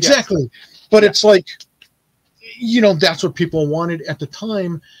 Right. Exactly. Yeah. But it's like, that's what people wanted at the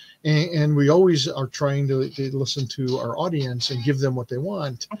time. And we always are trying to listen to our audience and give them what they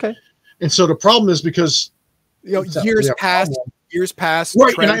want. Okay. And so the problem is because years pass,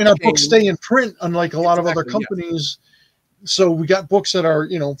 right? And our books stay in print, unlike a lot of other companies. Yeah. So we got books that are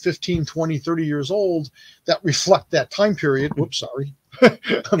 15, 20, 30 years old that reflect that time period. Whoops, sorry.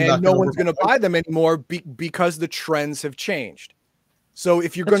 And no one's going to buy them anymore because the trends have changed. So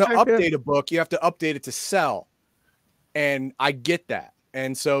if you're going to update a book, you have to update it to sell, and I get that.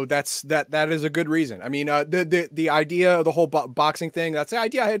 And so that is a good reason. I mean, the idea of the whole boxing thing, that's the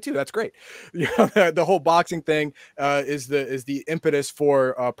idea I had too. That's great. The whole boxing thing is the impetus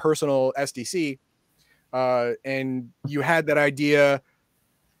for personal SDC. And you had that idea.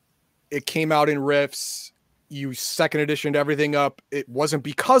 It came out in Rifts. You second editioned everything up. It wasn't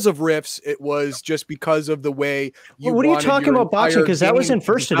because of Rifts. It was just because of the way you. What are you talking about boxing? Because that was in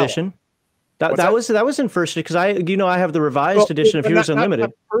first edition. That was in first, because I have the revised edition of Heroes Unlimited.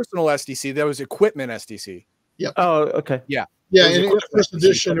 Not personal SDC, that was equipment SDC. Yeah. Oh, okay. Yeah. Yeah, and in the first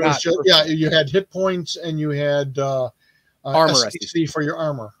edition, it was just, you had hit points and you had armor SC for your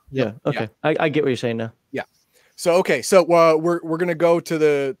armor. Yeah. Okay. Yeah. I get what you're saying now. Yeah. So okay, so we're gonna go to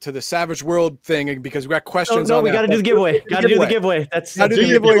the Savage World thing because we got questions. No, we got to do the giveaway. Got to do the giveaway. That's the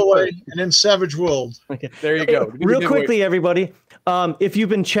giveaway, and then Savage World. Okay, there you go. Real quickly, everybody. If you've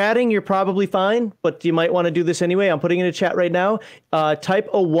been chatting, you're probably fine, but you might want to do this anyway. I'm putting in a chat right now. Type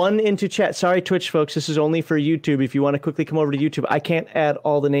a 1 into chat. Sorry, Twitch folks, this is only for YouTube. If you want to quickly come over to YouTube, I can't add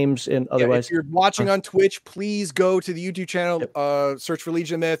all the names in otherwise. If you're watching on Twitch, please go to the YouTube channel. Search for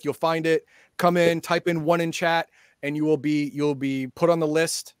Legion of Myth. You'll find it. Come in, type in 1 in chat, and you'll be put on the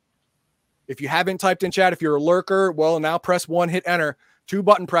list. If you haven't typed in chat, if you're a lurker, well, now press 1, hit enter. 2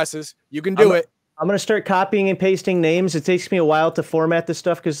 button presses. You can do it. I'm going to start copying and pasting names. It takes me a while to format this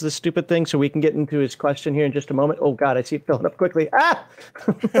stuff because of the stupid thing, so we can get into his question here in just a moment. Oh, God, I see it filling up quickly. Ah!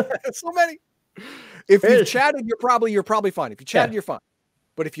 So many. If you've chatted, you're probably fine. If you chatted, you're fine.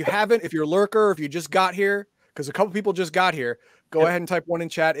 But if you haven't, if you're a lurker, if you just got here, because a couple people just got here, go ahead and type 1 in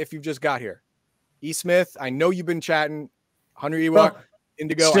chat if you've just got here. E. Smith, I know you've been chatting. 100 Ewok,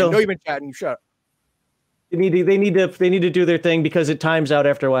 Indigo, I know you've been chatting. You shut up. They need to do their thing because it times out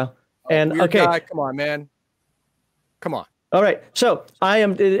after a while. And okay, guy, come on, man. Come on. All right. So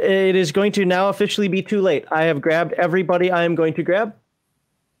it is going to now officially be too late. I have grabbed everybody I am going to grab.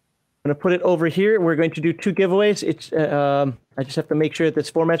 I'm going to put it over here. We're going to do 2 giveaways. It's I just have to make sure that this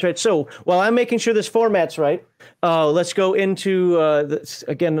format's right. So while I'm making sure this format's right, let's go into this.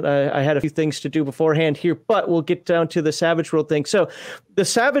 Again, I had a few things to do beforehand here, but we'll get down to the Savage World thing. So the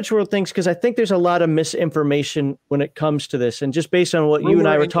Savage World things, because I think there's a lot of misinformation when it comes to this, and just based on what you and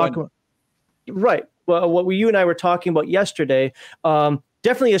I were talking about. Right. Well, what you and I were talking about yesterday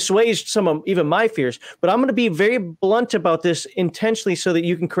definitely assuaged some of even my fears. But I'm going to be very blunt about this intentionally so that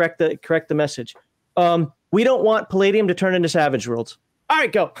you can correct the message. We don't want Palladium to turn into Savage Worlds. All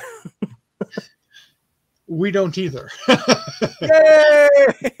right, go. We don't either. Yay!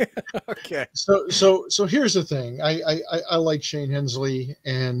 Okay. So here's the thing. I like Shane Hensley,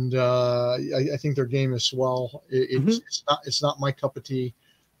 and I think their game is swell. It's not my cup of tea,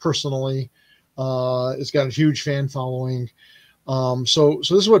 personally. It's got a huge fan following. So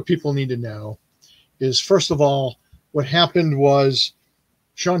this is what people need to know is, first of all, what happened was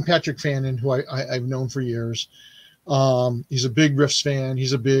Sean Patrick Fannin, who I've known for years. He's a big Rifts fan.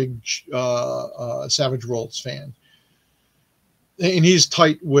 He's a big Savage Worlds fan. And he's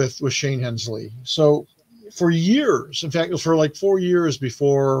tight with Shane Hensley. So for years, in fact, for like 4 years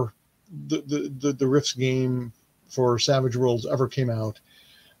before the Rifts game for Savage Worlds ever came out,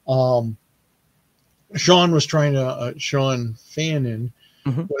 Sean Fannin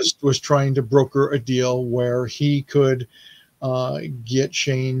was trying to broker a deal where he could get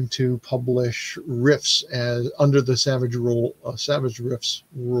Shane to publish Rifts as under the Savage World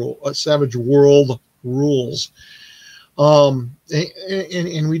rules,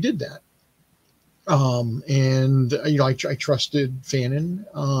 and we did that. And I trusted Fannin,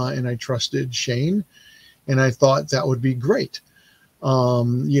 and I trusted Shane, and I thought that would be great.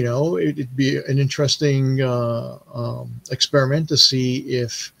 It'd be an interesting experiment to see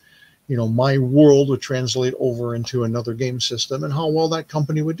if, my world would translate over into another game system and how well that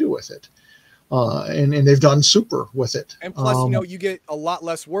company would do with it. And they've done super with it. And plus, you get a lot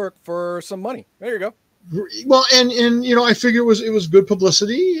less work for some money. There you go. Well, and I figure it was good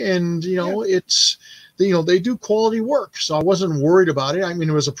publicity, and it's, they do quality work. So I wasn't worried about it. I mean,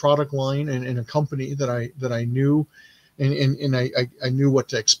 it was a product line and a company that I knew. And I knew what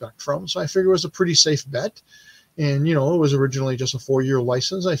to expect from. So I figured it was a pretty safe bet. And, it was originally just a 4-year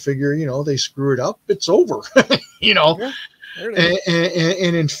license. I figure, they screw it up, it's over, Yeah,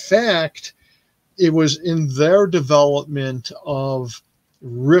 and in fact, it was in their development of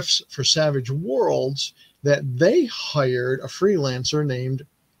Rifts for Savage Worlds that they hired a freelancer named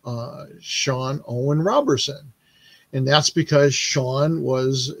Sean Owen Robertson. And that's because Sean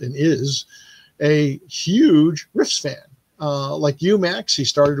was and is a huge Rifts fan. Like you, Max, he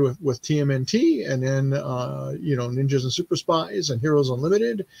started with TMNT, and then Ninjas and Super Spies and Heroes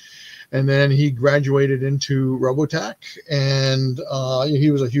Unlimited, and then he graduated into Robotech, and he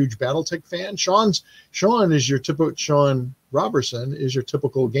was a huge BattleTech fan. Sean Robertson is your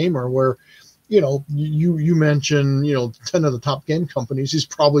typical gamer, where you mention 10 of the top game companies. He's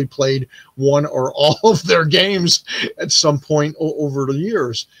probably played one or all of their games at some point over the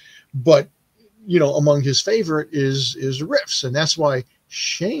years, but among his favorite is Rifts. And that's why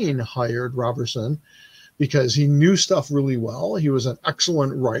Shane hired Robertson, because he knew stuff really well. He was an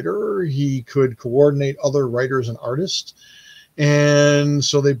excellent writer. He could coordinate other writers and artists. And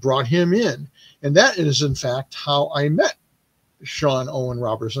so they brought him in. And that is, in fact, how I met Sean Owen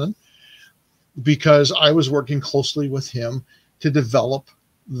Robertson because I was working closely with him to develop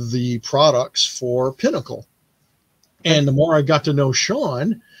the products for Pinnacle. And the more I got to know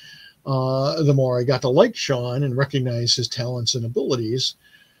Sean, the more I got to like Sean and recognize his talents and abilities.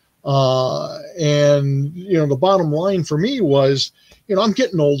 And, the bottom line for me was, I'm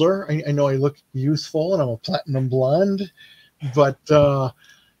getting older. I know I look youthful and I'm a platinum blonde, but,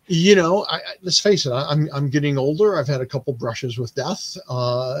 let's face it, I'm getting older. I've had a couple brushes with death.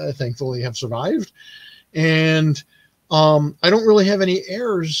 Thankfully have survived. And I don't really have any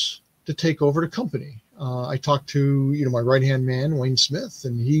heirs to take over the company. I talked to, my right-hand man, Wayne Smith,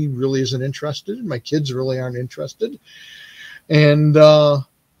 and he really isn't interested. My kids really aren't interested. And, so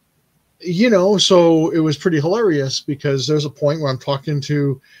it was pretty hilarious because there's a point where I'm talking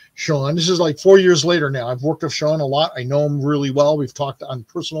to Sean. This is like 4 years later now. I've worked with Sean a lot. I know him really well. We've talked on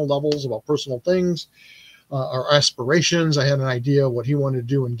personal levels about personal things, our aspirations. I had an idea what he wanted to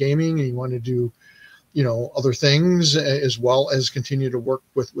do in gaming, and he wanted to do, other things as well as continue to work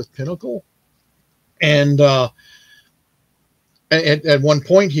with Pinnacle. And at one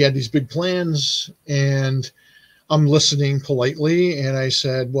point, he had these big plans, and I'm listening politely. And I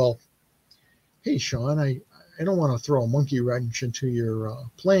said, well, hey, Sean, I don't want to throw a monkey wrench into your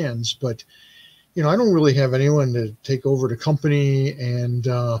plans, but, I don't really have anyone to take over the company. And,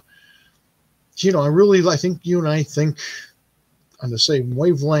 I think you and I think on the same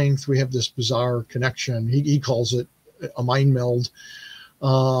wavelength. We have this bizarre connection. He calls it a mind meld.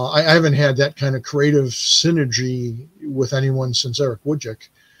 I haven't had that kind of creative synergy with anyone since Eric Wojcik.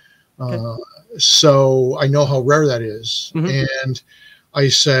 Okay. So I know how rare that is. Mm-hmm. And I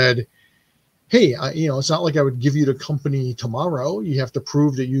said, hey, it's not like I would give you the company tomorrow. You have to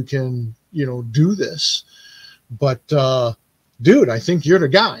prove that you can, do this. But, dude, I think you're the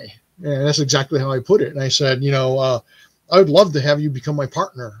guy. And that's exactly how I put it. And I said, I would love to have you become my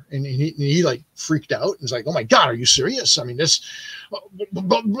partner. And he like freaked out and was like, oh my God, are you serious? I mean, this,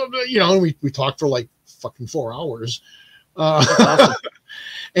 and we talked for like fucking 4 hours. Awesome.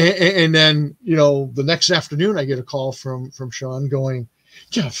 and then, the next afternoon I get a call from Sean going,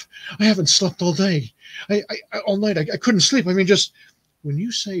 Jeff, I haven't slept all day. I all night. I couldn't sleep. I mean, just when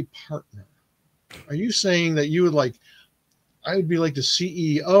you say partner, are you saying that you would I would be like the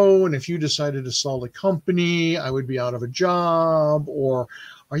CEO, and if you decided to sell the company, I would be out of a job? Or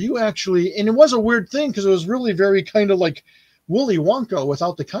are you actually, and it was a weird thing because it was really very kind of like Willy Wonka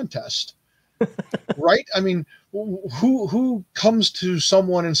without the contest, right? I mean, who comes to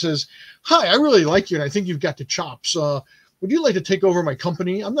someone and says, hi, I really like you, and I think you've got the chops. Would you like to take over my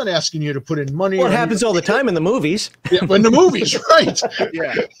company? I'm not asking you to put in money. Well, it happens all the time in the movies. Yeah, in the movies, right?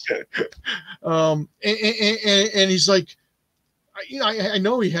 Yeah. And he's like, I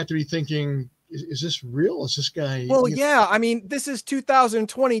know he had to be thinking, is this real? Is this guy? Well, yeah. I mean, this is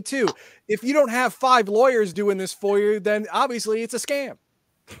 2022. If you don't have 5 lawyers doing this for you, then obviously it's a scam.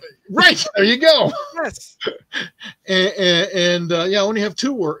 Right. There you go. Yes. And I only have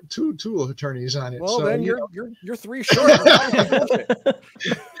two attorneys on it. Well, so, then you're 3 short.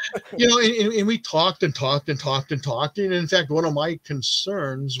 And we talked. And in fact, one of my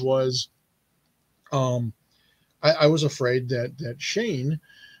concerns was, I was afraid that Shane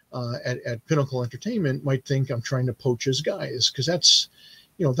at Pinnacle Entertainment might think I'm trying to poach his guys, because that's,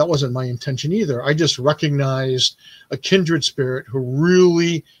 that wasn't my intention either. I just recognized a kindred spirit who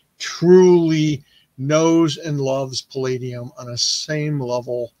really, truly knows and loves Palladium on the same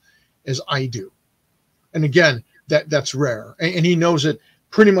level as I do. And again, that's rare. And he knows it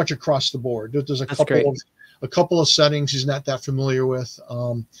pretty much across the board. There's a couple of settings he's not that familiar with.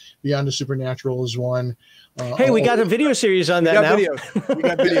 Beyond the Supernatural is one. Hey, we got a video series on that now. We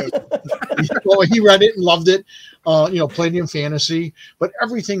got videos. Well, he read it and loved it. Palladium Fantasy, but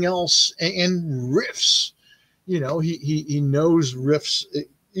everything else and riffs. He knows riffs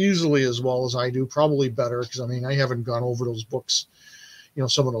easily as well as I do, probably better, because I haven't gone over those books,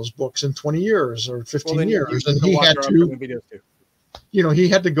 some of those books in 20 years or 15 years, and he had to. He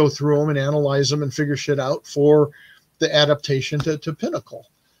had to go through them and analyze them and figure shit out for the adaptation to Pinnacle.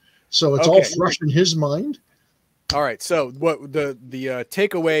 So it's all fresh in his mind. All right. So what the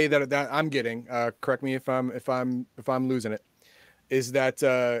takeaway that I'm getting, correct me if I'm losing it, is that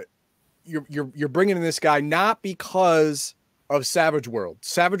you're bringing in this guy not because of Savage World.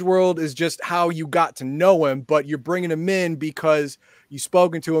 Savage World is just how you got to know him, but you're bringing him in because you've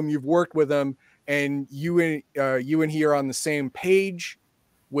spoken to him, you've worked with him, and you and he are on the same page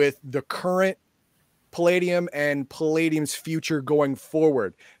with the current Palladium and Palladium's future going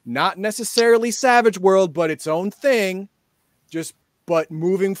forward. Not necessarily Savage World, but its own thing. Just but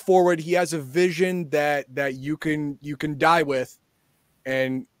moving forward, he has a vision that you can die with,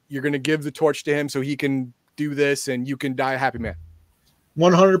 and you're going to give the torch to him so he can do this, and you can die a happy man.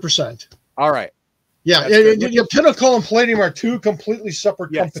 100%. All right. Yeah, Pinnacle and Palladium are two completely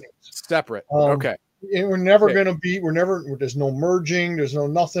separate companies. Separate. Okay. We're never going to be. There's no merging. There's no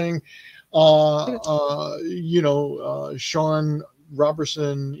nothing. Sean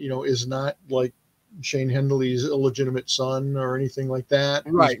Robertson, is not like Shane Hendley's illegitimate son or anything like that.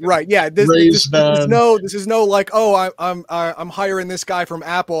 Right. Yeah. This is no like, oh, I'm hiring this guy from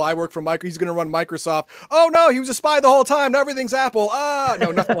Apple. I work for Microsoft. He's going to run Microsoft. Oh no, he was a spy the whole time. Now everything's Apple.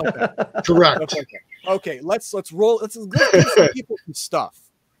 No, nothing like that. Correct. Okay. Let's roll. Let's give some people some stuff.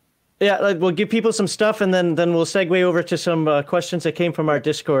 Yeah, we'll give people some stuff, and then we'll segue over to some questions that came from our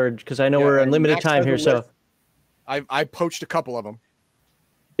Discord, because I know we're on limited time here. So I poached a couple of them.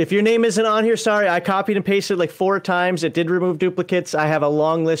 If your name isn't on here, sorry, I copied and pasted like 4 times. It did remove duplicates. I have a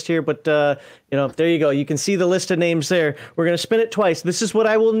long list here, but there you go. You can see the list of names there. We're going to spin it twice. This is what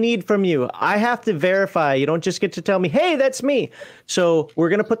I will need from you. I have to verify. You don't just get to tell me, hey, that's me. So we're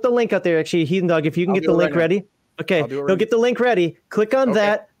going to put the link out there. Actually, Heathen Dog, if you can get the link ready. Okay, go get the link ready. Click on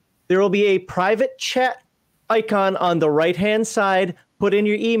that. There will be a private chat icon on the right-hand side. Put in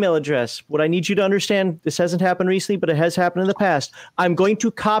your email address. What I need you to understand, this hasn't happened recently, but it has happened in the past. I'm going to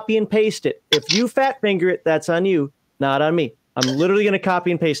copy and paste it. If you fat finger it, that's on you, not on me. I'm literally going to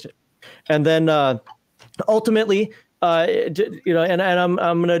copy and paste it. And then ultimately, and I'm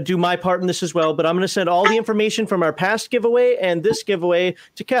going to do my part in this as well, but I'm going to send all the information from our past giveaway and this giveaway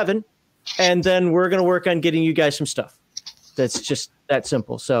to Kevin, and then we're going to work on getting you guys some stuff. That's just that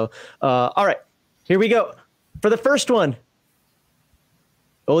simple. So, all right, here we go. For the first one.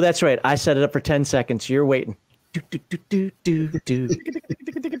 Oh, that's right. I set it up for 10 seconds. You're waiting. And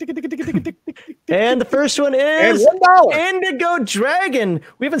the first one is Indigo Dragon.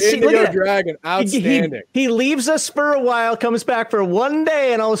 We haven't seen Indigo Dragon. Outstanding. He leaves us for a while, comes back for one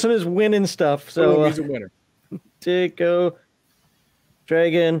day, and all of a sudden is winning stuff. So he's a winner. Indigo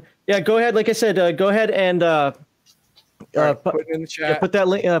Dragon. Yeah, go ahead. Like I said, go ahead and put it in the chat. Put that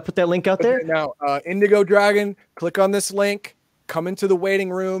link out there. Now, Indigo Dragon. Click on this link. Come into the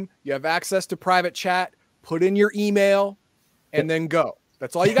waiting room. You have access to private chat. Put in your email, and then go.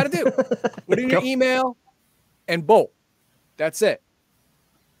 That's all you got to do. Put in your email, and bolt. That's it.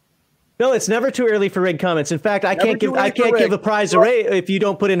 No, it's never too early for rigged comments. In fact, I can't give a prize away if you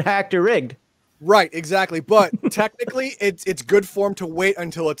don't put in hacked or rigged. Right, exactly. But technically, it's good form to wait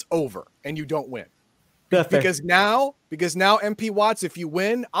until it's over and you don't win. Because now MP Watts, if you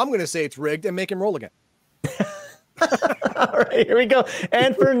win, I'm going to say it's rigged and make him roll again. All right, here we go.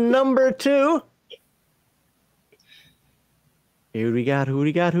 And for number 2, who we got?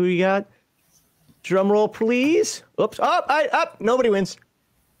 Drum roll, please. Oops. Up. Nobody wins.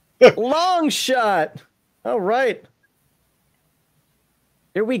 Long shot. All right.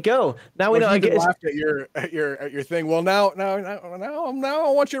 Here we go. Now we know. I laughed at your thing. Well, now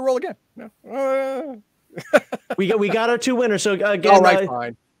I want you to roll again. No. we got our 2 winners. So again, all right,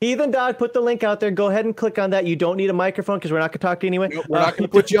 fine. Heathen Dog, put the link out there. Go ahead and click on that. You don't need a microphone because we're not going to talk to you anyway. Nope, we're not going to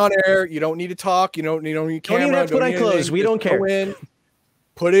put you on air. You don't need to talk. You don't need camera. Don't even have to put on clothes. We don't care. Go in,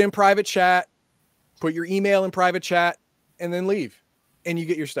 put it in private chat. Put your email in private chat, and then leave, and you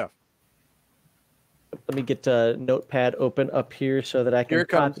get your stuff. Let me get a notepad open up here so that I can.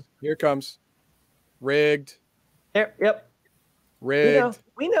 Here it comes. Rigged. Yep. Rigged.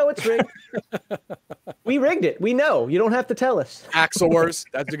 We know it's rigged. We rigged it. We know. You don't have to tell us. Axelworth.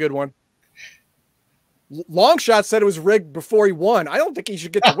 That's a good one. Longshot said it was rigged before he won. I don't think he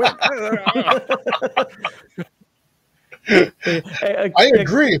should get the win. I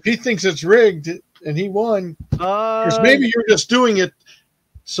agree. If he thinks it's rigged and he won, because maybe you're just doing it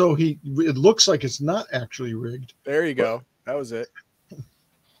so it looks like it's not actually rigged. There you go. That was it.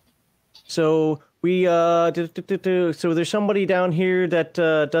 So we so there's somebody down here that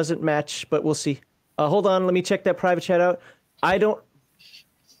doesn't match, but we'll see. Hold on, let me check that private chat out. I don't.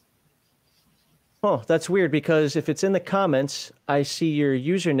 Oh, that's weird because if it's in the comments, I see your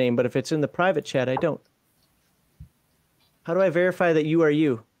username, but if it's in the private chat, I don't. How do I verify that you are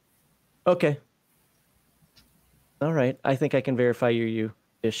you? Okay. All right, I think I can verify you're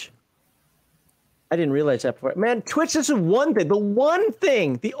you-ish. I didn't realize that before. Man, Twitch, this is one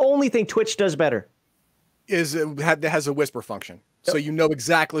thing. The only thing Twitch does better is it has a whisper function. Yep. So you know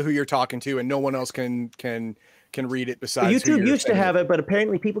exactly who you're talking to and no one else can read it besides YouTube used to have it, but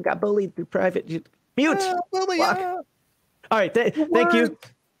apparently people got bullied through private. Mute. All right, thank you.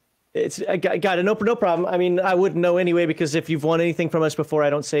 I got it. No problem. I mean, I wouldn't know anyway because if you've won anything from us before, I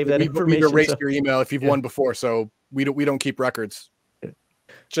don't save that information. We've erased your email if you've won before, so we don't keep records.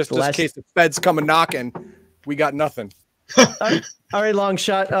 Just in case the feds come a knocking, we got nothing. All right, long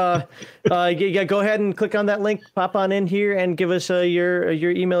shot. Yeah, go ahead and click on that link. Pop on in here and give us your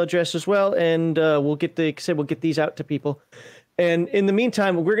email address as well, and we'll get these out to people. And in the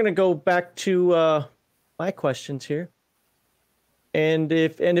meantime, we're gonna go back to my questions here. And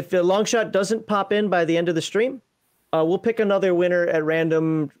if the long shot doesn't pop in by the end of the stream, we'll pick another winner at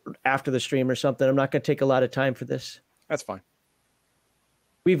random after the stream or something. I'm not gonna take a lot of time for this. That's fine.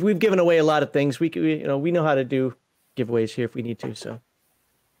 We've given away a lot of things. We know how to do giveaways here if we need to. So,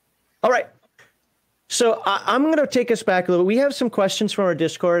 all right. So I'm going to take us back a little. We have some questions from our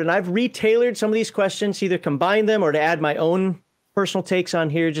Discord, and I've retailored some of these questions, either combine them or to add my own personal takes on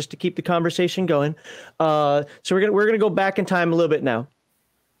here, just to keep the conversation going. So we're gonna go back in time a little bit now,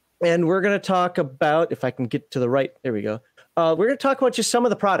 and we're going to talk about, if I can get to the right, there we go. We're going to talk about just some of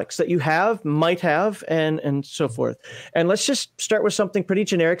the products that you might have, and so forth. And let's just start with something pretty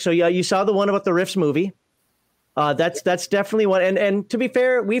generic. So yeah, you saw the one about the Rifts movie. That's definitely one. And to be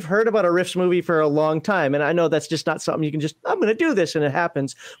fair, we've heard about a Rifts movie for a long time, and I know that's just not something you can just, I'm going to do this and it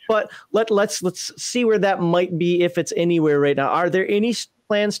happens. But let's see where that might be, if it's anywhere right now. Are there any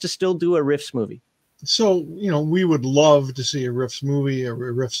plans to still do a Rifts movie? So, we would love to see a Rifts movie, a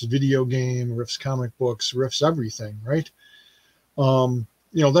Rifts video game, Rifts comic books, Rifts everything, right?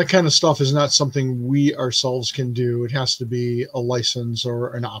 That kind of stuff is not something we ourselves can do. It has to be a license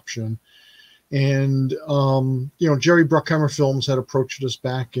or an option. And, Jerry Bruckheimer Films had approached us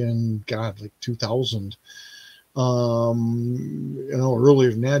back in, like 2000, earlier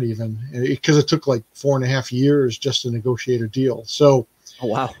than that even, because it took like 4.5 years just to negotiate a deal. So, oh,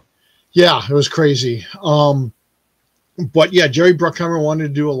 wow. Yeah, it was crazy. But yeah, Jerry Bruckheimer wanted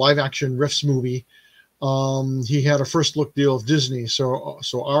to do a live action Rifts movie. He had a first look deal with Disney. So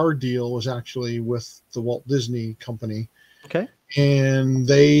our deal was actually with the Walt Disney Company. Okay. And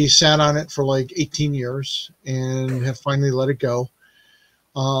they sat on it for like 18 years and have finally let it go.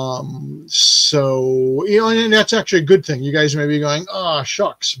 And that's actually a good thing. You guys may be going,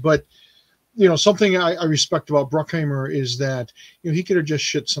 shucks. But, something I respect about Bruckheimer is that, he could have just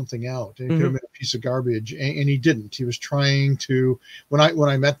shit something out, and it could have been a piece of garbage. And he didn't. He was trying to, when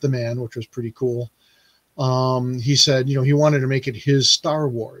I met the man, which was pretty cool, he said, he wanted to make it his Star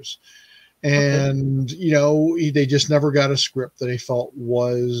Wars. And, they just never got a script that they felt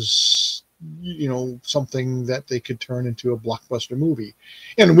was, something that they could turn into a blockbuster movie.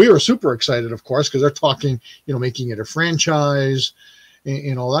 And we were super excited, of course, because they're talking, making it a franchise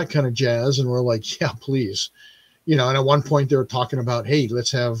and all that kind of jazz. And we're like, yeah, please. And at one point they were talking about, hey,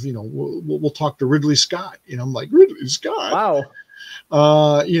 let's have, we'll talk to Ridley Scott. I'm like, Ridley Scott? Wow.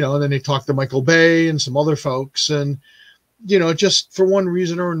 And then they talked to Michael Bay and some other folks. And, just for one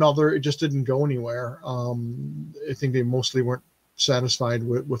reason or another, it just didn't go anywhere. I think they mostly weren't satisfied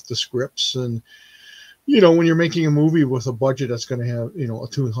with the scripts. And, when you're making a movie with a budget that's going to have, a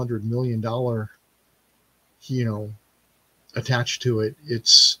 $200 million, attached to it,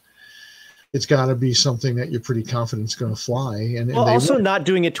 it's got to be something that you're pretty confident is going to fly. And also not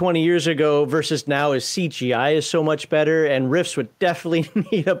doing it 20 years ago versus now is CGI is so much better, and Rifts would definitely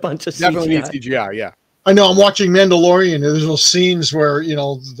need a bunch of CGI. Definitely need CGI, yeah. I know. I'm watching Mandalorian, and there's those scenes where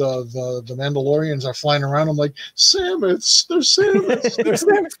the Mandalorians are flying around. I'm like, Samus, they're Samus, they're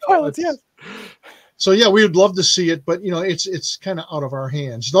Samus pilots, yes. So yeah, we would love to see it, but it's kind of out of our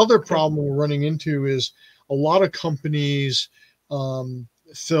hands. The other problem we're running into is a lot of companies,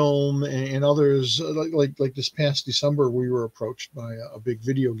 film and others, like this past December, we were approached by a big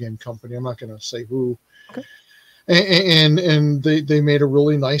video game company. I'm not going to say who. Okay. And they made a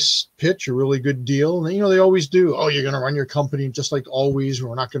really nice pitch, a really good deal. And, they always do. Oh, you're going to run your company just like always.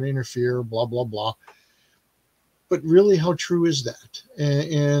 We're not going to interfere, blah, blah, blah. But really, how true is that?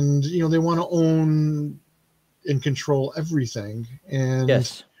 And they want to own and control everything. And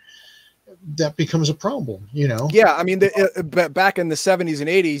yes, that becomes a problem, Yeah, I mean, back in the 70s and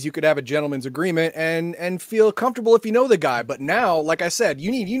 80s, you could have a gentleman's agreement and feel comfortable if you know the guy. But now, like I said,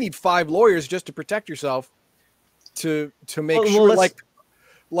 you need 5 lawyers just to protect yourself. To make sure, like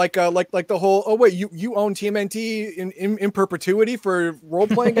the whole, oh wait, you own TMNT in perpetuity for role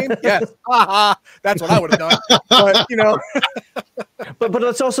playing games? Yes, that's what I would have done. But but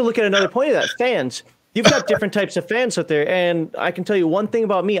let's also look at another point of that. Fans, you've got different types of fans out there, and I can tell you one thing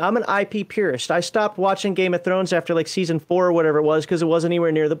about me: I'm an IP purist. I stopped watching Game of Thrones after like season 4 or whatever it was because it wasn't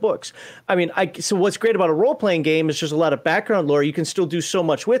anywhere near the books. I mean, so what's great about a role playing game is there's a lot of background lore. You can still do so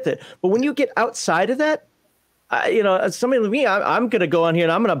much with it, but when you get outside of that, somebody like me, I'm going to go on here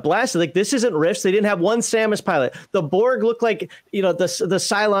and I'm going to blast it. Like, this isn't Rifts. They didn't have one Samus pilot. The Borg look like, the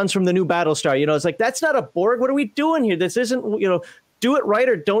Cylons from the new Battlestar. It's like, that's not a Borg. What are we doing here? This isn't, do it right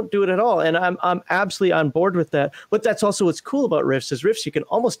or don't do it at all. And I'm absolutely on board with that. But that's also what's cool about Rifts is Rifts, you can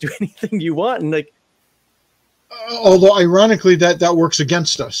almost do anything you want. And like, although ironically that works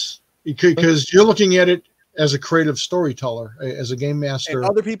against us because you're looking at it as a creative storyteller, as a game master. And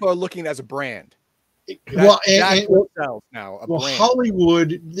other people are looking as a brand. Well, brand.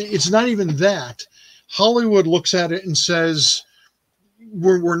 Hollywood, it's not even that. Hollywood looks at it and says,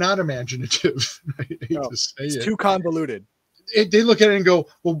 we're not imaginative. I hate to say it's too convoluted. They look at it and go,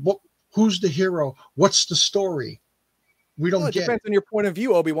 well, who's the hero? What's the story? We don't get it. Depends on your point of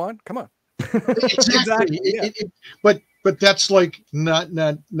view, Obi-Wan. Come on. Exactly. But that's like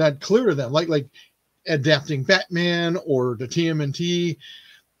not clear to them. Like adapting Batman or the TMNT,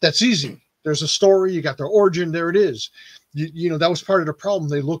 that's easy. There's a story, you got their origin, there it is. You know, that was part of the problem.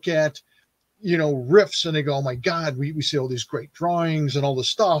 They look at, you know, Rifts and they go, oh my God, we see all these great drawings and all this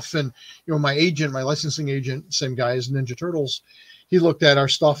stuff. And, you know, my licensing agent, same guy as Ninja Turtles, he looked at our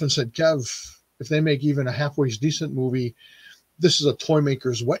stuff and said, Kev, if they make even a halfway decent movie, this is a toy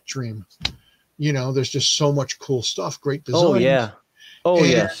maker's wet dream. You know, there's just so much cool stuff, great design. Oh, yeah. Oh, and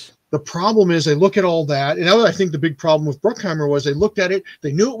yes. The problem is they look at all that. And I think the big problem with Bruckheimer was they looked at it.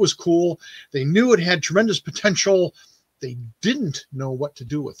 They knew it was cool. They knew it had tremendous potential. They didn't know what to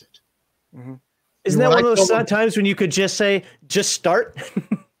do with it. Mm-hmm. Isn't that one of those times when you could just say, just start?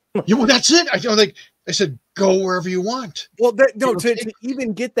 Yeah, well, that's it. I said, go wherever you want. Well, to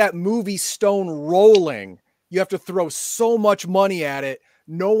even get that movie stone rolling, you have to throw so much money at it.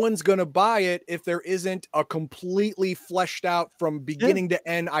 No one's going to buy it if there isn't a completely fleshed out from beginning to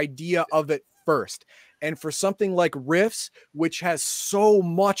end idea of it first. And for something like Rifts, which has so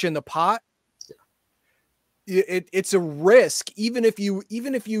much in the pot, it's a risk. Even if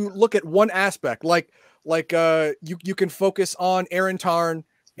you look at one aspect, like you can focus on Erin Tarn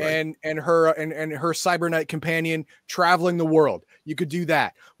and her Cyber Knight companion traveling the world. You could do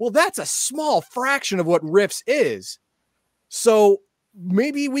that. Well, that's a small fraction of what Rifts is. So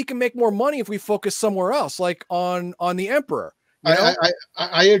maybe we can make more money if we focus somewhere else, like on the Emperor. You know?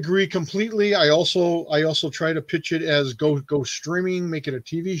 I agree completely. I also try to pitch it as go streaming, make it a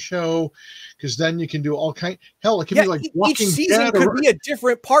TV show, because then you can do all kind. Hell, it can be like each season could be a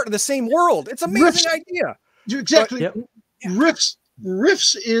different part of the same world. It's an amazing idea. Exactly. But,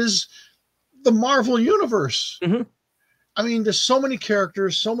 Rifts is the Marvel universe. Mm-hmm. I mean, there's so many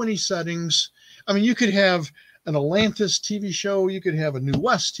characters, so many settings. I mean, you could have an Atlantis TV show, you could have a New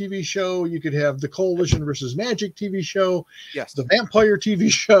West TV show, you could have the Coalition versus Magic TV show, the Vampire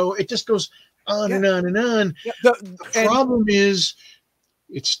TV show. It just goes on and on and on. Yeah. The problem is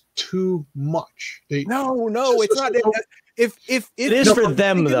it's too much. It's not. If it is for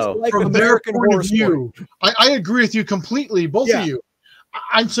them though, like from American Horror Story. I agree with you completely, both of you.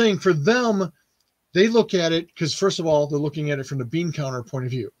 I'm saying for them, they look at it because first of all, they're looking at it from the bean counter point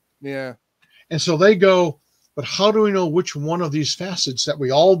of view. Yeah. And so they go, but how do we know which one of these facets that we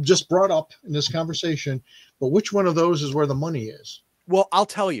all just brought up in this conversation, but which one of those is where the money is? Well, I'll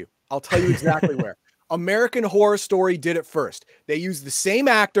tell you exactly where. American Horror Story did it first. They used the same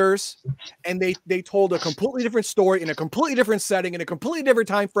actors and they told a completely different story in a completely different setting in a completely different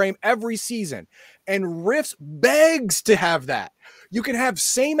time frame every season. And Rifts begs to have that. You can have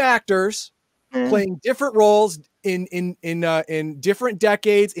same actors playing different roles in different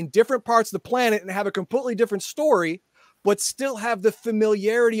decades, in different parts of the planet, and have a completely different story, but still have the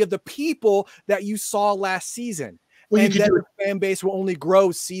familiarity of the people that you saw last season. Well, and then the fan base will only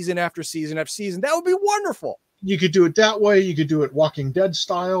grow season after season after season. That would be wonderful. You could do it that way. You could do it Walking Dead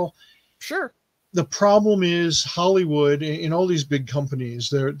style. Sure. The problem is Hollywood and all these big companies,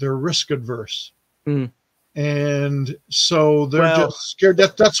 they're risk adverse. Mm. And so they're just scared.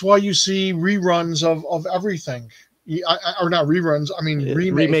 That's why you see reruns of everything. Or not reruns, I mean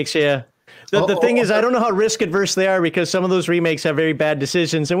remakes. Yeah. The thing is, I don't know how risk adverse they are because some of those remakes have very bad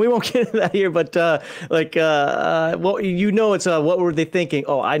decisions, and we won't get into that here. But well, you know, it's what were they thinking?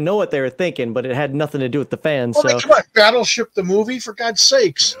 Oh, I know what they were thinking, but it had nothing to do with the fans. Well, come on, Battleship the movie, for God's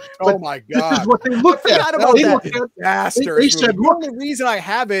sakes! Oh my God, this is what they looked at. They said, the only reason I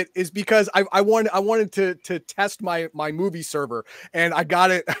have it is because I wanted to test my movie server, and I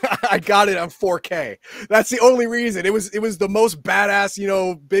got it. I got it on 4K. That's the only reason. It was the most badass, you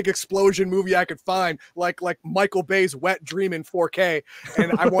know, big explosion movie I could find, like Michael Bay's Wet Dream in 4K,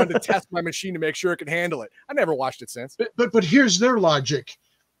 and I wanted to test my machine to make sure it could handle it. I never watched it since. But here's their logic: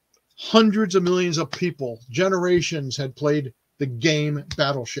 hundreds of millions of people, generations had played the game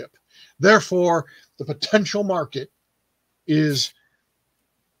Battleship. Therefore, the potential market is,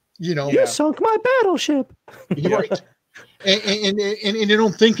 you know, you sunk my battleship. Right. and you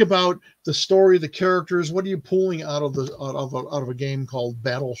don't think about the story, the characters. What are you pulling out of a game called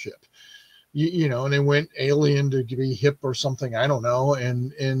Battleship? You know, and they went alien to be hip or something. I don't know,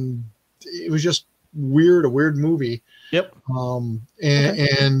 and it was just weird, a weird movie. Yep.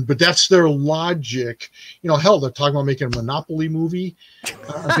 But that's their logic. You know, hell, they're talking about making a Monopoly movie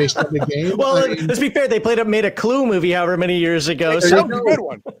based on the game. Well, let's be fair. They made a Clue movie however many years ago. So that was a good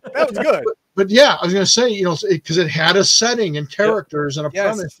one. That was good. But yeah, I was going to say, you know, because it had a setting and characters and a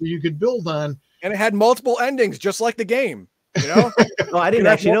premise that you could build on, and it had multiple endings, just like the game. You know? Oh, I didn't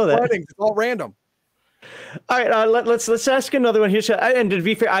actually know that. Endings. It's all random. All right, let's ask another one here. And to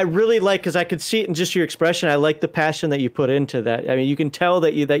be fair, I really like, because I could see it in just your expression. I like the passion that you put into that. I mean, you can tell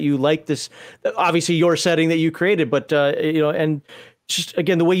that you like this. Obviously, your setting that you created, but you know, and just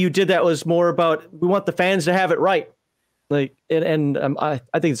again, the way you did that was more about we want the fans to have it right. Like, and I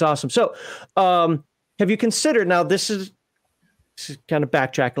think it's awesome. So, have you considered now? This is kind of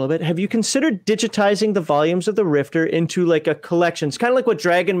backtrack a little bit. Have you considered digitizing the volumes of the Rifter into like a collection? It's kind of like what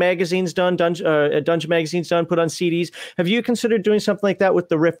Dragon Magazine's done, Dungeon Magazine's done, put on CDs. Have you considered doing something like that with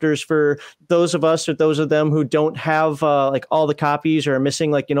the Rifters for those of us or those of them who don't have like all the copies or are missing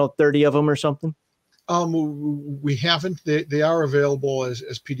like, you know, 30 of them or something? We haven't. They are available as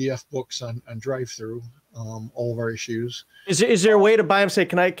PDF books on drive-through. All of our issues. Is there a way to buy them? Say,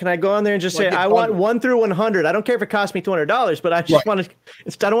 can I go on there and just say I want 1 through 100? I don't care if it costs me $200, but I just want to.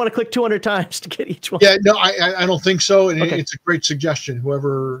 I don't want to click 200 times to get each one. Yeah, no, I don't think so. And it's a great suggestion.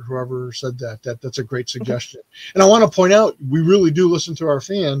 Whoever said that's a great suggestion. And I want to point out, we really do listen to our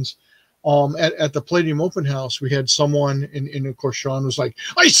fans. At the Palladium Open House, we had someone, and of course Sean was like,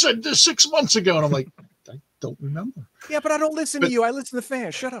 "I said this 6 months ago," and I'm like, I don't remember. Yeah, but I don't listen to you. I listen to the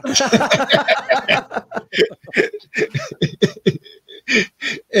fans. Shut up.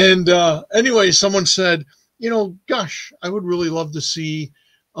 And anyway, someone said, you know, gosh, I would really love to see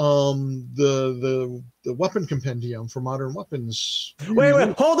the weapon compendium for modern weapons. Wait,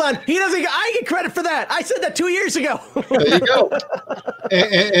 hold on. He doesn't. I get credit for that. I said that 2 years ago. There you go.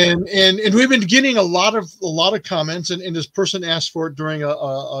 And we've been getting a lot of comments, and this person asked for it during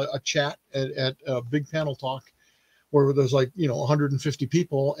a chat at a big panel talk where there's like, you know, 150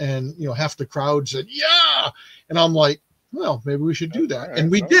 people, and you know, half the crowd said yeah, and I'm like, well, maybe we should do that. Right,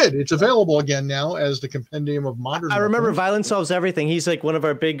 and we did. It's available again now as the compendium of modern. I remember Violence Solves Everything. He's like one of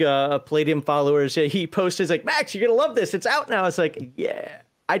our big Palladium followers. He posted, like, Max, you're going to love this. It's out now. It's like, yeah,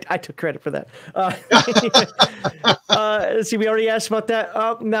 I took credit for that. Let's see. We already asked about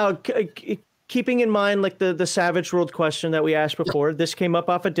that. Now, keeping in mind, like the Savage World question that we asked before, this came up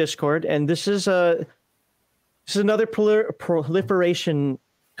off of Discord, and this is another proliferation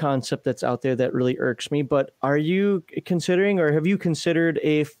concept that's out there that really irks me. But are you considering, or have you considered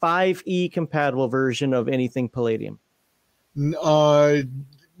a 5e compatible version of anything Palladium? No.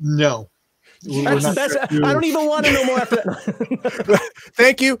 That's I don't even want to know more after that.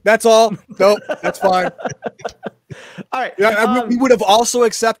 Thank you. That's all. Nope, that's fine. All right. Yeah, we would have also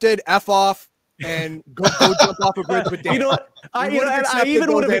accepted F off and go jump off a bridge with Dan. You know what? I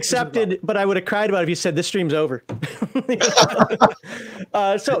even would have accepted, but I would have cried about it if you said this stream's over.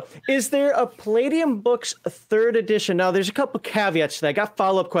 So is there a Palladium Books 3rd edition? Now, there's a couple caveats to that. I got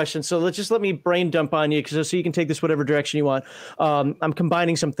follow-up questions, so let me brain dump on you so you can take this whatever direction you want. I'm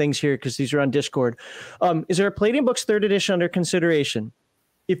combining some things here because these are on Discord. Is there a Palladium Books 3rd edition under consideration?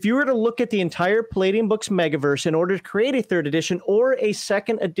 If you were to look at the entire Palladium Books Megaverse in order to create a 3rd edition or a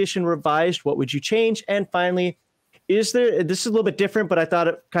 2nd edition revised, what would you change? And finally, this is a little bit different, but I thought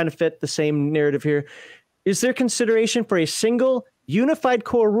it kind of fit the same narrative here. Is there consideration for a single unified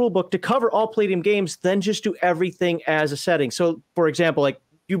core rulebook to cover all Palladium games, then just do everything as a setting? So, for example, like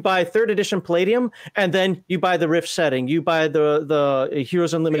you buy 3rd edition Palladium, and then you buy the Rift setting, you buy the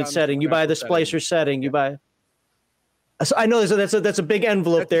Heroes Unlimited setting, you buy the Splicer setting, you buy... So I know that's a big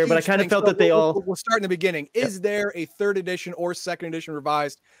envelope there, but I kind of felt that they all... We'll start in the beginning. Is there a 3rd edition or 2nd edition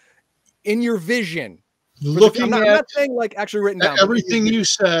revised in your vision? Looking I'm not saying like actually written down. Everything you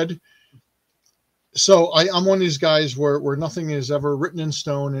said. So I'm one of these guys where nothing is ever written in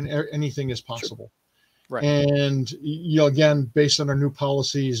stone and anything is possible. Sure. Right. And, you know, again, based on our new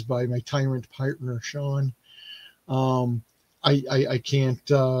policies by my tyrant partner, Sean, I can't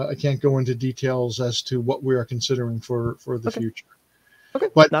go into details as to what we are considering for the future. Okay.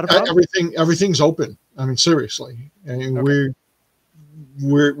 But not a problem. Everything's open. I mean, seriously. I mean,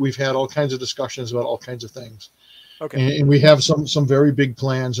 we've had all kinds of discussions about all kinds of things. Okay. And we have some very big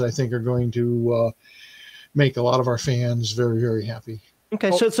plans that I think are going to make a lot of our fans very, very happy.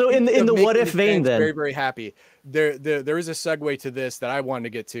 Okay. So in the what if vein then. Very, very happy. There is a segue to this that I wanted to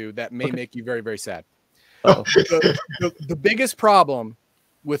get to that may make you very, very sad. Oh, The biggest problem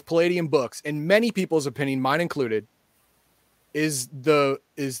with Palladium books, in many people's opinion, mine included, is the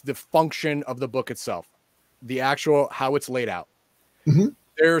function of the book itself, the actual how it's laid out. Mm-hmm.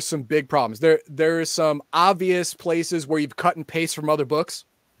 There are some big problems. There are some obvious places where you've cut and paste from other books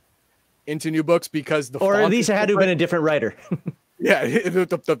into new books because the or font at least it had to have been a different writer. Yeah,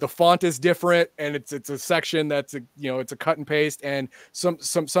 the font is different, and it's a section that's it's a cut and paste, and some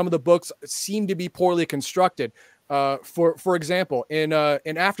of the books seem to be poorly constructed. For example, in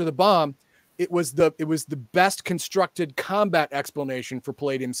After the Bomb, it was the best constructed combat explanation for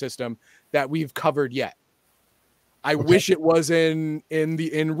Palladium system that we've covered yet. I wish it was in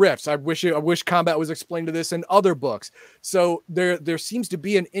Rifts. I wish combat was explained to this in other books. So there seems to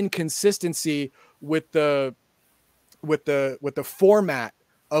be an inconsistency with the format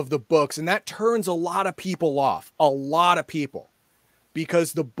of the books, and that turns a lot of people off. A lot of people,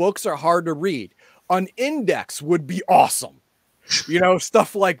 because the books are hard to read. An index would be awesome.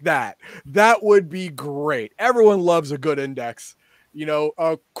 Stuff like that. That would be great. Everyone loves a good index.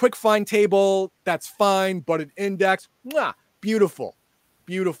 A quick find table, that's fine, but an index, beautiful.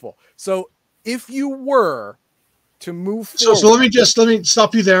 Beautiful. So if you were to move forward. So let me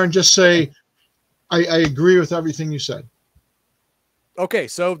stop you there and just say I agree with everything you said. Okay,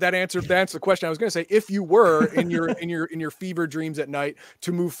 so that answered the question. I was going to say, if you were in your fever dreams at night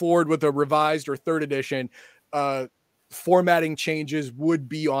to move forward with a revised or third edition, formatting changes would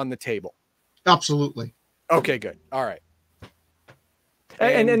be on the table. Absolutely. Okay, good. All right.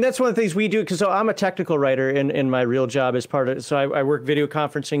 And that's one of the things we do, because I'm a technical writer in my real job as part of it. So I work video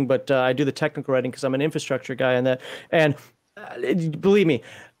conferencing, but I do the technical writing because I'm an infrastructure guy and that. And believe me,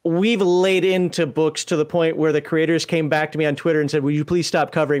 we've laid into books to the point where the creators came back to me on Twitter and said, "Will you please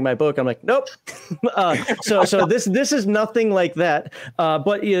stop covering my book?" I'm like, "Nope." So this is nothing like that.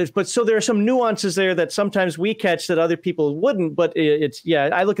 But so there are some nuances there that sometimes we catch that other people wouldn't. But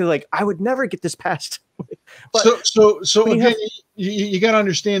I look at it like I would never get this past. But so again, you got to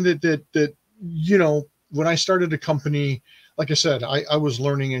understand that when I started a company, like I said, I was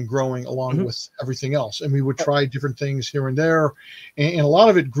learning and growing along with everything else, and we would try different things here and there, and a lot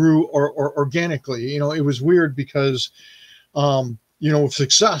of it grew or organically. It was weird because, with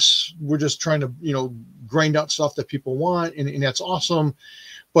success, we're just trying to grind out stuff that people want, and that's awesome,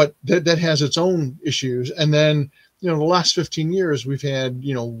 but that has its own issues. And then the last 15 years, we've had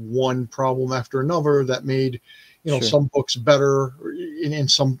one problem after another that made Sure. some books better, and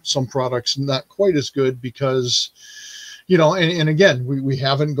some products not quite as good because. And again, we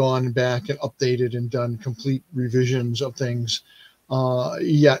haven't gone back and updated and done complete revisions of things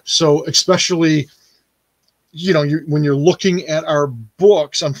yet. So especially, when you're looking at our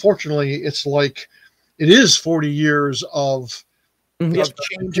books, unfortunately, it's like it is 40 years of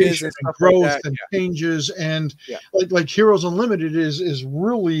changes and growth like and changes. And like Heroes Unlimited is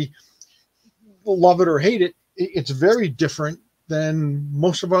really, love it or hate it, it's very different than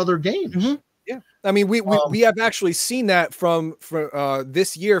most of our other games. Mm-hmm. Yeah, I mean, we have actually seen that from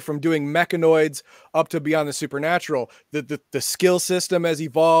this year, from doing Mechanoids up to Beyond the Supernatural. The skill system has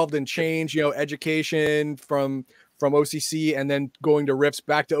evolved and changed. Education from OCC and then going to Rifts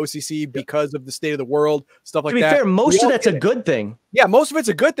back to OCC because of the state of the world, stuff like that. To be fair, most of that's a good thing. Yeah, most of it's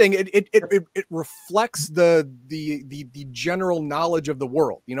a good thing. It reflects the general knowledge of the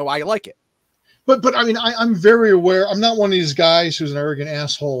world. I like it. But I mean, I'm very aware. I'm not one of these guys who's an arrogant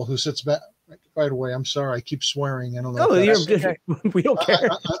asshole who sits back. By the way, I'm sorry. I keep swearing. I don't know. Okay. We don't care.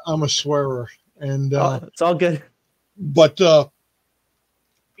 I'm a swearer, and it's all good. But I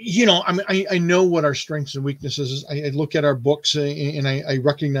know what our strengths and weaknesses is. I look at our books and I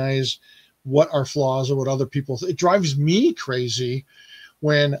recognize what our flaws are, what other people. It drives me crazy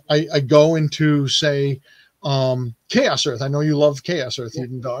when I go into, say, Chaos Earth. I know you love Chaos Earth,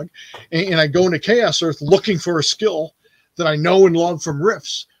 Eden Dog, and I go into Chaos Earth looking for a skill that I know and love from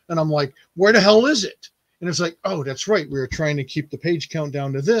Rifts. And I'm like, where the hell is it? And it's like, oh, that's right. We were trying to keep the page count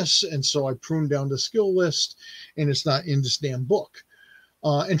down to this. And so I pruned down the skill list, and it's not in this damn book.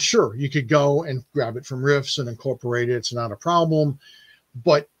 And sure, you could go and grab it from Rifts and incorporate it. It's not a problem.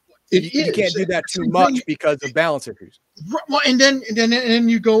 But you can't do that too much because of balance issues. Well, and then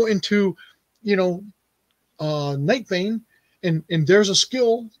you go into, Nightbane, and there's a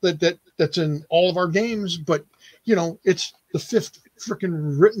skill that's in all of our games, but it's the fifth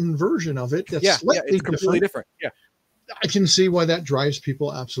freaking written version of it. That's it's completely different. Yeah, I can see why that drives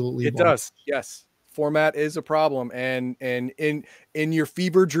people absolutely. It does. Yes, format is a problem, and in your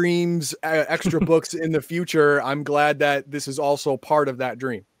fever dreams, extra books in the future, I'm glad that this is also part of that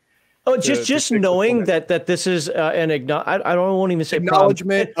dream. Oh, just knowing that this is I won't even say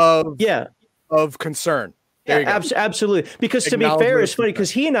acknowledgement of of concern. There you go. Absolutely. Because to be fair, it's funny because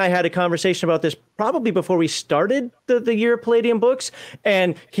he and I had a conversation about this probably before we started the year of Palladium Books,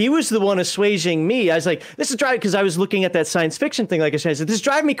 and he was the one assuaging me. I was like, this is driving, because I was looking at that science fiction thing, like I said, this is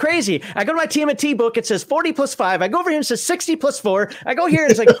driving me crazy. I go to my TMNT book, it says 40 plus 5. I go over here and it says 60 plus 4. I go here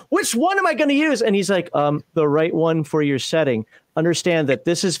and it's like, which one am I going to use? And he's like, the right one for your setting. Understand that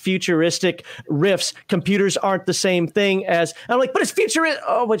this is futuristic riffs. Computers aren't the same thing as. I'm like, but it's futuristic.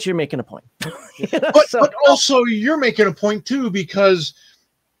 Oh, but you're making a point. But also, you're making a point too, because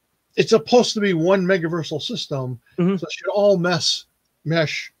it's supposed to be one megaversal system, so it should all mesh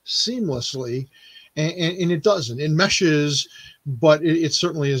seamlessly, and it doesn't. It meshes, but it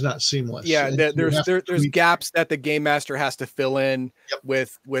certainly is not seamless. Yeah, there's gaps that the game master has to fill in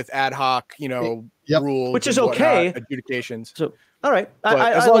with ad hoc, rules, which is okay. Adjudications. So, all right,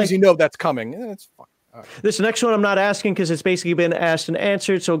 as long as you know that's coming, it's fine. Right. This next one I'm not asking because it's basically been asked and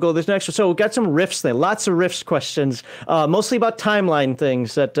answered. So we'll go this next one. So we've got some riffs there, lots of riffs questions, mostly about timeline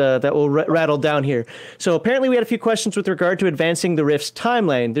things that will rattle down here. So apparently we had a few questions with regard to advancing the riffs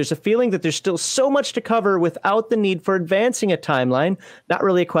timeline. There's a feeling that there's still so much to cover without the need for advancing a timeline. Not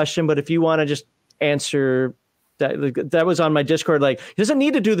really a question, but if you want to just answer that was on my Discord. Like, he doesn't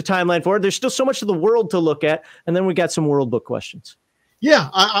need to do the timeline for it. There's still so much of the world to look at. And then we got some world book questions. Yeah,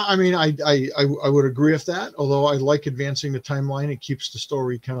 I mean, I would agree with that. Although I like advancing the timeline, it keeps the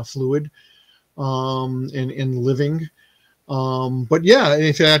story kind of fluid, and living. But yeah,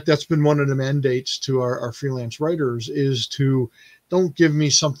 in fact, that's been one of the mandates to our freelance writers is to don't give me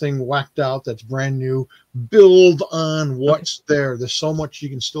something whacked out that's brand new. Build on what's there. There's so much you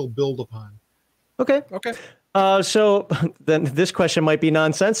can still build upon. Okay. So then this question might be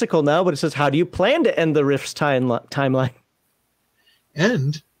nonsensical now, but it says, how do you plan to end the Rift's timeline?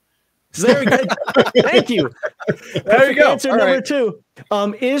 End. Very good. Thank you. There you go. Answer All number right. 2.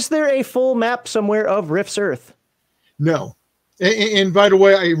 Is there a full map somewhere of Rift's Earth? No. And by the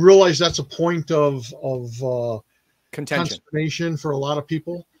way, I realize that's a point of consternation for a lot of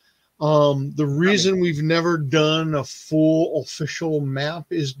people. The reason we've never done a full official map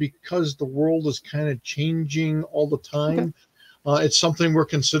is because the world is kind of changing all the time. Okay. It's something we're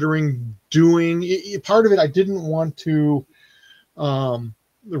considering doing. Part of it, I didn't want to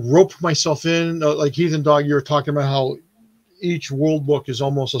rope myself in. Like Heathen Dog, you were talking about how each world book is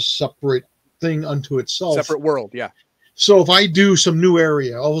almost a separate thing unto itself. Separate world, yeah. So if I do some new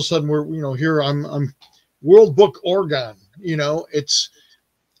area, all of a sudden we're, here I'm World Book Oregon, it's,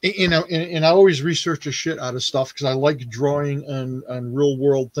 and I always research the shit out of stuff because I like drawing on real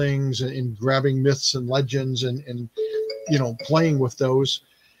world things and grabbing myths and legends and playing with those.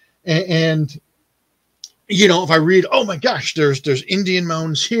 And if I read, oh my gosh, there's Indian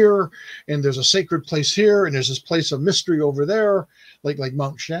mounds here, and there's a sacred place here, and there's this place of mystery over there, like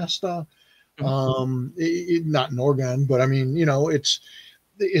Mount Shasta. Not in Oregon, but I mean, it's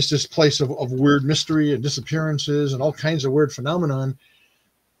this place of weird mystery and disappearances and all kinds of weird phenomenon.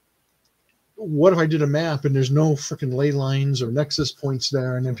 What if I did a map and there's no freaking ley lines or nexus points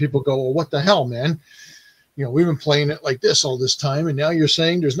there? And then people go, well, what the hell, man? We've been playing it like this all this time, and now you're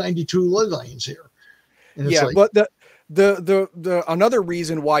saying there's 92 ley lines here. And it's but the another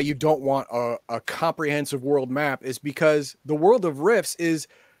reason why you don't want a comprehensive world map is because the world of Rifts is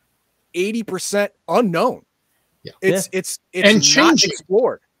 80% unknown. Yeah. It's and not changing.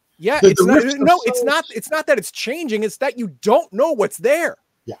 Explored. Yeah, it's not that it's changing, it's that you don't know what's there.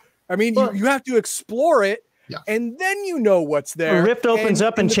 Yeah. I mean, you have to explore it, and then you know what's there. A rift opens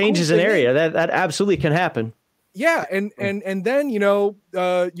up and changes an area. That absolutely can happen. Yeah, and then you're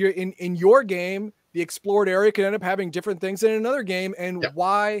in your game, the explored area could end up having different things in another game, and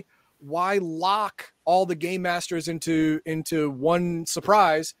why lock all the game masters into one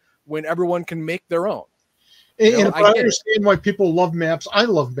surprise when everyone can make their own? And I understand why people love maps. I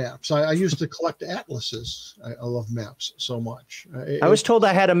love maps. I used to collect atlases. I love maps so much. I was told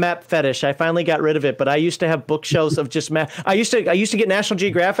I had a map fetish. I finally got rid of it, but I used to have bookshelves of just maps. I used to get National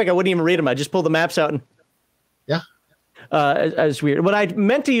Geographic. I wouldn't even read them. I just pull the maps out and as weird. But I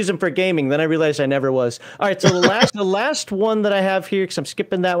meant to use them for gaming. Then I realized I never was. All right. So the last one that I have here, because I'm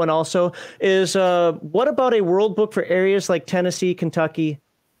skipping that one also, is what about a world book for areas like Tennessee, Kentucky?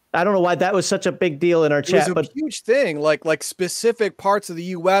 I don't know why that was such a big deal in our chat, but huge thing, like specific parts of the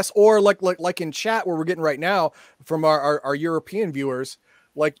U.S. or like in chat where we're getting right now from our European viewers,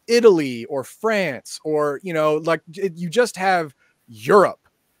 like Italy or France, or you just have Europe,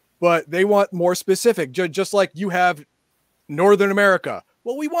 but they want more specific, just like you have Northern America.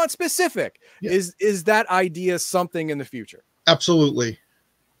 Well, we want specific. Yeah. Is that idea something in the future? Absolutely.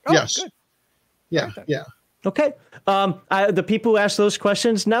 Oh, yes. Good. Yeah. Yeah. Okay. The people who asked those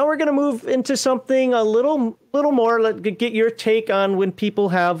questions. Now we're going to move into something a little more. Let get your take on when people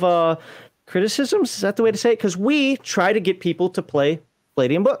have criticisms. Is that the way to say it? Because we try to get people to play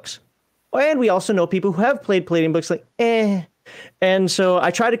Palladium books, and we also know people who have played Palladium books like And so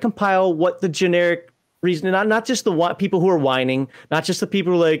I try to compile what the generic reason, not just the people who are whining, not just the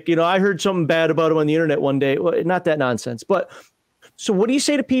people who are like, I heard something bad about him on the internet one day. Well, not that nonsense, but. So what do you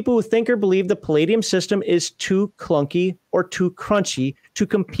say to people who think or believe the Palladium system is too clunky or too crunchy to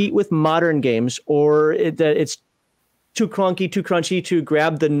compete with modern games, or that it's too clunky, too crunchy to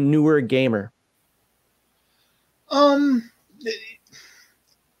grab the newer gamer? My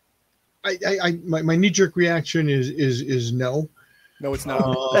knee-jerk reaction is no. No, it's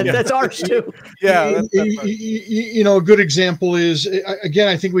not. That's ours too. Yeah. A good example is, again,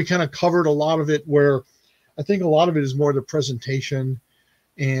 I think we kind of covered a lot of it where I think a lot of it is more the presentation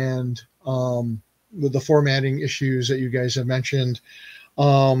and with the formatting issues that you guys have mentioned.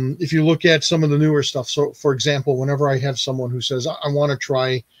 If you look at some of the newer stuff, so for example, whenever I have someone who says, I want to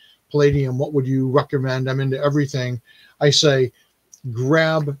try Palladium, what would you recommend? I'm into everything. I say,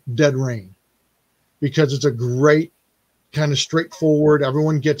 grab Dead Rain, because it's a great kind of straightforward,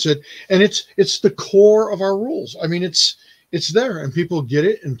 everyone gets it. And it's the core of our rules. I mean, it's there and people get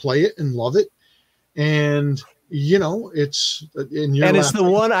it and play it and love it. And it's the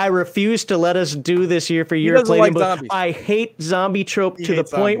one I refuse to let us do this year for your Palladium book. I hate zombie trope to the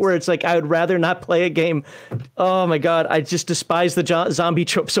point where it's like I would rather not play a game. Oh my god, I just despise the zombie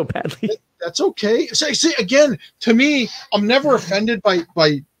trope so badly. That's okay. See, again, to me, I'm never offended by.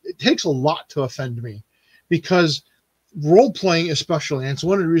 It takes a lot to offend me, because role playing, especially, and it's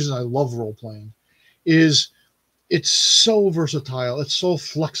one of the reasons I love role playing, is it's so versatile. It's so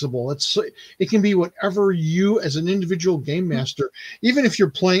flexible. It can be whatever you, as an individual game master, even if you're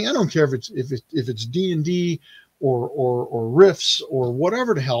playing. I don't care if it's D&D or Riffs or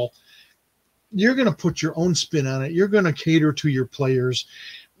whatever the hell. You're going to put your own spin on it. You're going to cater to your players.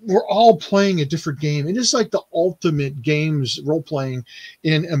 We're all playing a different game. It is like the ultimate games role playing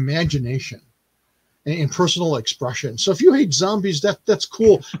in imagination and personal expression. So if you hate zombies, that's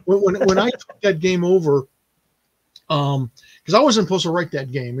cool. When I took that game over. Because I wasn't supposed to write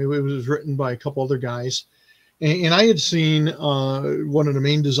that game. It was written by a couple other guys. And I had seen one of the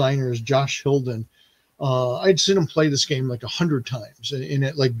main designers, Josh Hilden. I'd seen him play this game like 100 times in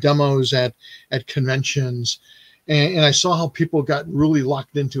like demos at conventions. And I saw how people got really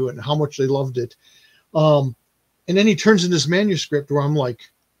locked into it and how much they loved it. And then he turns in this manuscript where I'm like,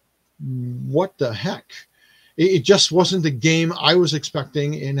 what the heck? It just wasn't the game I was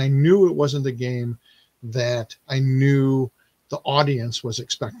expecting. And I knew it wasn't the game that I knew the audience was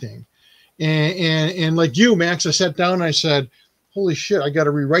expecting. And like you, Max, I sat down and I said, holy shit, I got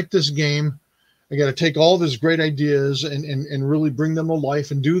to rewrite this game. I got to take all of his great ideas and really bring them to life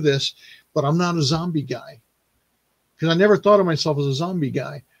and do this. But I'm not a zombie guy, because I never thought of myself as a zombie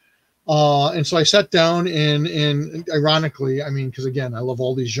guy. And so I sat down and ironically, I mean, because again, I love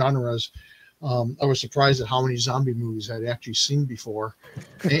all these genres. I was surprised at how many zombie movies I'd actually seen before.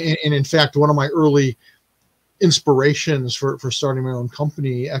 And in fact, one of my early inspirations for starting my own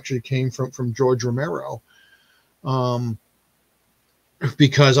company actually came from George Romero,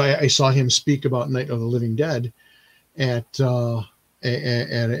 because I saw him speak about Night of the Living Dead at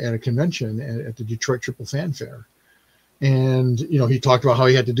a convention at the Detroit Triple Fanfare. And, he talked about how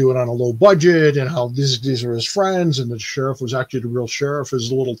he had to do it on a low budget and how these are his friends, and the sheriff was actually the real sheriff of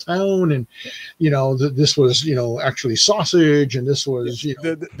his little town. And, this was, actually sausage. And this was,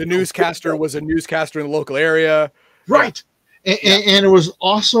 the newscaster was a newscaster in the local area. Right. And it was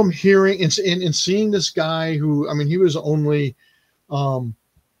awesome hearing and seeing this guy who, I mean, he was only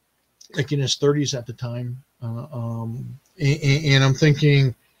like in his 30s at the time. And I'm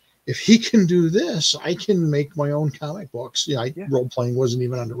thinking, if he can do this, I can make my own comic books. Role playing wasn't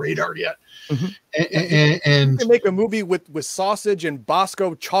even on the radar yet. Mm-hmm. And you can make a movie with sausage and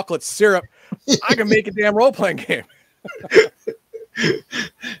Bosco chocolate syrup. I can make a damn role playing game.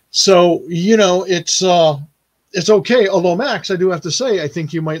 So it's okay. Although, Max, I do have to say, I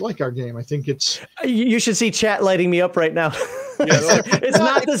think you might like our game. I think it's. You should see chat lighting me up right now. It's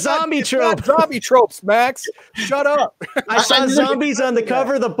not the zombie trope. It's not zombie tropes, Max. Shut up. I saw zombies on the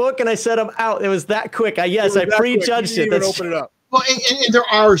cover of the book and I said I'm out. It was that quick. I prejudged it. Open it up. Well, and there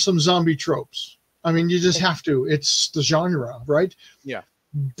are some zombie tropes. I mean, you just have to. It's the genre, right? Yeah.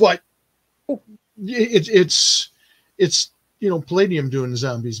 But it's Palladium doing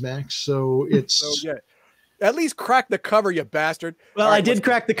zombies, Max. So it's. So, yeah. At least crack the cover, you bastard. Well, I did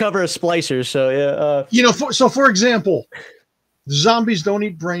crack the cover of Splicers, so yeah. For example, zombies don't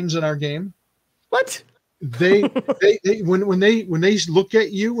eat brains in our game. What? they when they look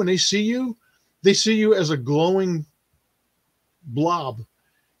at you, when they see you as a glowing blob,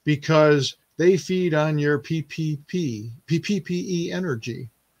 because they feed on your PPPE energy.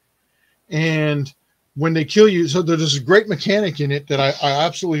 And when they kill you, so there's this great mechanic in it that I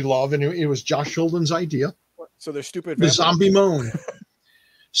absolutely love, and it was Josh Sheldon's idea. So they're stupid. The zombie moan.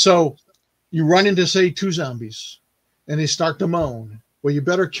 So you run into, say, 2 zombies, and they start to moan. Well, you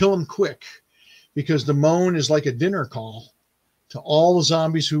better kill them quick, because the moan is like a dinner call to all the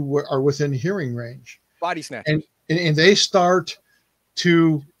zombies who are within hearing range. Body snatchers. And they start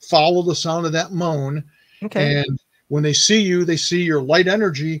to follow the sound of that moan. Okay. And when they see you, they see your light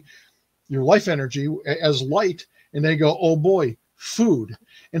energy, your life energy as light, and they go, oh boy, food.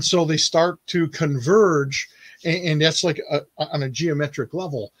 And so they start to converge, and that's like on a geometric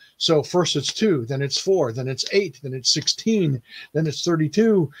level. So first it's 2, then it's 4, then it's 8, then it's 16, then it's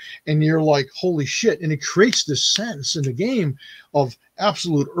 32. And you're like, holy shit. And it creates this sense in the game of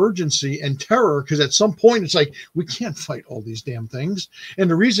absolute urgency and terror, because at some point it's like, we can't fight all these damn things. And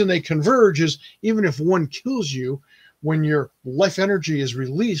the reason they converge is, even if one kills you, when your life energy is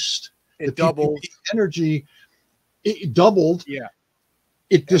released, it doubles. Energy, it doubled. Yeah.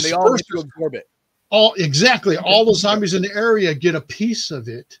 It disperses. They all get to absorb it. All the zombies in the area get a piece of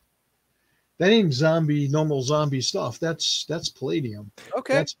it. That ain't normal zombie stuff. That's Palladium.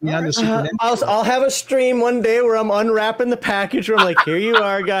 Okay. That's beyond the supernatural. I'll have a stream one day where I'm unwrapping the package, where I'm like, here you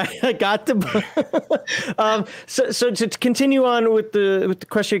are, guy. I got the so to continue on with the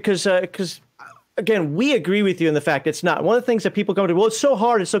question, because again, we agree with you in the fact it's not. One of the things that people come to, well, it's so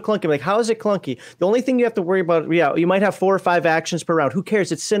hard, it's so clunky. I'm like, how is it clunky? The only thing you have to worry about, yeah, you might have 4 or 5 actions per round. Who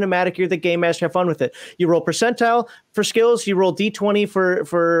cares? It's cinematic. You're the game master. Have fun with it. You roll percentile for skills. You roll D20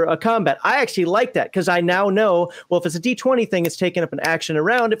 for a combat. I actually like that, because I now know, well, if it's a D20 thing, it's taking up an action a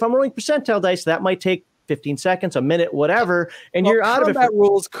round. If I'm rolling percentile dice, that might take 15 seconds, a minute, whatever, and you're out of it. Combat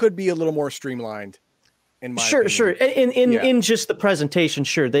rules could be a little more streamlined. Sure. In just the presentation,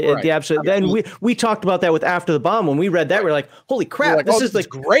 sure. The absolute. And we talked about that with After the Bomb. When we read that, we're like, holy crap, like, this is like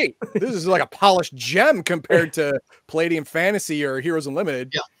great. This is like a polished gem compared to Palladium Fantasy or Heroes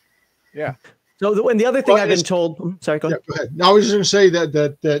Unlimited. Yeah. So and the other thing I've been told, sorry, go ahead. Go ahead. Now, I was just going to say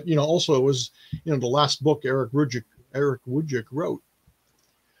that also it was, the last book Eric Wujcik wrote.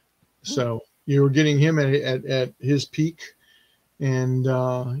 So you were getting him at his peak, and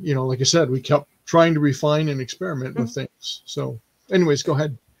like I said, we kept trying to refine and experiment with things. So anyways, go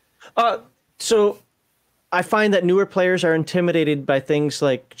ahead. So I find that newer players are intimidated by things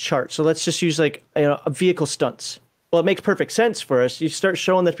like charts. So let's just use like vehicle stunts. Well, it makes perfect sense for us. You start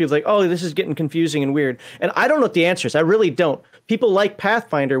showing that people like, oh, this is getting confusing and weird. And I don't know what the answer is. I really don't. People like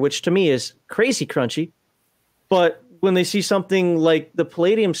Pathfinder, which to me is crazy crunchy. But when they see something like the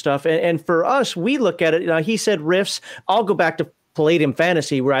Palladium stuff, and for us, we look at it, he said riffs. I'll go back to Palladium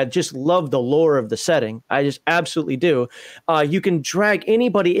Fantasy, where I just love the lore of the setting. I just absolutely do. You can drag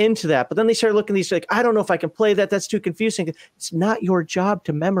anybody into that, but then they start looking at these like, I don't know if I can play that. That's too confusing. It's not your job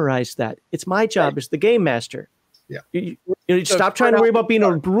to memorize that. It's my job as the game master. Yeah. You stop trying to worry about being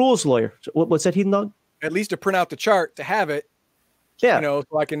a rules lawyer. So what's that, Heathen Dog? At least to print out the chart, to have it, so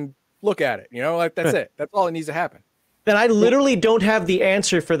I can look at it. Like that's it. That's all that needs to happen. Then I literally don't have the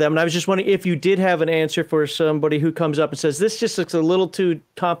answer for them. And I was just wondering if you did have an answer for somebody who comes up and says, this just looks a little too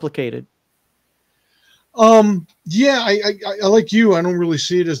complicated. Yeah, I like you. I don't really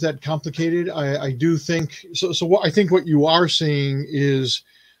see it as that complicated. I do think so. So I think what you are seeing is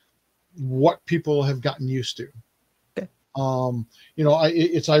what people have gotten used to. Okay.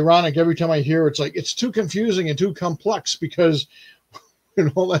 It's ironic every time I hear it's like, it's too confusing and too complex, because when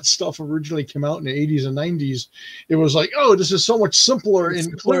all that stuff originally came out in the 80s and 90s, it was like, oh, this is so much simpler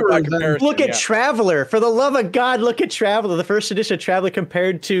and clearer. Look at Traveler. For the love of God, look at Traveler. The first edition of Traveler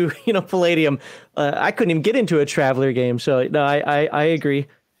compared to, Palladium. I couldn't even get into a Traveler game. So, no, I agree.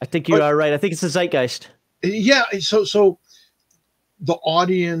 I think you are right. I think it's the zeitgeist. Yeah. So the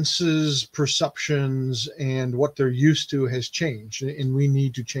audience's perceptions and what they're used to has changed, and we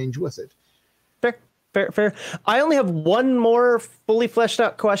need to change with it. Fair. I only have one more fully fleshed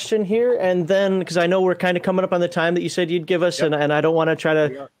out question here, and then, because I know we're kind of coming up on the time that you said you'd give us, and I don't want to try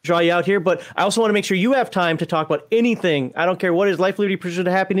to draw you out here, but I also want to make sure you have time to talk about anything. I don't care what is life, liberty, pursuit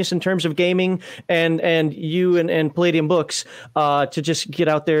of happiness in terms of gaming, and you and Palladium Books, to just get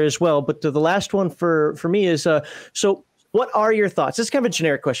out there as well. But the last one for me is, so what are your thoughts? This is kind of a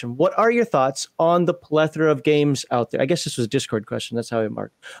generic question. What are your thoughts on the plethora of games out there? I guess this was a Discord question. That's how I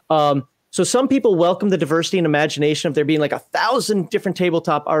marked. So some people welcome the diversity and imagination of there being like 1,000 different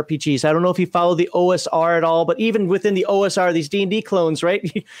tabletop RPGs. I don't know if you follow the OSR at all, but even within the OSR, these D&D clones, right?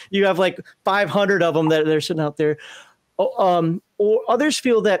 You have like 500 of them that they're sitting out there. Or others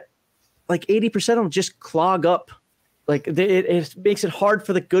feel that like 80% of them just clog up. Like it makes it hard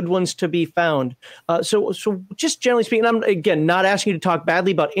for the good ones to be found. So just generally speaking, I'm again not asking you to talk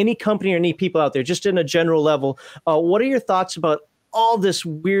badly about any company or any people out there, just in a general level. What are your thoughts about all this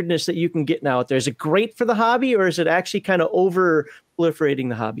weirdness that you can get now out there? Is it great for the hobby, or is it actually kind of over proliferating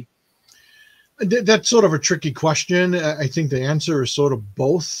the hobby? That's sort of a tricky question. I think the answer is sort of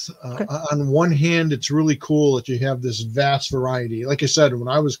both. Okay. On one hand, it's really cool that you have this vast variety. Like I said, when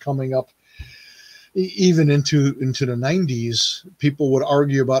I was coming up, even into the 90s, people would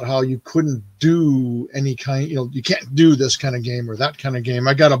argue about how you couldn't do any kind, you can't do this kind of game or that kind of game.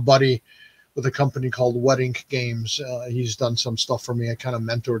 I got a buddy with a company called Wedding Games. He's done some stuff for me. I kind of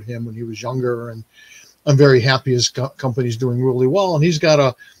mentored him when he was younger, and I'm very happy his company's doing really well. And he's got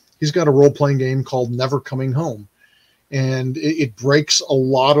a role-playing game called Never Coming Home, and it breaks a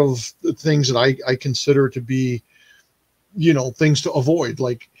lot of the things that I consider to be, things to avoid.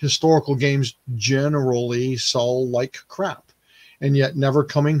 Like historical games generally sell like crap, and yet Never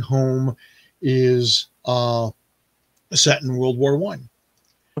Coming Home is set in World War I.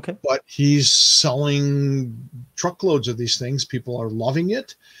 Okay. But he's selling truckloads of these things. People are loving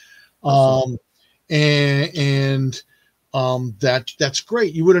it. That's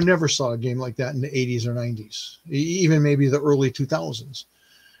great. You would have never saw a game like that in the 80s or 90s, even maybe the early 2000s.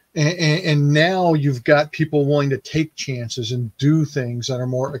 And now you've got people willing to take chances and do things that are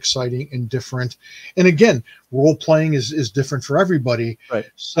more exciting and different. And again, role playing is different for everybody.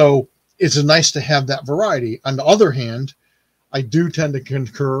 Right. So it's nice to have that variety. On the other hand, I do tend to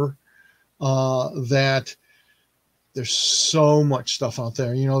concur that there's so much stuff out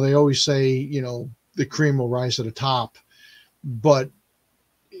there. They always say, the cream will rise to the top, but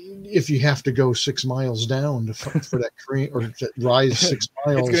if you have to go 6 miles down for that cream or to rise 6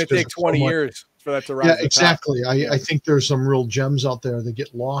 miles, it's going to take 20 years for that to rise. Yeah, exactly. I think there's some real gems out there that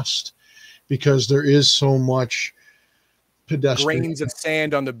get lost because there is so much pedestrian grains of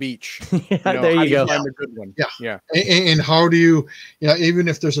sand on the beach. There you go. Find the good one. Yeah. And how do you, even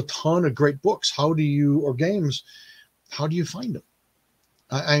if there's a ton of great books, or games, how do you find them?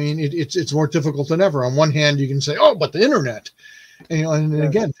 I mean, it's more difficult than ever. On one hand, you can say, "Oh, but the internet," and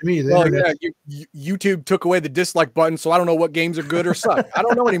again, to me, the internet. Yeah, YouTube took away the dislike button, so I don't know what games are good or suck. I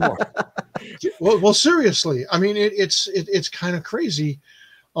don't know anymore. Well, seriously, I mean, it's kind of crazy,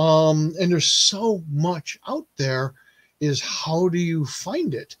 and there's so much out there. Is how do you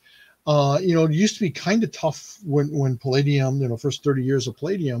find it? It used to be kind of tough when Palladium, first 30 years of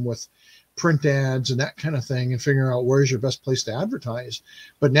Palladium with print ads and that kind of thing and figuring out where's your best place to advertise.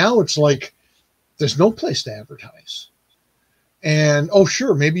 But now it's like, there's no place to advertise. And,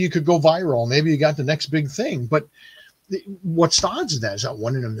 sure, maybe you could go viral. Maybe you got the next big thing. But what's the odds of that? Is that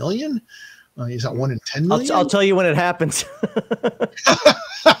 1 in a million? Is that 1 in 10 million? I'll tell you when it happens.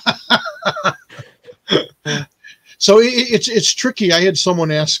 So it's tricky. I had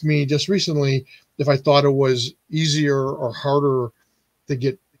someone ask me just recently if I thought it was easier or harder to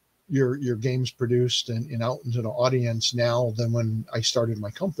get your games produced and out into the audience now than when I started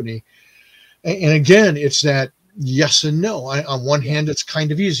my company. And again, it's that yes and no. On one hand, it's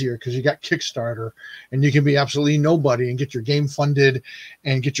kind of easier because you got Kickstarter and you can be absolutely nobody and get your game funded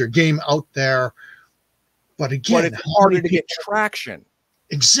and get your game out there. But again, it's harder to get traction.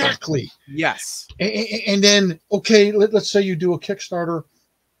 Exactly. Yes. And then, okay, let's say you do a Kickstarter,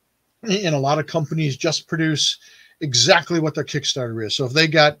 and a lot of companies just produce exactly what their Kickstarter is. So if they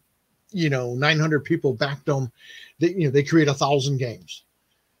got, 900 people backed them, they create 1,000 games,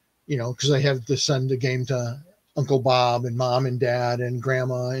 because they have to send a game to Uncle Bob and Mom and Dad and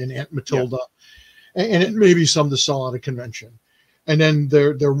Grandma and Aunt Matilda, and it may be some to sell at a convention, and then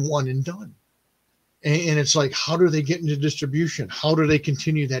they're one and done. And it's like, how do they get into distribution? How do they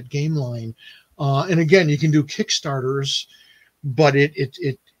continue that game line? And again, you can do Kickstarters, but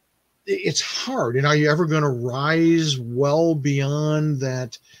it's hard. And are you ever going to rise well beyond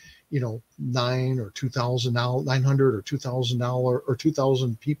that, $900 or $2,000 or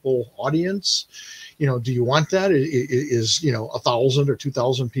 2,000 people audience? Do you want that? Is 1,000 or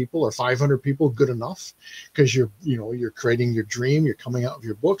 2,000 people or 500 people good enough? Because you're creating your dream, you're coming out of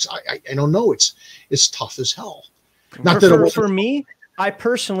your books. I don't know. It's tough as hell. Not for me, I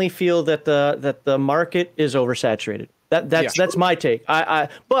personally feel that the market is oversaturated. That's my take.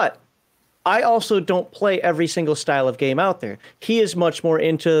 But I also don't play every single style of game out there. He is much more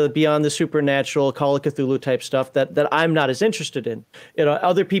into Beyond the Supernatural, Call of Cthulhu type stuff that I'm not as interested in.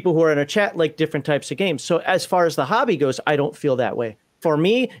 Other people who are in our chat like different types of games. So as far as the hobby goes, I don't feel that way. For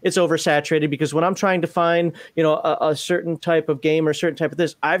me, it's oversaturated because when I'm trying to find, a certain type of game or a certain type of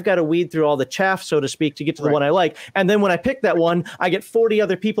this, I've got to weed through all the chaff, so to speak, to get to the one I like. And then when I pick that one, I get 40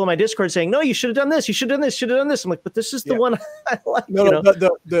 other people in my Discord saying, "No, you should have done this. You should have done this. Should have done this." I'm like, "But this is the one I like." No,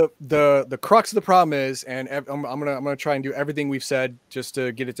 the crux of the problem is, and I'm gonna try and do everything we've said just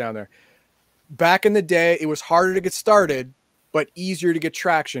to get it down there. Back in the day, it was harder to get started, but easier to get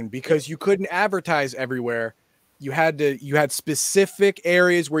traction because you couldn't advertise everywhere. You had specific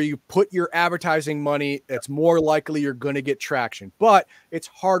areas where you put your advertising money. It's more likely you're going to get traction, but it's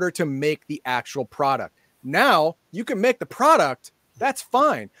harder to make the actual product. Now you can make the product. That's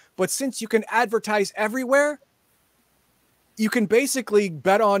fine. But since you can advertise everywhere, you can basically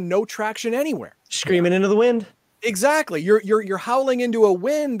bet on no traction anywhere. Screaming into the wind. Exactly. You're howling into a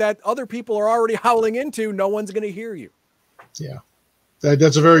wind that other people are already howling into. No one's going to hear you. Yeah.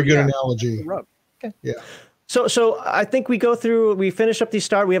 That's a very good analogy. Okay. Yeah. So I think we finish up these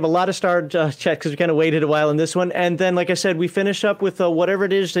star. We have a lot of star chats because we kind of waited a while in this one. And then, like I said, we finish up with whatever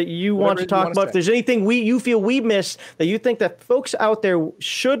it is that you want to talk about. If there's anything you feel we missed that you think that folks out there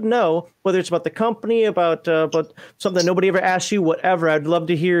should know, whether it's about the company, about something that nobody ever asked you, whatever, I'd love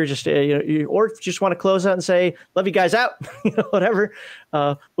to hear. Just or if you just want to close out and say, "Love you guys out," whatever.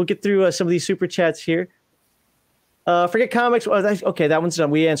 We'll get through some of these super chats here. Forget comics. Okay, that one's done.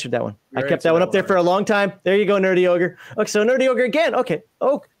 We answered that one. I kept that one up there for a long time. There you go, Nerdy Ogre. Okay, so Nerdy Ogre again. Okay.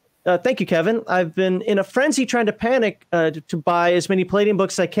 Thank you, Kevin. I've been in a frenzy trying to panic to buy as many Palladium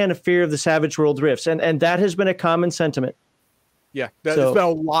books as I can in fear of the Savage World rifts, and that has been a common sentiment. Yeah, there's been a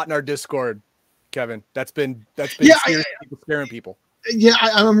lot in our Discord, Kevin. That's been scaring people. Yeah,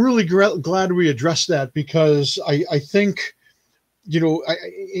 I'm really glad we addressed that because I think. I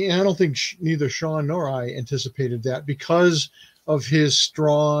don't think neither Sean nor I anticipated that because of his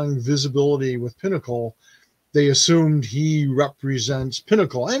strong visibility with Pinnacle. They assumed he represents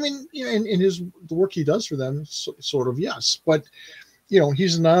Pinnacle. I mean, in the work he does for them, sort of, yes. But,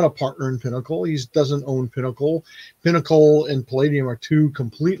 he's not a partner in Pinnacle. He doesn't own Pinnacle. Pinnacle and Palladium are two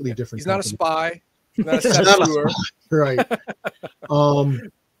completely different companies. He's not a spy. He's not a censor. Right.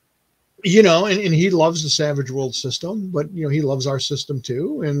 And he loves the Savage World system, but, he loves our system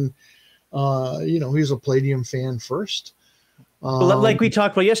too. And, he's a Palladium fan first. Like we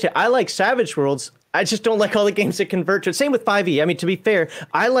talked about yesterday, I like Savage Worlds. I just don't like all the games that convert to it. Same with 5e. I mean, to be fair,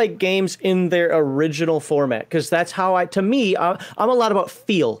 I like games in their original format because that's how I'm a lot about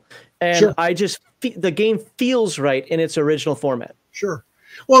feel. And sure. The game feels right in its original format. Sure.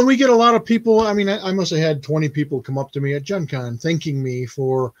 Well, we get a lot of people. I mean, I must have had 20 people come up to me at Gen Con thanking me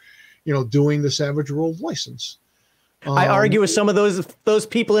for, doing the Savage World license. I argue with some of those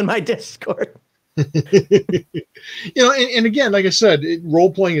people in my Discord. And again, like I said,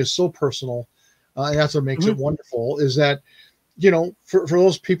 role playing is so personal, and that's what makes it wonderful. Is that for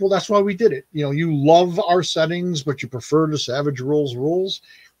those people, that's why we did it. You love our settings, but you prefer the Savage Worlds rules.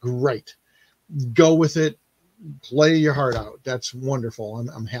 Great, go with it. Play your heart out. That's wonderful.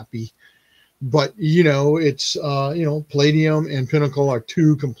 I'm happy. But, it's, Palladium and Pinnacle are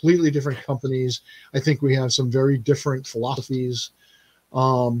two completely different companies. I think we have some very different philosophies.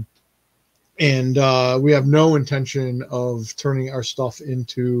 And we have no intention of turning our stuff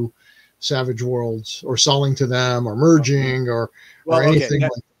into Savage Worlds or selling to them or merging or anything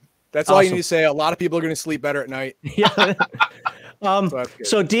like that. That's all you need to say. A lot of people are going to sleep better at night. Yeah.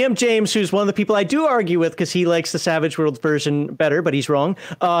 So DM James, who's one of the people I do argue with because he likes the Savage World version better, but he's wrong.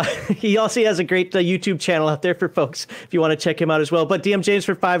 He also has a great YouTube channel out there for folks if you want to check him out as well. But DM James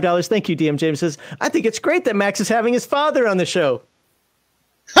for $5. Thank you, DM James says, I think it's great that Max is having his father on the show.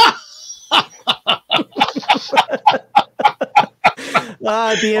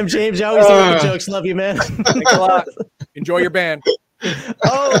 DM James, you always love the jokes. Love you, man. Thanks a lot. Enjoy your band.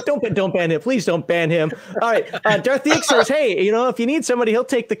 Don't ban him. Please don't ban him. All right. Darth Eek says, hey, if you need somebody, he'll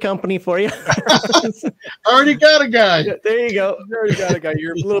take the company for you. Already got a guy. There you go. You already got a guy.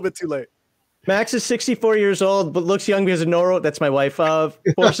 You're a little bit too late. Max is 64 years old, but looks young because of Noro. That's my wife.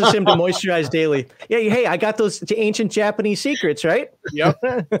 Forces him to moisturize daily. Yeah. Hey, I got those ancient Japanese secrets, right? Yep.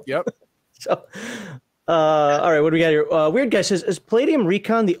 So, all right. What do we got here? Weird guy says, is Palladium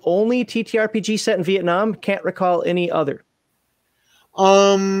Recon the only TTRPG set in Vietnam? Can't recall any other.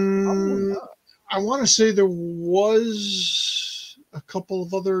 I want to say there was a couple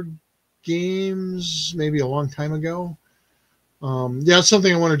of other games, maybe a long time ago. It's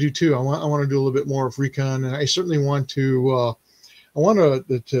something I want to do too. I want to do a little bit more of Recon, and I certainly want to. I want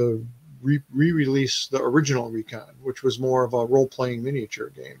to re-release the original Recon, which was more of a role-playing miniature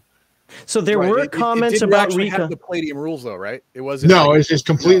game. So there were comments it about actually Recon. have the Palladium rules, though, right? It wasn't. No, it's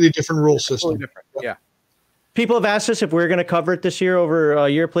completely different rule system. Totally different. Yeah. People have asked us if we're going to cover it this year over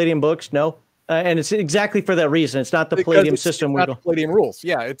your Palladium books. No. And it's exactly for that reason. It's not the Palladium system. It's not the Palladium rules.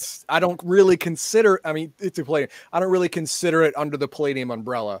 Yeah, it's. I don't really consider. I mean, it's a Palladium. I don't really consider it under the Palladium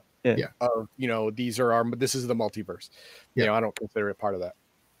umbrella. Yeah. Of this is the multiverse. Yeah. You know, I don't consider it part of that.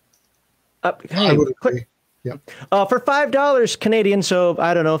 I would agree. Yeah. For $5 Canadian, so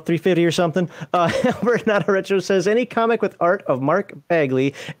I don't know, $3.50 or something. Albert Not a Retro says any comic with art of Mark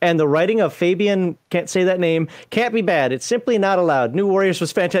Bagley and the writing of Fabian, can't say that name, can't be bad. It's simply not allowed. New Warriors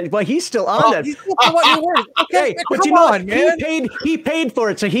was fantastic. Well, he's still on that. He's still on New Warriors. Okay, but come you know on, man. He paid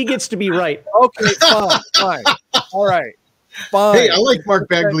for it, so he gets to be right. Okay, fine. All right, fine. Hey, I like Mark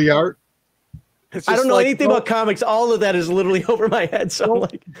Bagley art. I don't know anything about comics. All of that is literally over my head. So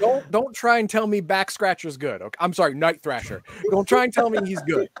don't try and tell me Back Scratcher's good. Okay? I'm sorry, Night Thrasher. Don't try and tell me he's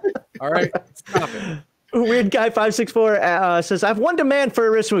good. All right, stop it. Weird Guy 564 says, "I've one demand for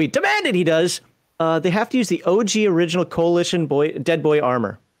a Risk movie. Demanded." He does. They have to use the OG original Coalition Dead Boy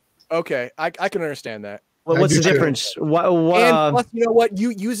armor. Okay, I can understand that. Well, what's the difference? And plus, you know what?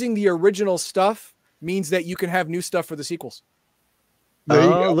 Using the original stuff means that you can have new stuff for the sequels.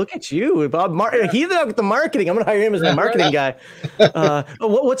 Oh, look at you, Bob. He's the marketing. I'm going to hire him as the marketing guy.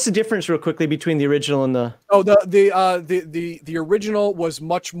 What's the difference, real quickly, between the original and the? Oh, the original was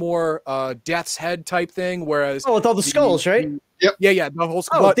much more Death's Head type thing, whereas with all the skulls, right? Yep. Yeah, the whole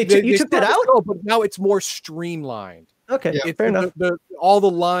skull. Oh, you took that out, but now it's more streamlined. Okay, fair enough. All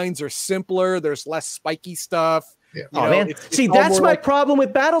the lines are simpler. There's less spiky stuff. Yeah. Oh man, see, that's my problem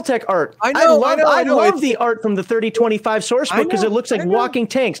with BattleTech art. I love the art from the 3025 source book because it looks like walking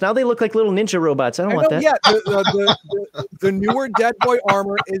tanks. Now they look like little ninja robots. I don't want that. Yeah, the newer Dead Boy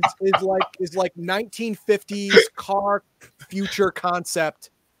armor is like 1950s car future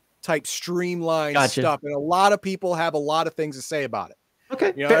concept type streamlined stuff, and a lot of people have a lot of things to say about it.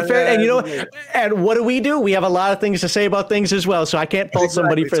 Okay, fair. And and what do? We have a lot of things to say about things as well, so I can't fault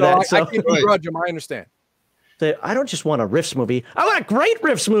somebody for that. I can't begrudge them. I understand. I don't just want a Rifts movie. I want a great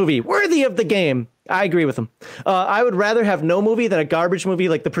Rifts movie, worthy of the game. I agree with them. I would rather have no movie than a garbage movie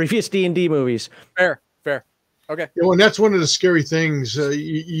like the previous D&D movies. Fair. Okay. And that's one of the scary things,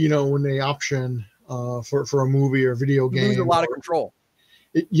 when they option for a movie or video game. You lose a lot of control.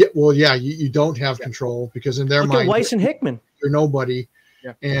 You don't have control because in their mind, Weiss and Hickman. You're nobody.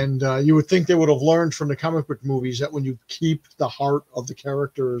 Yeah. And you would think they would have learned from the comic book movies that when you keep the heart of the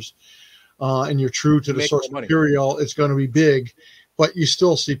characters and you're true to the source material, it's going to be big, but you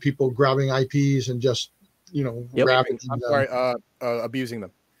still see people grabbing IPs and just, grabbing. I'm sorry, abusing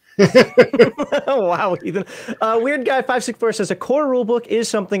them. Wow, Ethan. Weird Guy 564 says a core rulebook is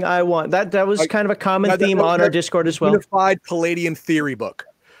something I want. That was kind of a common theme on our Discord as well. Unified Palladium theory book.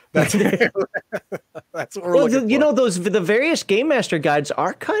 That's what we're looking for. The various Game Master guides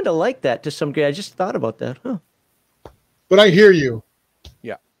are kind of like that to some degree. I just thought about that. Huh. But I hear you.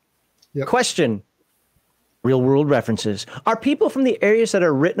 Yep. Question: real world references. Are people from the areas that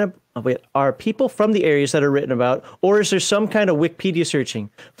are written about, or is there some kind of Wikipedia searching?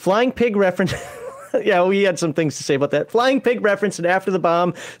 Flying pig reference. Yeah, we had some things to say about that. Flying pig reference and After the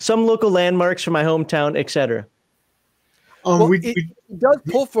Bomb, some local landmarks from my hometown, etc. It does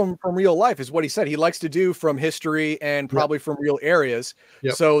pull from real life, is what he said. He likes to do from history and probably from real areas.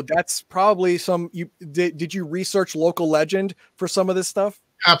 Yep. So that's probably some. Did you research local legend for some of this stuff?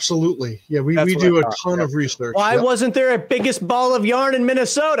 Absolutely. Yeah, we do a ton of research. Why wasn't there a biggest ball of yarn in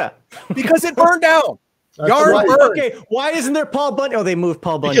Minnesota? Because it burned down. Yarn burned. Okay, why isn't there Paul Bunyan? Oh, they moved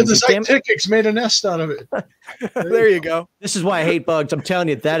Paul Bunyan. Because the Psychics made a nest out of it. There you go. This is why I hate bugs. I'm telling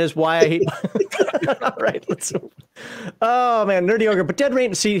you, that is why I hate bugs. All right, let's. Oh man, Nerdy Ogre. But Dead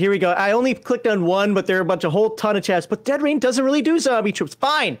Rain. See, here we go. I only clicked on one, but there are a whole ton of chats. But Dead Rain doesn't really do zombie troops.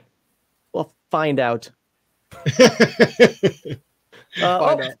 Fine. We'll find out.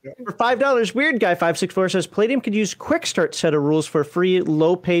 For $5, Weird Guy 564 says Palladium could use quick start set of rules for a free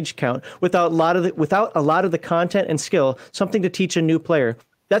low page count without a lot of the content and skill, something to teach a new player.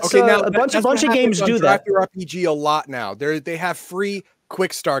 That's a bunch of games do that. TTRPG a lot now. They have free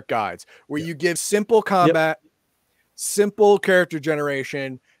quick start guides where you give simple combat, simple character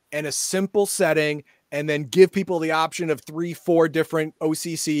generation, and a simple setting, and then give people the option of 3-4 different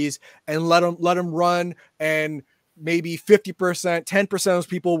OCCs and let them run, and maybe 50%, 10% of those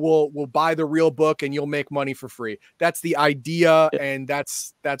people will buy the real book and you'll make money for free. That's the idea, and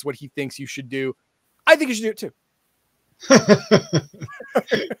that's what he thinks you should do. I think you should do it too.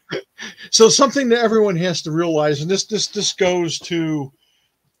 So something that everyone has to realize, and this goes to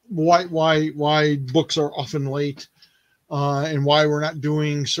why books are often late, and why we're not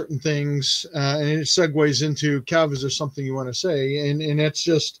doing certain things. And it segues into, Kev, is there something you want to say? And it's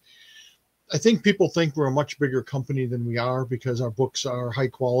just, I think people think we're a much bigger company than we are because our books are high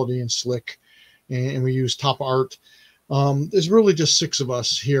quality and slick, and we use top art. There's really just 6 of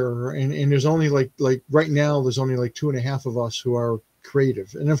us here, and there's only like right now there's only like 2.5 of us who are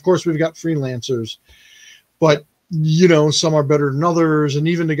creative, and of course we've got freelancers, but some are better than others, and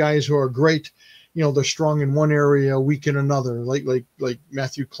even the guys who are great, they're strong in one area, weak in another. Like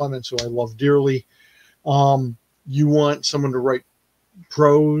Matthew Clements, who I love dearly. You want someone to write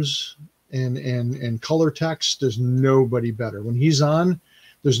prose and color text. There's nobody better. When he's on,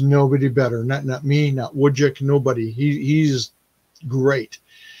 there's nobody better. Not me, not Wojcik, nobody. He's great.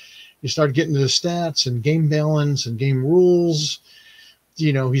 You start getting to the stats and game balance and game rules.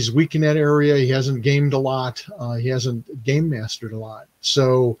 He's weak in that area. He hasn't gamed a lot. He hasn't game mastered a lot.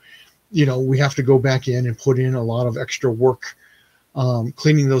 So, we have to go back in and put in a lot of extra work,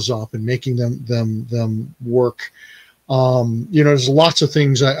 cleaning those up and making them work. There's lots of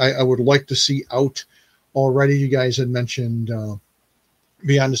things I would like to see out already. You guys had mentioned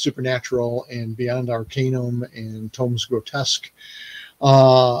Beyond the Supernatural and Beyond Arcanum and Tomes Grotesque.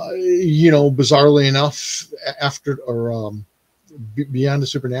 Bizarrely enough, Beyond the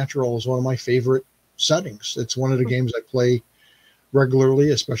Supernatural is one of my favorite settings. It's one of the games I play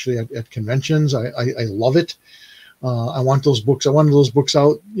regularly, especially at conventions. I love it. I wanted those books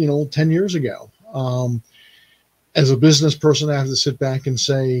out, 10 years ago. As a business person, I have to sit back and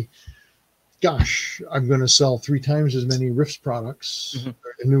say, gosh, I'm going to sell 3 times as many Rifts products,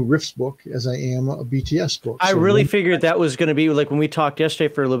 a new Rifts book, as I am a BTS book. I really figured that was going to be, like when we talked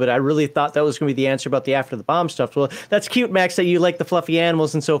yesterday for a little bit, I really thought that was going to be the answer about the After the Bomb stuff. Well, that's cute, Max, that you like the fluffy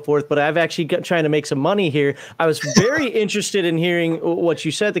animals and so forth, but I've actually trying to make some money here. I was very interested in hearing what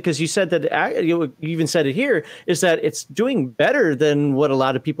you said, because you said that, you even said it here, is that it's doing better than what a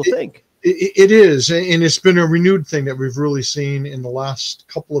lot of people think. It is, and it's been a renewed thing that we've really seen in the last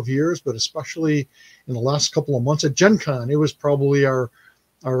couple of years, but especially in the last couple of months at Gen Con. It was probably our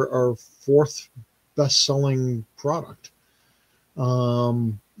 4th best-selling product.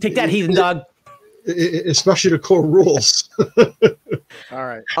 Take that, heathen dog. Especially the core rules. All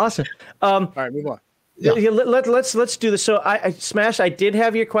right. Awesome. All right, move on. Yeah. Let's do this. So I Smash, I did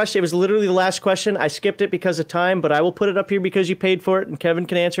have your question. It was literally the last question. I skipped it because of time, but I will put it up here because you paid for it, and Kevin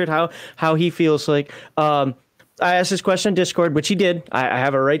can answer it how he feels like. I asked this question on Discord, which he did. I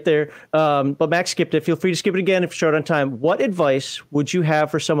have it right there. But Max skipped it. Feel free to skip it again if you're short on time. What advice would you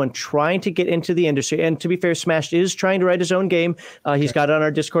have for someone trying to get into the industry? And to be fair, Smash is trying to write his own game. He's got it on our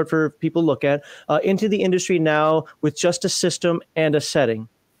Discord for people to look at. Into the industry now with just a system and a setting.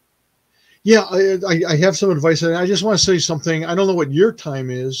 Yeah, I have some advice. And I just want to say something. I don't know what your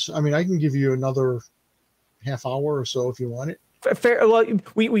time is. I mean, I can give you another half hour or so if you want it. Fair. Well,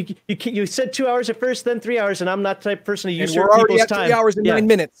 you said 2 hours at first, then 3 hours, and I'm not the type of person to use people's people's at time. 3 hours and 9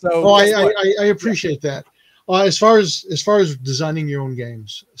 minutes. So I appreciate that. As far as designing your own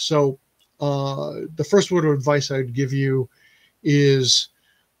games, so the first word of advice I would give you is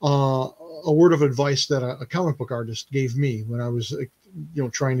a word of advice that a comic book artist gave me when I was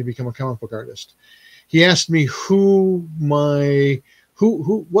trying to become a comic book artist. He asked me what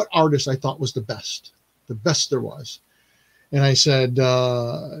artist I thought was the best there was. And I said,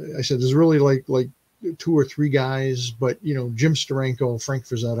 there's really like 2 or 3 guys, but Jim Steranko, Frank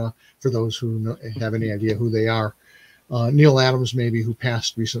Frazetta, for those who have any idea who they are, Neil Adams maybe, who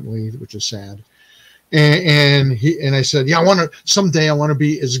passed recently, which is sad. And I said, yeah, someday I want to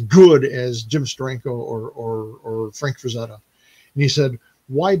be as good as Jim Steranko or Frank Frazetta. And he said,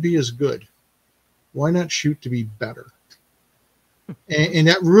 why be as good? Why not shoot to be better? And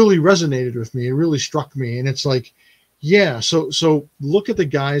that really resonated with me. It really struck me. And it's like, yeah, so look at the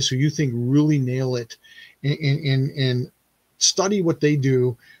guys who you think really nail it and study what they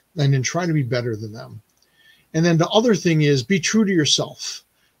do and then try to be better than them. And then the other thing is be true to yourself.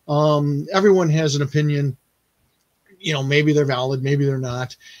 Everyone has an opinion. Maybe they're valid, maybe they're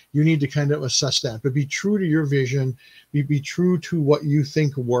not. You need to kind of assess that, but be true to your vision, be true to what you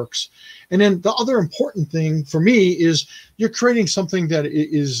think works. And then the other important thing for me is you're creating something that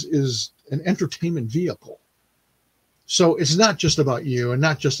is an entertainment vehicle. So it's not just about you and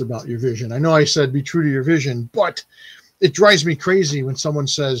not just about your vision. I know I said be true to your vision, but it drives me crazy when someone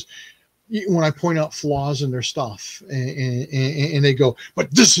says, when I point out flaws in their stuff and they go,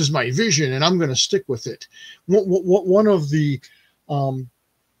 but this is my vision and I'm going to stick with it. One of the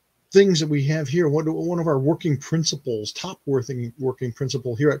things that we have here, one of our working principles, top working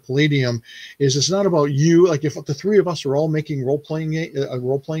principle here at Palladium, is it's not about you. Like if the three of us are all making a role playing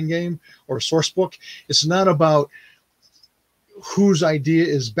game or a source book, it's not about whose idea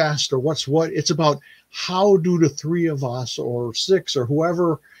is best or what's what. It's about how do the three of us or six or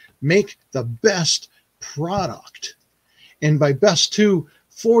whoever make the best product, and by best too,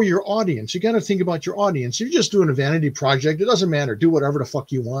 for your audience. You got to think about your audience. You're just doing a vanity project. It doesn't matter. Do whatever the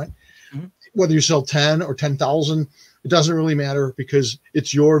fuck you want. Mm-hmm. Whether you sell 10 or 10,000, it doesn't really matter because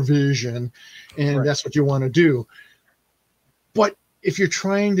it's your vision and that's what you want to do. But if you're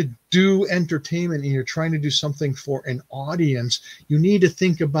trying to do entertainment and you're trying to do something for an audience, you need to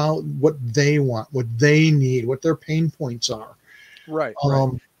think about what they want, what they need, what their pain points are. Right.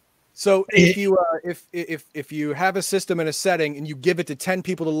 So if you have a system and a setting and you give it to 10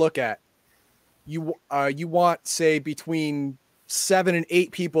 people to look at, you want, say, between 7 and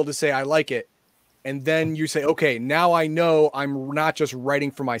 8 people to say, I like it. And then you say, okay, now I know I'm not just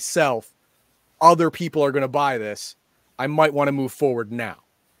writing for myself. Other people are going to buy this. I might want to move forward now.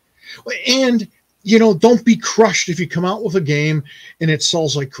 And, don't be crushed if you come out with a game and it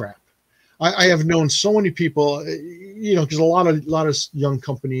sells like crap. I have known so many people, because a lot of young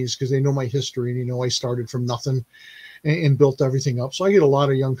companies, because they know my history and, I started from nothing and built everything up. So I get a lot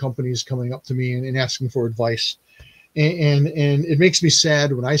of young companies coming up to me and asking for advice. And it makes me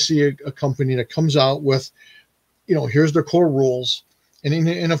sad when I see a company that comes out with, here's their core rules.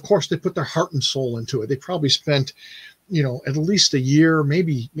 And of course they put their heart and soul into it. They probably spent, at least a year,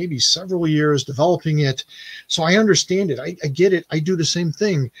 maybe several years developing it. So I understand it. I get it. I do the same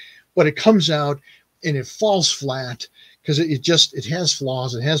thing, but it comes out and it falls flat because it has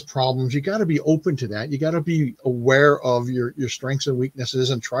flaws. It has problems. You got to be open to that. You got to be aware of your strengths and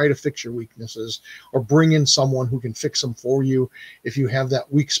weaknesses and try to fix your weaknesses, or bring in someone who can fix them for you if you have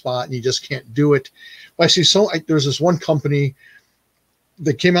that weak spot and you just can't do it. But I see there's this one company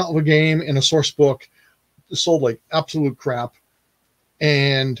that came out with a game and a source book, sold like absolute crap.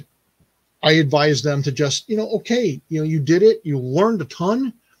 And I advised them to just, okay, you did it. You learned a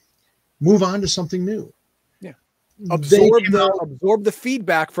ton. Move on to something new. Yeah. Absorb the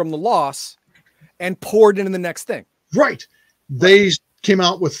feedback from the loss and pour it into the next thing. Right. They came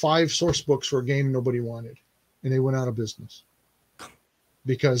out with 5 source books for a game nobody wanted, and they went out of business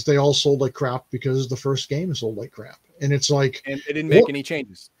because they all sold like crap because the first game sold like crap. And it's like, and they didn't make any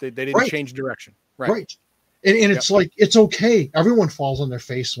changes. They didn't change direction. Right. And it's like, it's okay. Everyone falls on their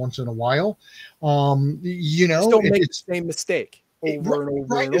face once in a while. Just don't make the same mistake over and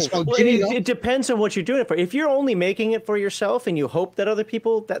over and over. Well, it depends on what you're doing it for. If you're only making it for yourself and you hope that other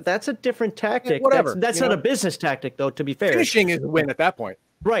people, that's a different tactic. Yeah, whatever. That's not a business tactic, though, to be fair. Finishing is a win at that point.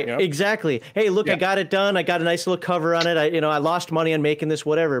 Right, exactly. Hey, look, I got it done. I got a nice little cover on it. I lost money on making this,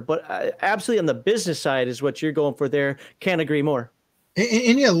 whatever. But absolutely on the business side is what you're going for there. Can't agree more.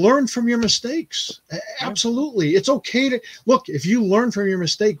 And learn from your mistakes. Absolutely. It's okay to look, if you learn from your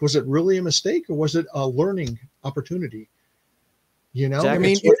mistake, was it really a mistake or was it a learning opportunity? Exactly. I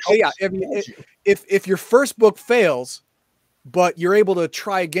mean, if your first book fails, but you're able to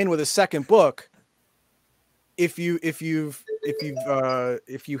try again with a second book, if you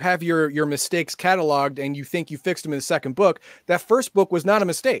have your mistakes cataloged and you think you fixed them in the second book, that first book was not a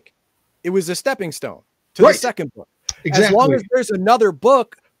mistake. It was a stepping stone to the second book. Exactly. As long as there's another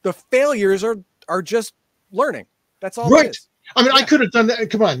book, the failures are just learning. That's all it is. I mean, I could have done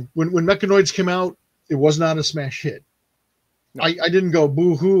that. Come on. When Mechanoids came out, it was not a smash hit. No. I didn't go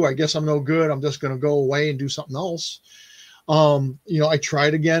boo-hoo. I guess I'm no good. I'm just going to go away and do something else. I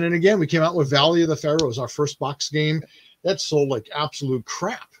tried again and again. We came out with Valley of the Pharaohs, our first box game. That sold like absolute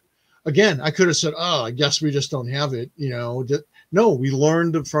crap. Again, I could have said, I guess we just don't have it. No, we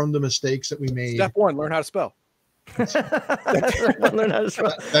learned from the mistakes that we made. Step 1, learn how to spell. Learn how to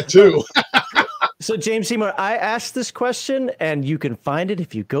spell. That too. So James Seymour, I asked this question, and you can find it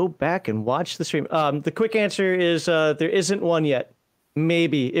if you go back and watch the stream. The quick answer is there isn't one yet.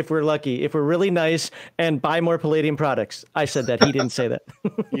 Maybe, if we're lucky, if we're really nice and buy more Palladium products. I said that. He didn't say that.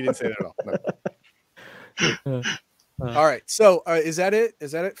 He didn't say that at all. No. All right. So is that it?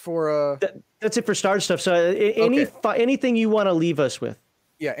 Is that it for? That's it for start stuff. So anything you want to leave us with?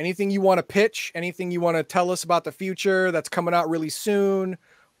 Yeah. Anything you want to pitch? Anything you want to tell us about the future that's coming out really soon?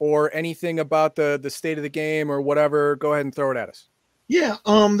 Or anything about the state of the game or whatever, go ahead and throw it at us. Yeah,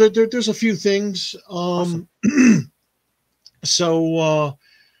 there's a few things. Awesome. So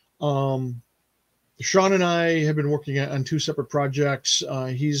Sean and I have been working on 2 separate projects.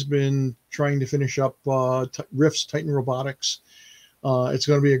 He's been trying to finish up Rift's Titan Robotics. It's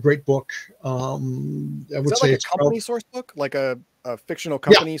going to be a great book. I would say it's a company source book, like a a fictional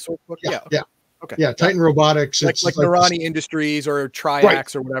company source book? Yeah. Okay. Yeah, Titan Robotics. Like It's Narani Industries or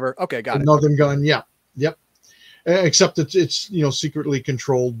Triax or whatever. Okay, got it. Northern Gun. Yeah. Yep. Except it's secretly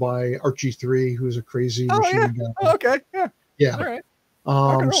controlled by Archie 3, who's a crazy machine gun. Oh, okay. Yeah. All right.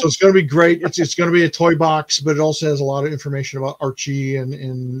 So it's going to be great. It's going to be a toy box, but it also has a lot of information about Archie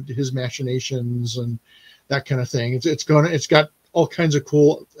and his machinations and that kind of thing. It's got all kinds of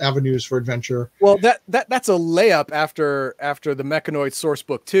cool avenues for adventure. Well, that's a layup after the Mechanoid source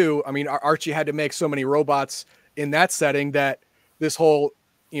book too. I mean, Archie had to make so many robots in that setting that this whole,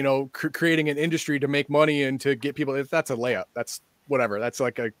 creating an industry to make money and to get people, that's a layup. That's whatever. That's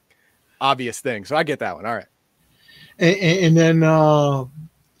like a obvious thing. So I get that one. All right. And then Sean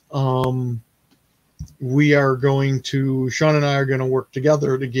and I are going to work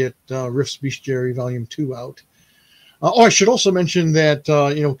together to get Rift's Bestiary Volume 2 out. I should also mention that,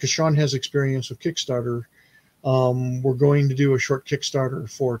 because Sean has experience with Kickstarter, we're going to do a short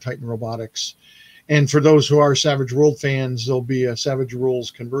Kickstarter for Titan Robotics. And for those who are Savage World fans, there'll be a Savage Rules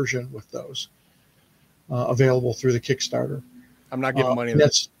conversion with those available through the Kickstarter. I'm not giving money.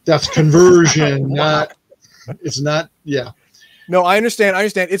 That's conversion, it's not. Yeah. No, I understand.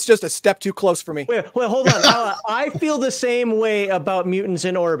 It's just a step too close for me. Wait, hold on. I feel the same way about Mutants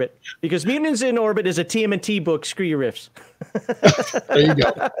in Orbit, because Mutants in Orbit is a TMNT book. Screw your riffs. There you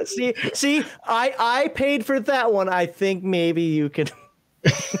go. See, I paid for that one. I think maybe you can.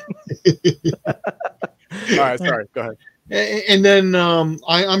 All right, sorry. Go ahead. And then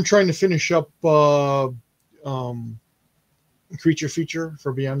I'm trying to finish up Creature Feature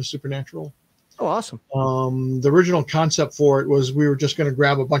for Beyond the Supernatural. Oh, awesome. The original concept for it was we were just going to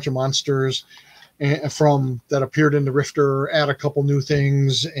grab a bunch of monsters that appeared in the Rifter, add a couple new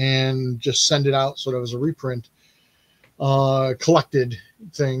things, and just send it out sort of as a reprint, collected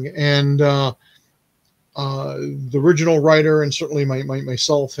thing. And the original writer and certainly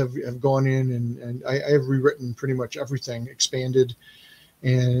myself have gone in and I have rewritten pretty much everything, expanded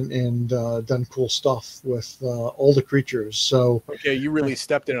and done cool stuff with all the creatures. So okay, you really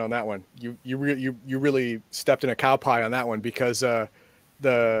stepped in on that one. You really stepped in a cow pie on that one, because the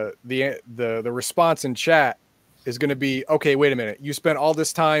response in chat is going to be, okay, wait a minute, you spent all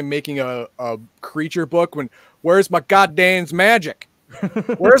this time making a creature book, where's my goddamn magic?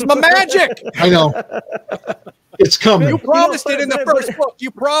 Where's my magic? I know. It's coming. You promised it in the first book.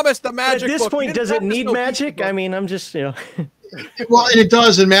 You promised the magic. At this book. point, does it need magic? I mean, I'm just, Well, it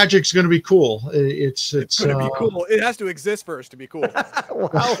does, and magic's going to be cool. It's going to be cool. It has to exist first to be cool.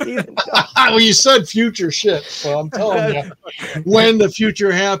 Well, you said future shit, so I'm telling you, when the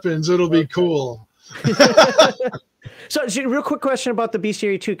future happens, it'll be cool. So, real quick question about the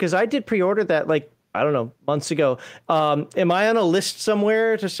Bestiary 2, because I did pre-order that, like, I don't know, months ago. Am I on a list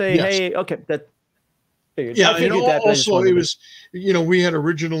somewhere to say, yes. Hey, okay, that? Yeah, and also it was, we had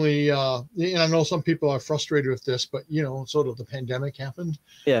originally, and I know some people are frustrated with this, but sort of the pandemic happened.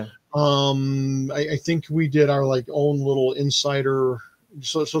 Yeah. I think we did our own little insider,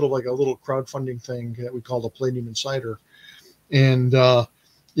 sort of like a little crowdfunding thing that we call the Palladium Insider, and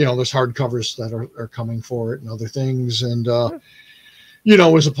there's hardcovers that are coming for it and other things, and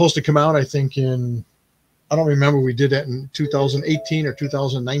it was supposed to come out, I think I don't remember, we did that in 2018 or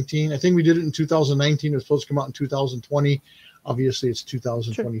 2019. I think we did it in 2019. It was supposed to come out in 2020. Obviously, it's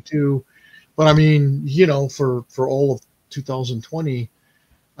 2022. Sure. But I mean, for all of 2020,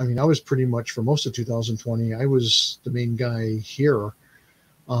 I mean, I was pretty much, for most of 2020, I was the main guy here.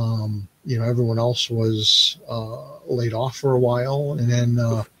 Everyone else was laid off for a while. And then,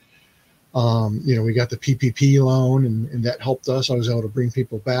 we got the PPP loan and that helped us. I was able to bring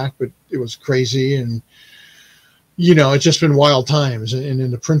people back, but it was crazy. And, it's just been wild times, and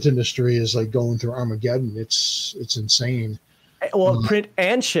in the print industry is like going through Armageddon. It's insane. Well, print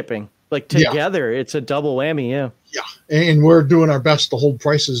and shipping, like together, it's a double whammy. Yeah. Yeah. And we're doing our best to hold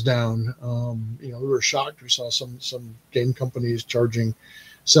prices down. We were shocked. We saw some game companies charging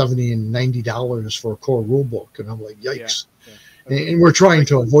 $70 and $90 for a core rule book. And I'm like, yikes. Yeah. And we're trying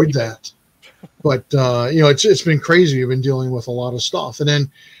to avoid that. But, it's been crazy. We've been dealing with a lot of stuff. And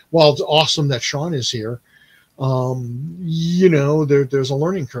then while it's awesome that Sean is here, there's a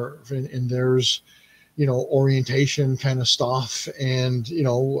learning curve and there's, orientation kind of stuff. And,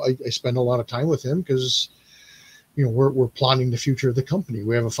 I spend a lot of time with him because, we're plotting the future of the company.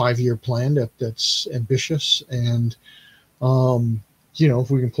 We have a 5-year plan that's ambitious. And, if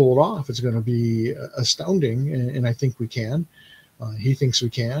we can pull it off, it's going to be astounding. And I think we can. He thinks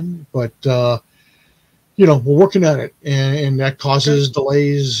we can, but, we're working at it, and that causes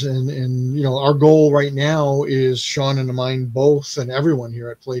delays. And our goal right now is, Sean and mine both, and everyone here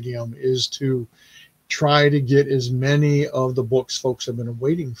at Palladium, is to try to get as many of the books folks have been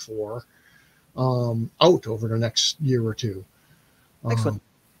waiting for out over the next year or two. Excellent.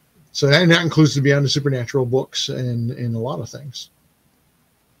 So and that includes the Beyond the Supernatural books and a lot of things.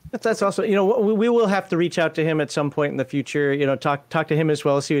 That's also, we will have to reach out to him at some point in the future, talk to him as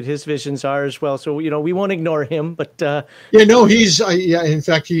well, see what his visions are as well. So, we won't ignore him, but in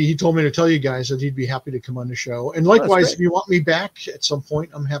fact, he told me to tell you guys that he'd be happy to come on the show. And likewise, if you want me back at some point,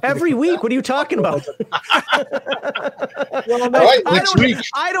 I'm happy. Every week. Back. What are you talking about? Well, no, right, next week.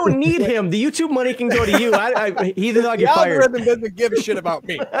 I don't need him. The YouTube money can go to you. Heathen Dog, get fired. The algorithm doesn't give a shit about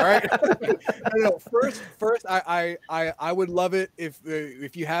me. All right. No. First, I would love it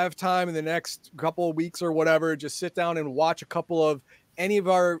if you have time in the next couple of weeks or whatever, just sit down and watch a couple of any of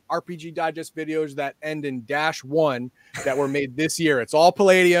our RPG Digest videos that end in -1 that were made this year. It's all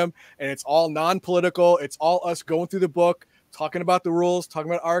Palladium and it's all non-political. It's all us going through the book, talking about the rules,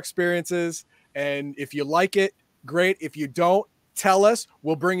 talking about our experiences. And if you like it, great. If you don't, tell us.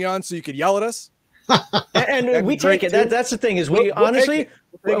 We'll bring you on so you could yell at us. And we take it. That's the thing is we're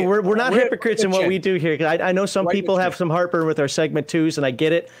not hypocrites in what we do here. Because I know some people have some heartburn with our segment 2s, and I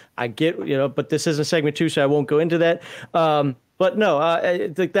get it. But this isn't segment 2, so I won't go into that. But no,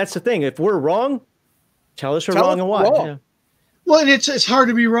 that's the thing. If we're wrong, tell us we're wrong and why. Yeah. Well, and it's hard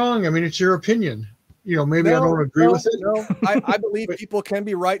to be wrong. I mean, it's your opinion. Maybe I don't agree with it. No, I believe people can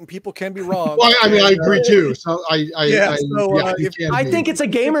be right and people can be wrong. Well, I mean, I agree too. So I think it's a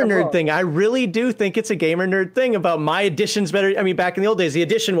gamer nerd thing. I really do think it's a gamer nerd thing about my edition's better. I mean, back in the old days, the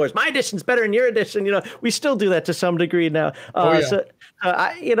edition wars. My edition's better than your edition. We still do that to some degree now.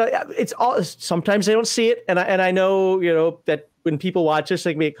 It's all. Sometimes they don't see it, and I know that when people watch this,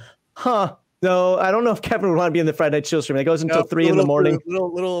 they be, huh. No, I don't know if Kevin would want to be in the Friday Night Chill stream. It goes until 3 in the morning.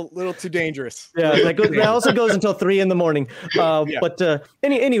 Little too dangerous. Yeah, it also goes until 3 in the morning. But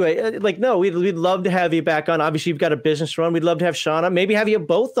anyway, we'd love to have you back on. Obviously, you've got a business run. We'd love to have Shauna. Maybe have you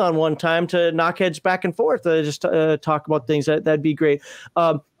both on one time to knock heads back and forth. Just talk about things. That'd be great.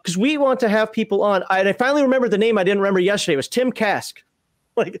 Because we want to have people on. I finally remembered the name I didn't remember yesterday. It was Tim Kask.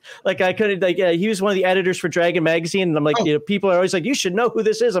 I couldn't he was one of the editors for Dragon Magazine, and I'm like, people are always like, you should know who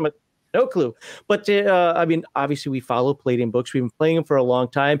this is. I'm like, no clue. But I mean, obviously we follow Palladium Books. We've been playing them for a long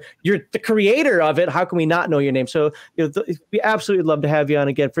time. You're the creator of it. How can we not know your name? So we absolutely love to have you on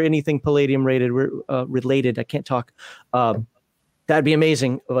again for anything Palladium related. I can't talk. That'd be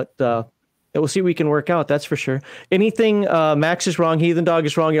amazing. But we'll see what we can work out. That's for sure. Anything Max is wrong, Heathen Dog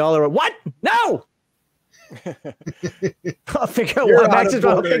is wrong. Y'all are what? No. I'll figure out why Max is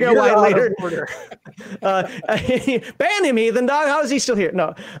wrong. I'll figure out why later. Ban him, Heathen Dog. How is he still here?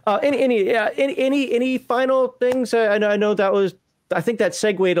 No. Any final things? I know that was. I think that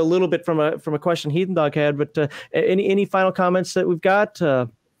segued a little bit from a question Heathen Dog had. But any final comments that we've got, or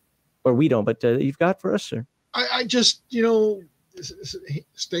we don't, but you've got for us, sir? I just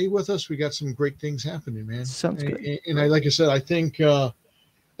stay with us. We got some great things happening, man. Sounds good. And like I said, I think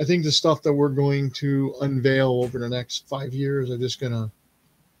the stuff that we're going to unveil over the next 5 years are just going to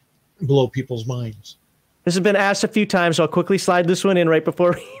blow people's minds. This has been asked a few times, so I'll quickly slide this one in right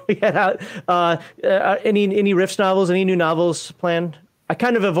before we get out. Any Rifts novels, any new novels planned? I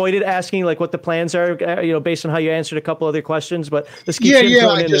kind of avoided asking what the plans are, based on how you answered a couple other questions, but let's keep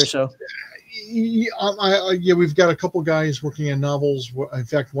going in there. So. We've got a couple guys working on novels. In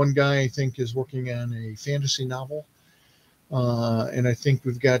fact, one guy I think is working on a fantasy novel. And I think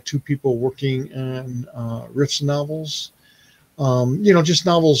we've got 2 people working on Rifts novels. Just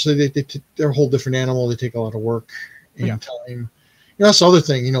novels. They're a whole different animal. They take a lot of work and time. That's the other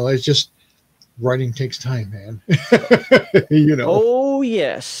thing. It's just writing takes time, man. Oh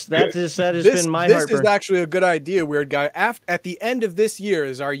yes, that has been my heartburn. This is actually a good idea, Weird Guy. At the end of this year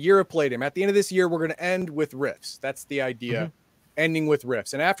is our year of Palladium. At the end of this year, we're going to end with Rifts. That's the idea, ending with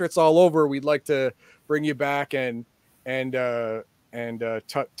Rifts. And after it's all over, we'd like to bring you back and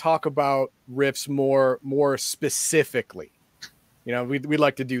talk about Rifts more specifically. We'd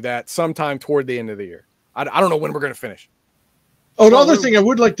like to do that sometime toward the end of the year. I don't know when we're going to finish. Oh, another thing I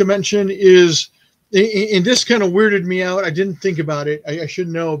would like to mention is, and this kind of weirded me out. I didn't think about it. I should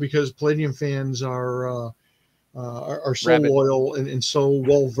know because Palladium fans are so loyal and so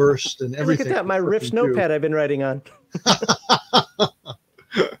well versed and everything. Look at that, my Rifts notepad I've been writing on.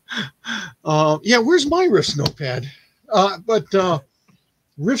 Where's my Rifts notepad? But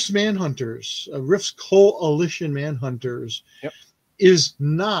Rifts Manhunters, Rifts Coalition Manhunters, is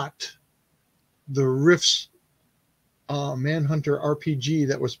not the Rifts Manhunter RPG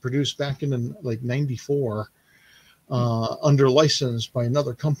that was produced back in '94. under license by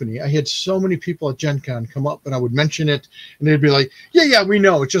another company. I had so many people at Gen Con come up and I would mention it and they'd be like, yeah, we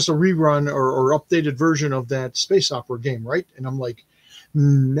know. It's just a rerun or updated version of that space opera game, right? And I'm like,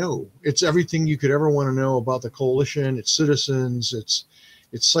 no, it's everything you could ever want to know about the Coalition, its citizens, its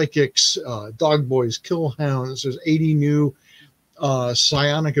psychics, dog boys, kill hounds. There's 80 new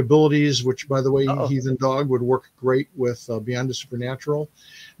psionic abilities, which, by the way, Heathen Dog would work great with Beyond the Supernatural.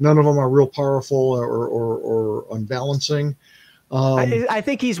 None of them are real powerful or unbalancing. I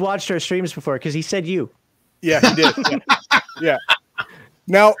think he's watched our streams before because he said you. Yeah, he did. Yeah.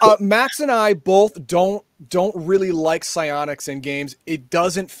 Now, Max and I both don't really like psionics in games. It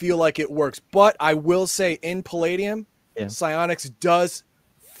doesn't feel like it works. But I will say in Palladium, psionics does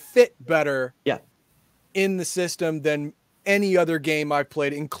fit better in the system than any other game I've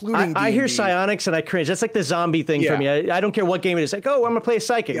played, including I hear psionics and I cringe. That's like the zombie thing for me. I don't care what game it is. Like, oh, I'm gonna play a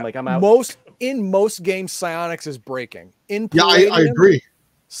psychic. I'm like, I'm out. In most games, psionics is breaking. In Palladium, I agree.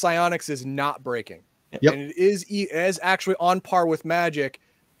 Psionics is not breaking. Yep. And it is actually on par with magic.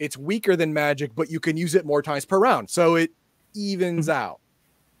 It's weaker than magic, but you can use it more times per round, so it evens out.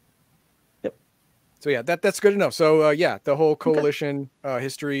 Yep. So yeah, that's good enough. So the whole Coalition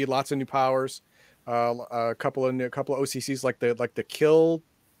history, lots of new powers. A couple of OCCs like the kill.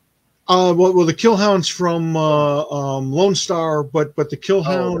 Well, the kill hounds from Lone Star, but the kill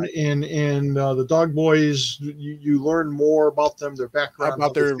hound and the dog boys, you learn more about them, their background,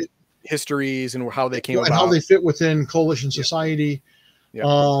 about their histories, and how they came about, and how they fit within Coalition society. Yeah.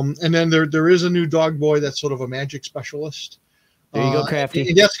 And then there is a new dog boy that's sort of a magic specialist. There you go, Crafty.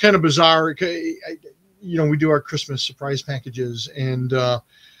 And that's kind of bizarre. We do our Christmas surprise packages, and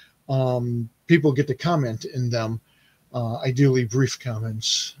people get to comment in them, ideally brief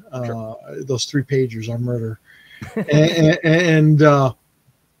comments. Sure. Those 3-pagers are murder. and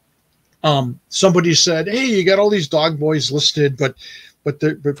somebody said, hey, you got all these dog boys listed, but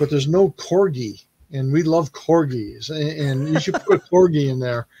there's no corgi, and we love corgis, and you should put a corgi in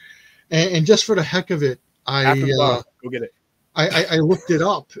there. And just for the heck of it, go get it. I looked it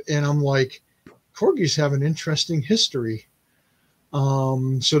up, and I'm like, corgis have an interesting history.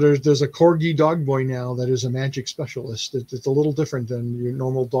 So there's a corgi dog boy now that is a magic specialist. It's a little different than your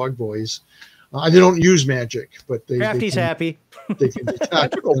normal dog boys. They don't use magic, but Crafty's happy. They can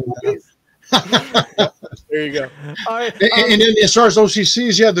detect. There you go. All right. And then as far as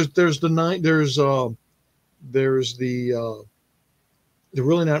OCCs, there's they're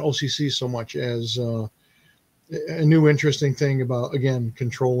really not OCCs so much as a new interesting thing about, again,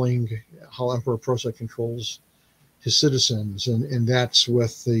 controlling how Emperor Prosa controls his citizens, and that's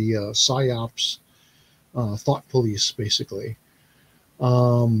with the psyops thought police, basically.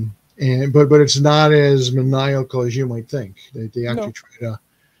 But it's not as maniacal as you might think. They actually try to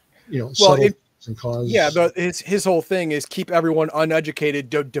settle and cause. Yeah, his whole thing is keep everyone uneducated,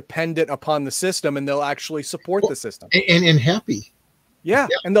 dependent upon the system, and they'll actually support the system and happy. Yeah,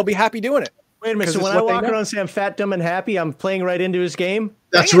 and they'll be happy doing it. Wait a minute. So when I walk around and say I'm fat, dumb, and happy, I'm playing right into his game?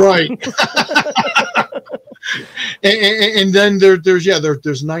 That's right. and then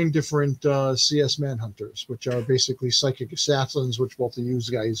there's 9 different CS Manhunters, which are basically psychic assassins, which both of you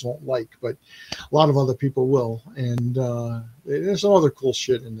guys won't like, but a lot of other people will. And there's some other cool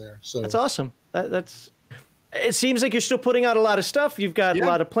shit in there. So that's awesome. It seems like you're still putting out a lot of stuff. You've got a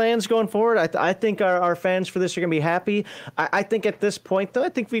lot of plans going forward. I think our fans for this are going to be happy. I think at this point, though, I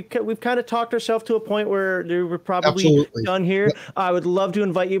think we've kind of talked ourselves to a point where we're probably done here. Yep. I would love to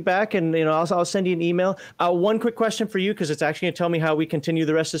invite you back, and I'll send you an email. One quick question for you, because it's actually going to tell me how we continue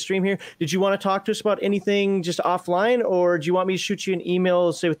the rest of the stream here. Did you want to talk to us about anything just offline, or do you want me to shoot you an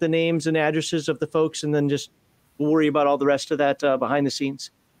email, say with the names and addresses of the folks, and then just worry about all the rest of that behind the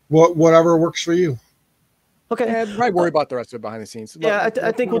scenes? Whatever works for you. Okay. Yeah, right. Worry about the rest of it behind the scenes. Yeah,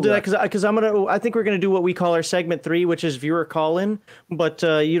 I think we'll do that because I think we're gonna do what we call our segment 3, which is viewer call-in. But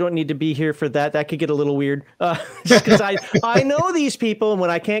you don't need to be here for that. That could get a little weird. Just because I know these people, and when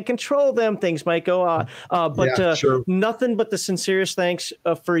I can't control them, things might go on. Sure. Nothing but the sincerest thanks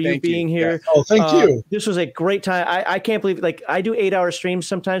for you being here. Yeah. Oh, thank you. This was a great time. I can't believe I do 8-hour streams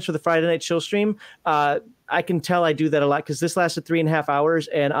sometimes for the Friday night chill stream. I can tell I do that a lot because this lasted 3.5 hours,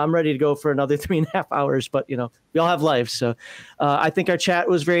 and I'm ready to go for another 3.5 hours. But we all have lives, so I think our chat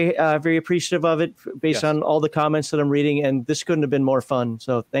was very, very appreciative of it based on all the comments that I'm reading, and this couldn't have been more fun.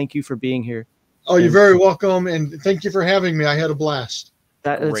 So thank you for being here. Oh, you're very welcome, and thank you for having me. I had a blast.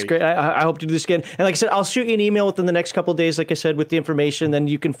 That's great. I hope to do this again. And like I said, I'll shoot you an email within the next couple of days, like I said, with the information. Then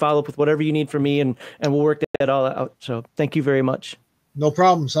you can follow up with whatever you need from me, and we'll work that all out. So thank you very much. No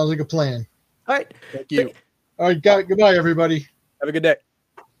problem. Sounds like a plan. All right. Thank you. All right. Goodbye, everybody. Have a good day.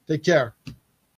 Take care.